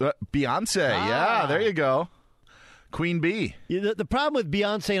it who? Beyonce. Yeah, there you go. Queen Bee. The problem with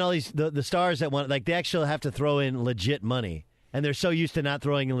Beyonce and all these the stars that want, they actually have to throw in legit money, and they're so used to not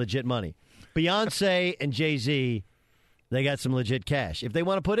throwing in legit money. Beyonce and Jay-Z, they got some legit cash. If they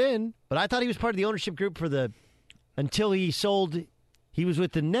want to put in, but I thought he was part of the ownership group until he sold, he was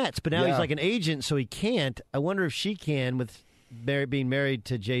with the Nets, but now he's like an agent, so he can't. I wonder if she can with being married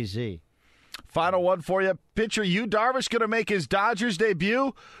to Jay-Z. Final one for you. Pitcher Yu Darvish going to make his Dodgers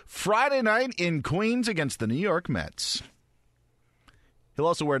debut Friday night in Queens against the New York Mets. He'll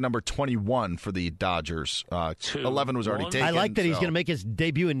also wear number 21 for the Dodgers. 11 was already taken. I like that he's going to make his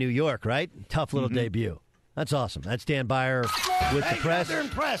debut in New York, right? Tough little debut. That's awesome. That's Dan Byer with the press. They're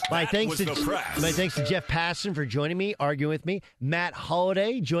impressed. My thanks to Jeff Passan for joining me, arguing with me. Matt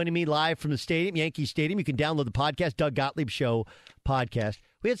Holliday joining me live from the stadium, Yankee Stadium. You can download the podcast, Doug Gottlieb Show podcast.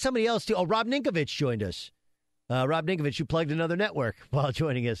 We had somebody else, too. Oh, Rob Ninkovich joined us. Rob Ninkovich, who plugged another network while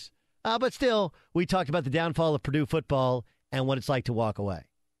joining us. But still, we talked about the downfall of Purdue football and what it's like to walk away.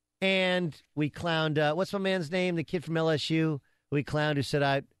 And we clowned, what's my man's name? The kid from LSU. We clowned who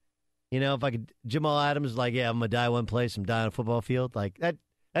said, if I could, Jamal Adams, like, I'm going to die one place, I'm dying on a football field. Like,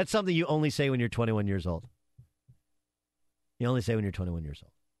 that's something you only say when you're 21 years old. You only say when you're 21 years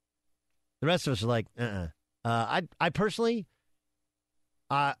old. The rest of us are like, I personally,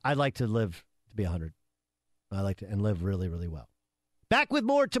 I'd like to live to be 100. I like to, and live really, really well. Back with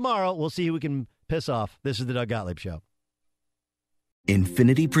more tomorrow. We'll see who we can piss off. This is the Doug Gottlieb Show.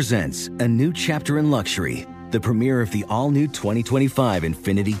 Infinity presents a new chapter in luxury, the premiere of the all-new 2025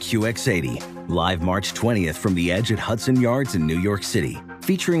 Infinity QX80, live March 20th from the Edge at Hudson Yards in New York City,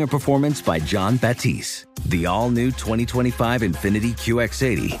 featuring a performance by John Batiste. The all-new 2025 Infinity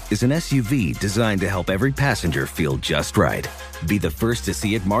QX80 is an SUV designed to help every passenger feel just right. Be the first to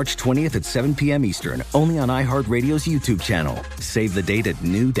see it March 20th at 7 p.m. Eastern, only on iHeartRadio's YouTube channel. Save the date at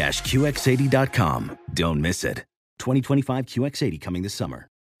new-QX80.com. Don't miss it. 2025 QX80 coming this summer.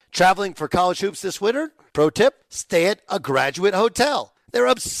 Traveling for college hoops this winter? Pro tip, stay at a graduate hotel. They're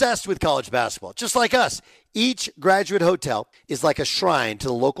obsessed with college basketball, just like us. Each graduate hotel is like a shrine to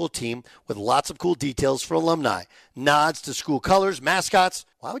the local team with lots of cool details for alumni. Nods to school colors, mascots.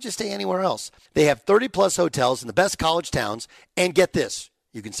 Why would you stay anywhere else? They have 30-plus hotels in the best college towns. And get this,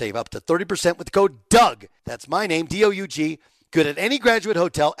 you can save up to 30% with code DOUG. That's my name, D-O-U-G. Good at any graduate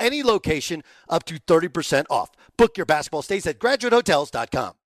hotel, any location, up to 30% off. Book your basketball stays at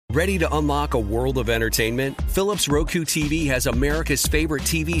graduatehotels.com. Ready to unlock a world of entertainment? Philips Roku TV has America's favorite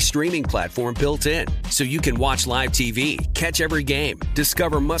TV streaming platform built in. So you can watch live TV, catch every game,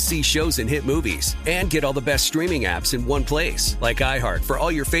 discover must-see shows and hit movies, and get all the best streaming apps in one place. Like iHeart for all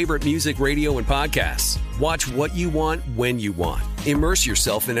your favorite music, radio, and podcasts. Watch what you want, when you want. Immerse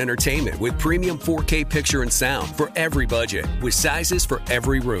yourself in entertainment with premium 4K picture and sound for every budget, with sizes for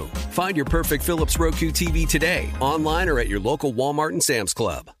every room. Find your perfect Philips Roku TV today, online or at your local Walmart and Sam's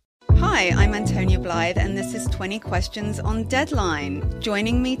Club. Hi, I'm Antonia Blythe, and this is 20 Questions on Deadline.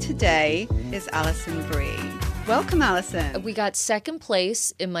 Joining me today is Alison Brie. Welcome, Alison. We got second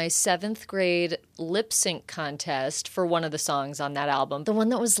place in my 7th grade lip sync contest for one of the songs on that album. The one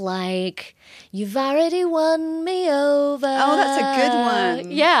that was like, "You've already won me over." Oh, that's a good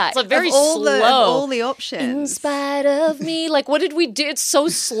one. Yeah. It's a very slow. Of all the options. In spite of me. Like, what did we do? It's so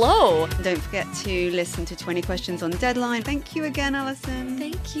slow. Don't forget to listen to 20 Questions on Deadline. Thank you again, Alison.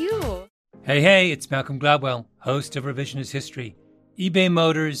 Thank you. Hey, it's Malcolm Gladwell, host of Revisionist History. eBay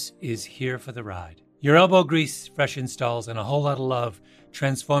Motors is here for the ride. Your elbow grease, fresh installs, and a whole lot of love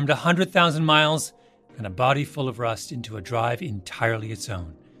transformed 100,000 miles and a body full of rust into a drive entirely its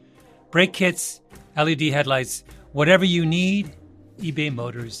own. Brake kits, LED headlights, whatever you need, eBay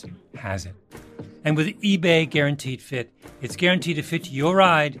Motors has it. And with eBay Guaranteed Fit, it's guaranteed to fit your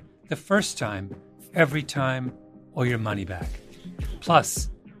ride the first time, every time, or your money back.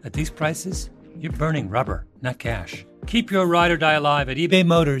 Plus, at these prices, you're burning rubber, not cash. Keep your ride or die alive at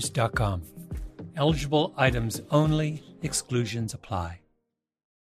ebaymotors.com. Eligible items only. Exclusions apply.